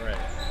ball. Right.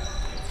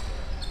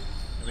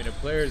 I mean, a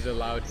player is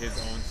allowed his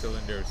own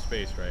cylinder of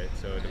space, right?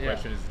 So the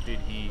question is, did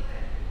he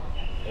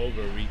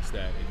overreach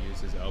that and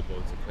use his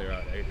elbow to clear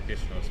out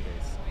additional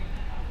space?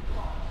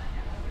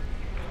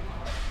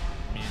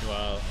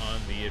 Meanwhile,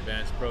 on the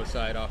advanced pro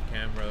side off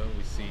camera,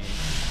 we see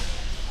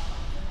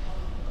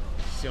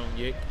Seong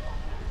Yik,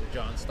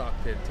 John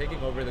Stockton,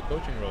 taking over the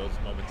coaching roles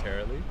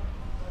momentarily.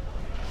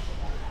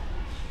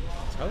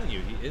 I'm telling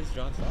you, he is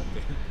John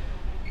Stockton.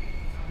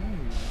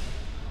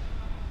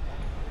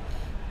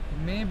 It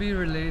may be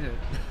related.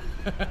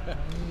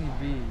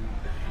 Maybe.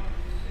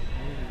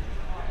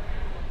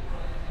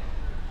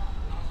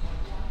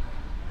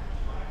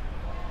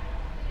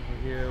 Over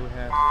here we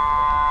have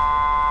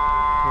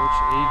Coach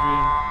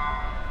Adrian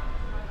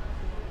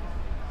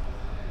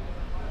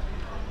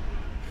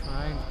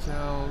trying to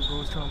tell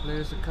GoStrong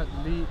players to cut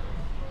the lead.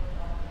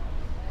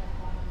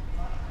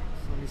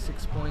 It's only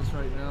 6 points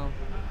right now.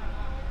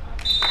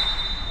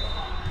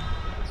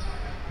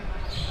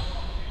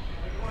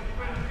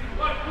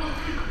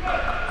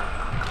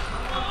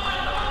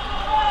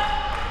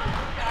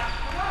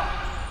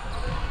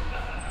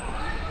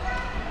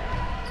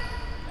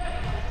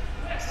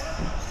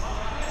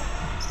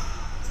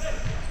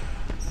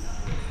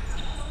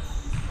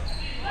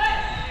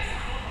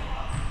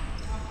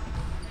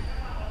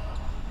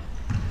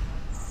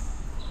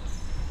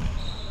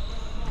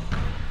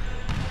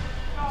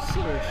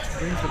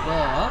 Brings the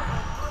ball up.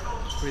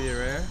 It's pretty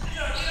rare.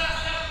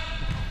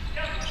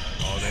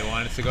 Oh, they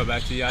wanted to go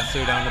back to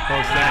Yasser down the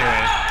post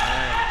anyway.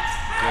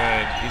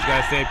 Good. He's got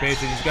to stay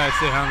patient. He's got to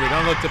stay hungry.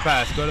 Don't look to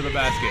pass. Go to the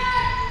basket.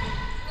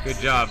 Good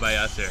job by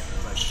Yasser.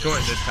 But short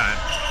this time.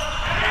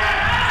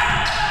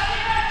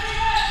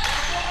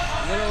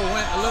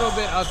 Went a little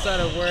bit outside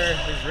of where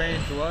his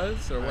range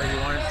was or where he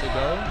wanted to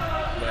go.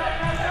 But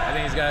I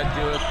think he's got to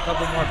do a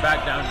couple more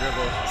back down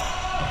dribbles.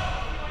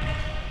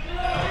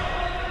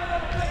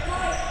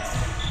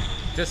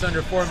 Just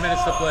under 4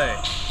 minutes to play.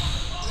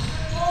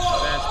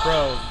 Advanced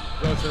Pro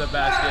goes to the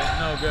basket,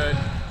 no good.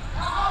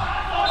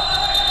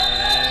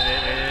 And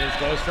it is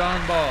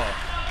GoStrong ball.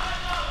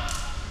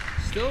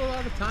 Still a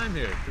lot of time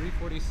here.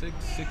 3:46,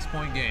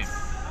 6-point game.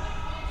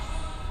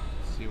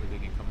 Let's see what they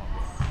can come up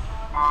with.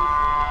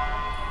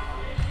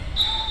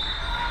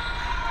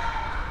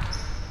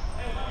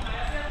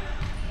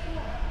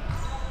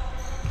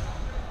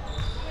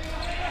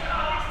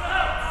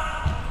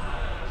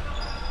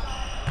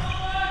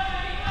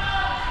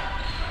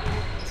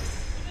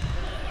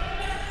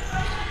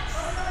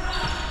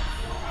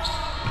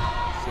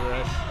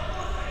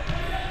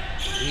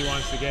 He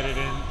wants to get it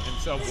in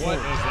himself. What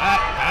is that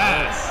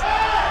pass?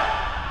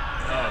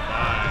 Oh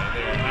my,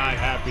 they are not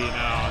happy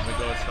now on the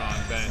GoStrong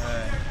bench.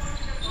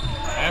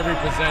 Every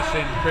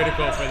possession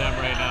critical for them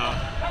right now.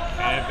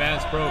 And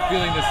Advanced Pro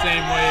feeling the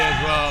same way as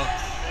well,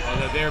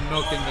 although they're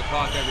milking the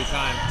clock every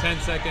time.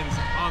 10 seconds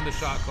on the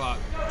shot clock.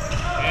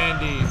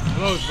 Andy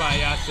blows by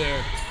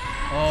Yasser.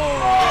 Oh,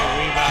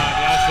 great rebound,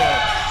 Yasser.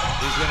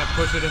 He's gonna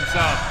push it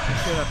himself.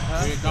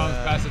 Here he comes,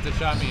 pass it to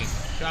Shami.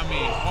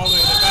 Shami all the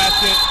way to the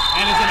basket,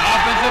 and it's an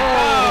offensive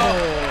foul.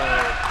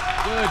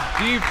 Good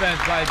defense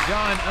by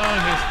John on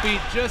his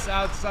feet, just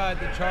outside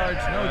the charge,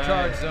 no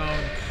charge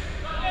zone.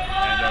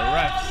 And the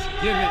refs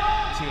give it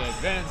to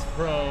Advanced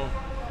Pro.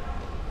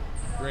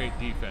 Great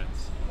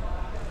defense.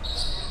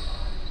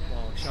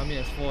 Wow, Shami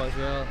has 4 as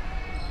well.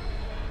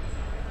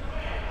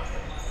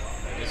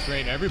 At this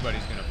rate,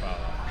 everybody's gonna foul.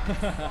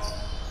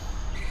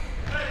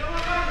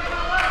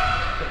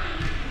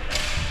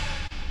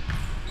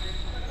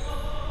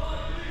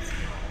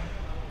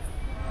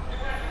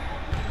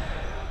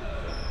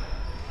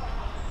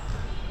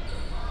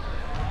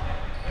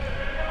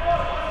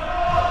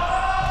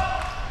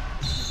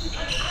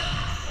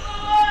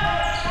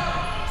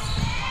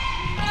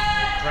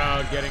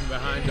 Getting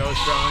behind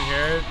GoStrong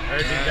here,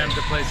 urging them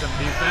to play some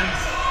defense.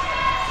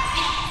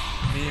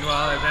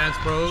 Meanwhile,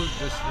 Advanced Pro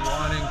just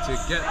wanting to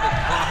get the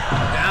clock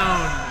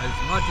down as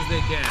much as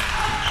they can.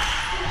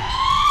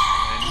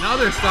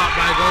 Another stop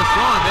by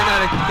GoStrong. They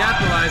got to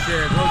capitalize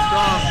here.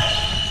 GoStrong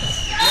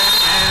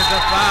and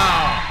the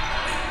foul.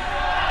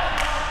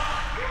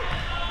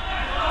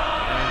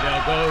 And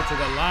they'll go to to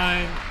the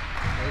line.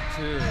 Or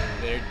 2.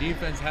 Their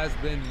defense has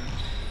been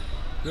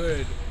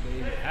good.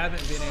 They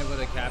haven't been able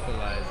to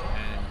capitalize.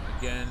 And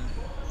again,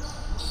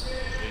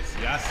 it's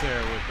Yasser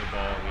with the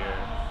ball here.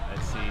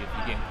 Let's see if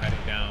he can cut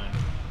it down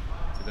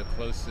to the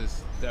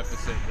closest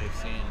deficit they've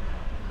seen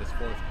in this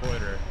 4th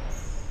quarter.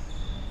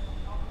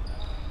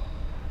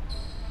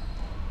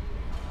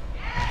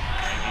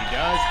 And he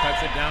does,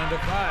 cuts it down to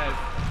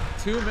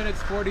 5. 2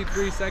 minutes,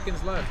 43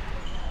 seconds left.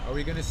 Are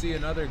we going to see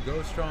another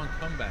GoStrong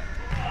comeback?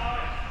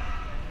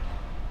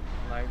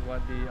 Like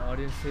what the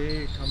audience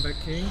say, comeback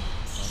king.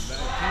 Comeback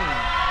king.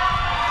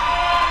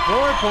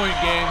 4-point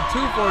game,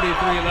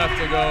 2:43 left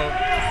to go.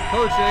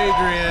 Coach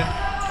Adrian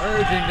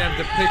urging them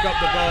to pick up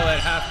the ball at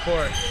half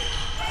court.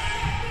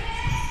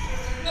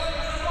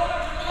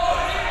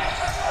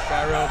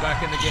 Tyrell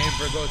back in the game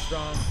for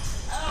GoStrong.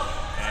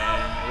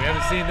 And we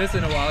haven't seen this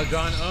in a while.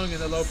 John Ung in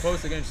the low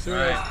post against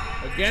Suresh.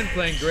 Right. Again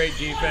playing great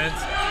defense.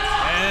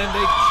 And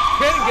they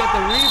couldn't get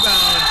the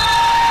rebound.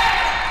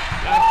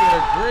 After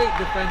a great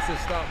defensive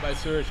stop by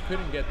Suresh,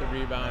 couldn't get the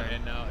rebound.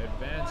 And now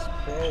Advanced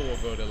Pro will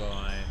go to the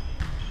line.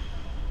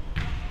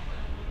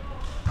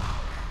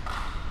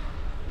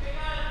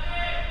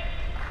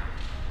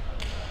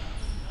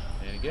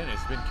 Again,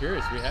 it's been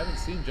curious. We haven't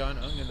seen John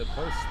Ung in the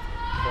post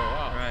for a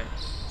while. Right.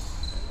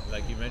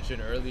 Like you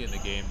mentioned early in the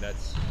game,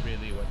 that's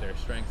really what their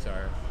strengths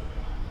are.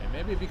 And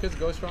maybe because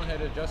GoStrong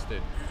had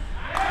adjusted.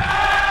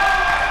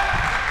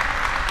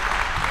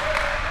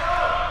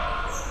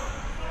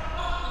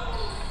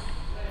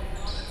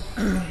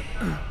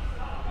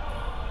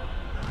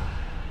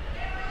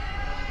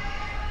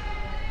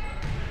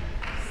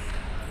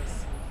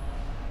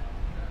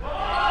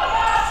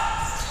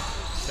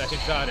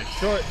 Second shot is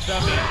short,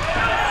 dummy.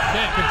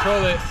 Can't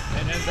control it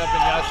and ends up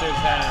in Yasser's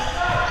hands.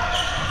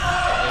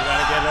 They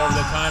gotta get it over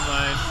the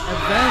timeline.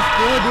 Advanced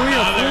Pro doing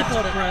a full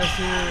court press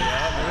here.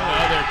 Yeah,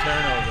 another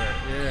turnover.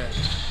 Yeah.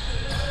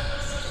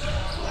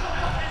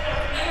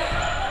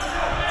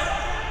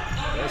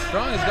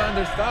 GoStrong has gotten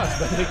their stops,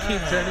 but they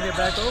keep turning it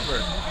back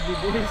over.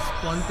 Did they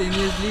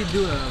spontaneously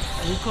do a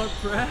full court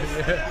press?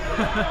 Yeah.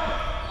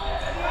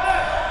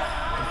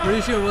 I'm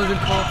pretty sure it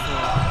wasn't called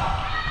for.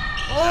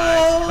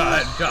 Nice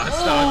cut, John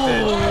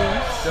Stockton.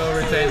 Still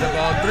retains the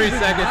ball. 3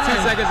 seconds, 2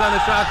 seconds on the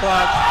shot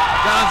clock.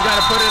 John's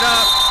got to put it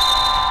up.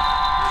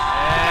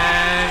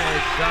 And a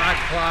shot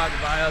clock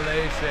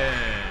violation.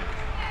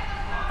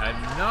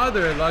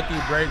 Another lucky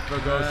break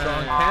for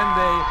GoStrong. Can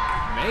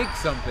they make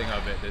something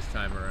of it this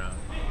time around?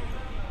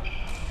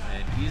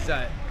 And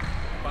Izat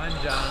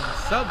Panjang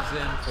subs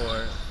in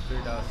for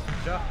Firdaus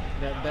Shah.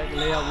 That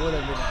layup would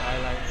have been a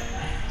highlight.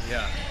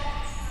 Yeah.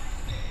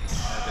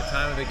 At the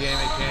time of the game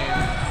it came.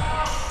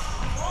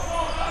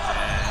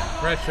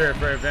 Pressure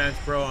for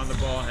Advanced Pro on the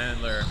ball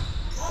handler.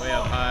 Way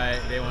up high.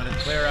 They want to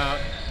clear out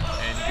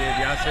and give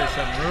Yasser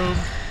some room.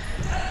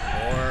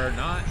 Or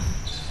not.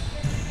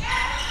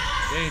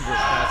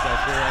 Dangerous pass by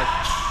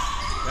Suresh.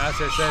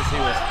 Yasser says he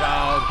was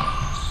fouled.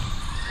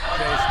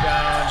 Chase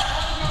down.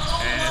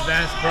 And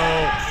Advanced Pro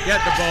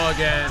get the ball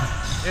again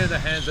in the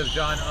hands of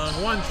John Ung.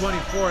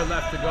 1:24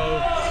 left to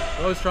go.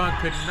 GoStrong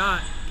could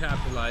not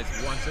capitalize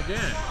once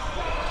again.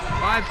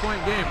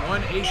 5-point game,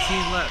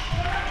 1:18 left.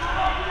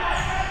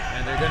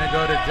 And they're going to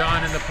go to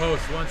John in the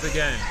post once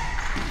again.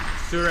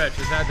 Suresh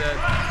has had the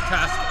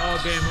task all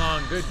game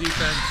long. Good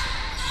defense.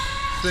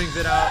 Swings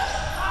it out.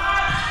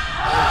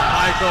 There's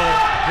Michael.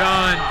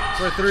 John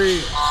for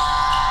 3. Gets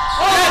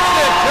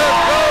it to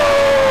go!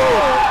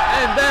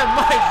 And that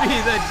might be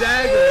the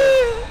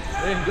dagger.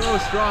 In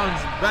GoStrong's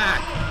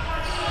back.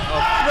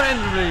 A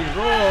friendly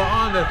roll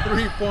on the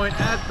 3-point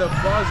at the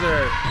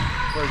buzzer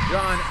for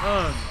John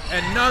Ung.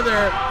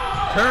 Another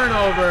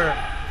turnover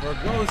for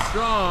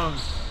GoStrong.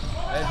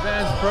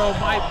 Advanced Pro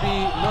might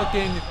be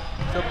looking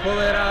to pull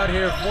it out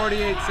here.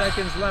 48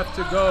 seconds left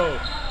to go.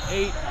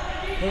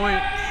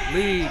 8-point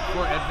lead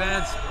for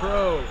Advanced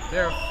Pro.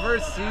 Their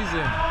first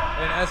season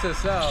in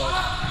SSL.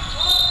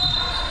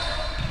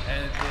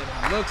 And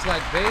it looks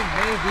like they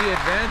may be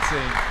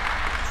advancing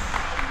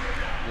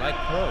like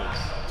pros.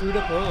 To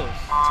the pros.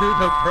 To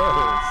the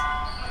pros.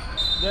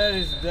 That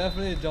is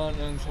definitely John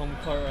Ung's home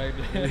court right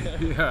there.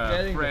 Yeah,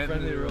 getting the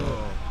friendly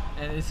roll.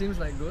 And it seems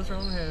like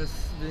GoStrong has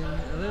been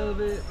a little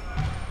bit,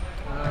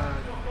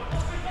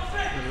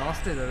 they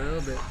lost it a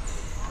little bit.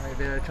 Right,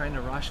 they're trying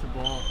to rush the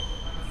ball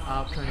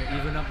up, trying to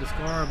even up the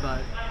score,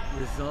 but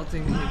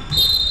resulting in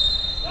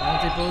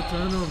multiple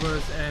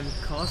turnovers and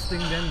costing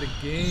them the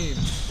game.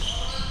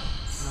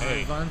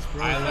 Hey,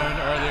 I learned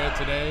earlier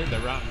today the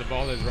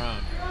ball is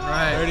round.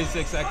 Right.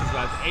 36 seconds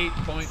left,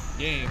 8-point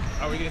game.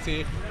 Are we going to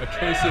see a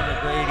Tracy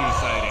McGrady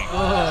sighting?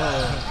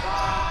 Oh.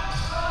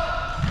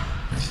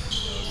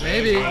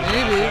 Maybe. 4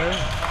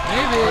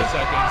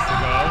 seconds to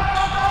go.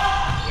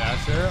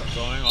 Yasser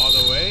going all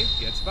the way,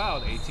 gets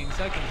fouled. 18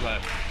 seconds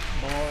left.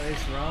 Ball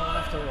is round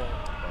after all.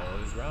 Ball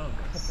is round.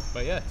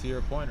 But yeah, to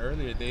your point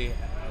earlier, they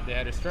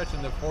had a stretch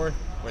in the 4th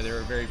where they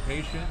were very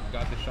patient,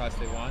 got the shots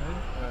they wanted,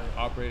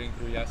 operating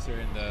through Yasser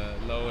in the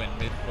low and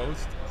mid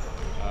post,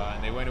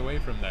 and they went away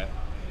from that,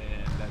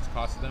 and that's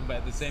costed them. But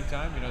at the same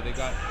time, you know, they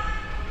got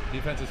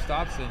defensive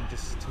stops and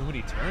just too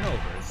many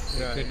turnovers.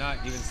 They could not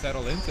even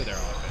settle into their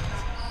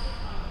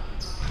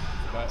offense.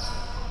 But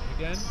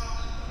again,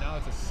 now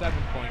it's a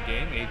 7-point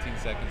game, 18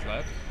 seconds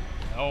left.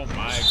 Oh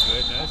my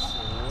goodness,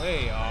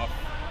 way off.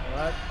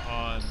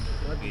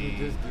 What did he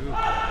just do?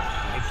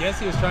 I guess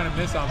he was trying to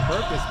miss on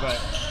purpose, but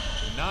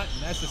not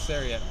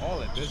necessary at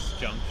all at this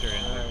juncture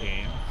in the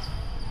game.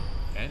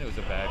 And it was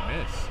a bad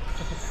miss.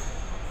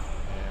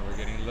 And we're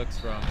getting looks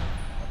from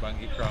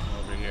Bangi Kram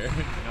over here.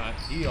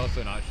 He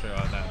also not sure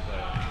on that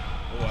play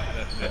what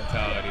that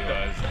mentality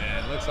was.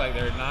 And it looks like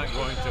they're not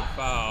going to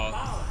foul.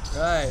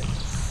 Right.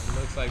 It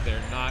looks like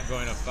they're not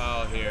going to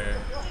foul here.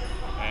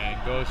 And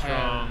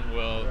GoStrong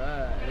will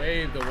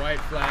wave the white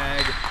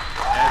flag.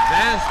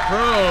 Advanced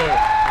Pro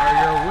are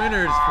your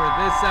winners for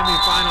this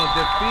semifinal,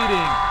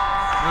 defeating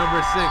number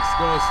 6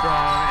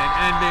 GoStrong and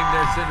ending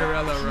their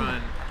Cinderella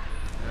run.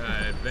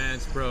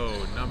 Advanced Pro,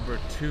 number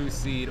 2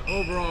 seed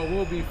overall,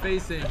 will be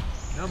facing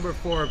number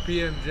 4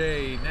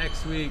 PMJ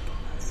next week,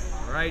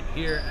 right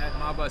here at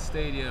Maba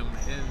Stadium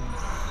in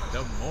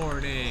the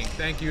morning.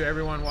 Thank you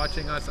everyone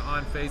watching us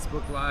on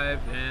Facebook Live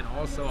and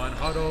also on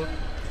Huddle.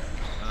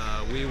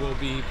 We will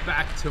be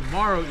back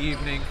tomorrow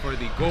evening for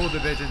the Gold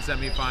Division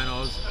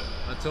semifinals.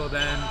 Until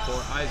then,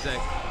 for Isaac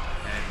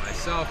and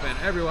myself and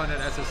everyone at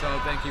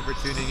SSL, thank you for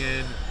tuning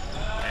in,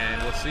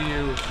 and we'll see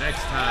you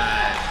next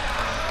time.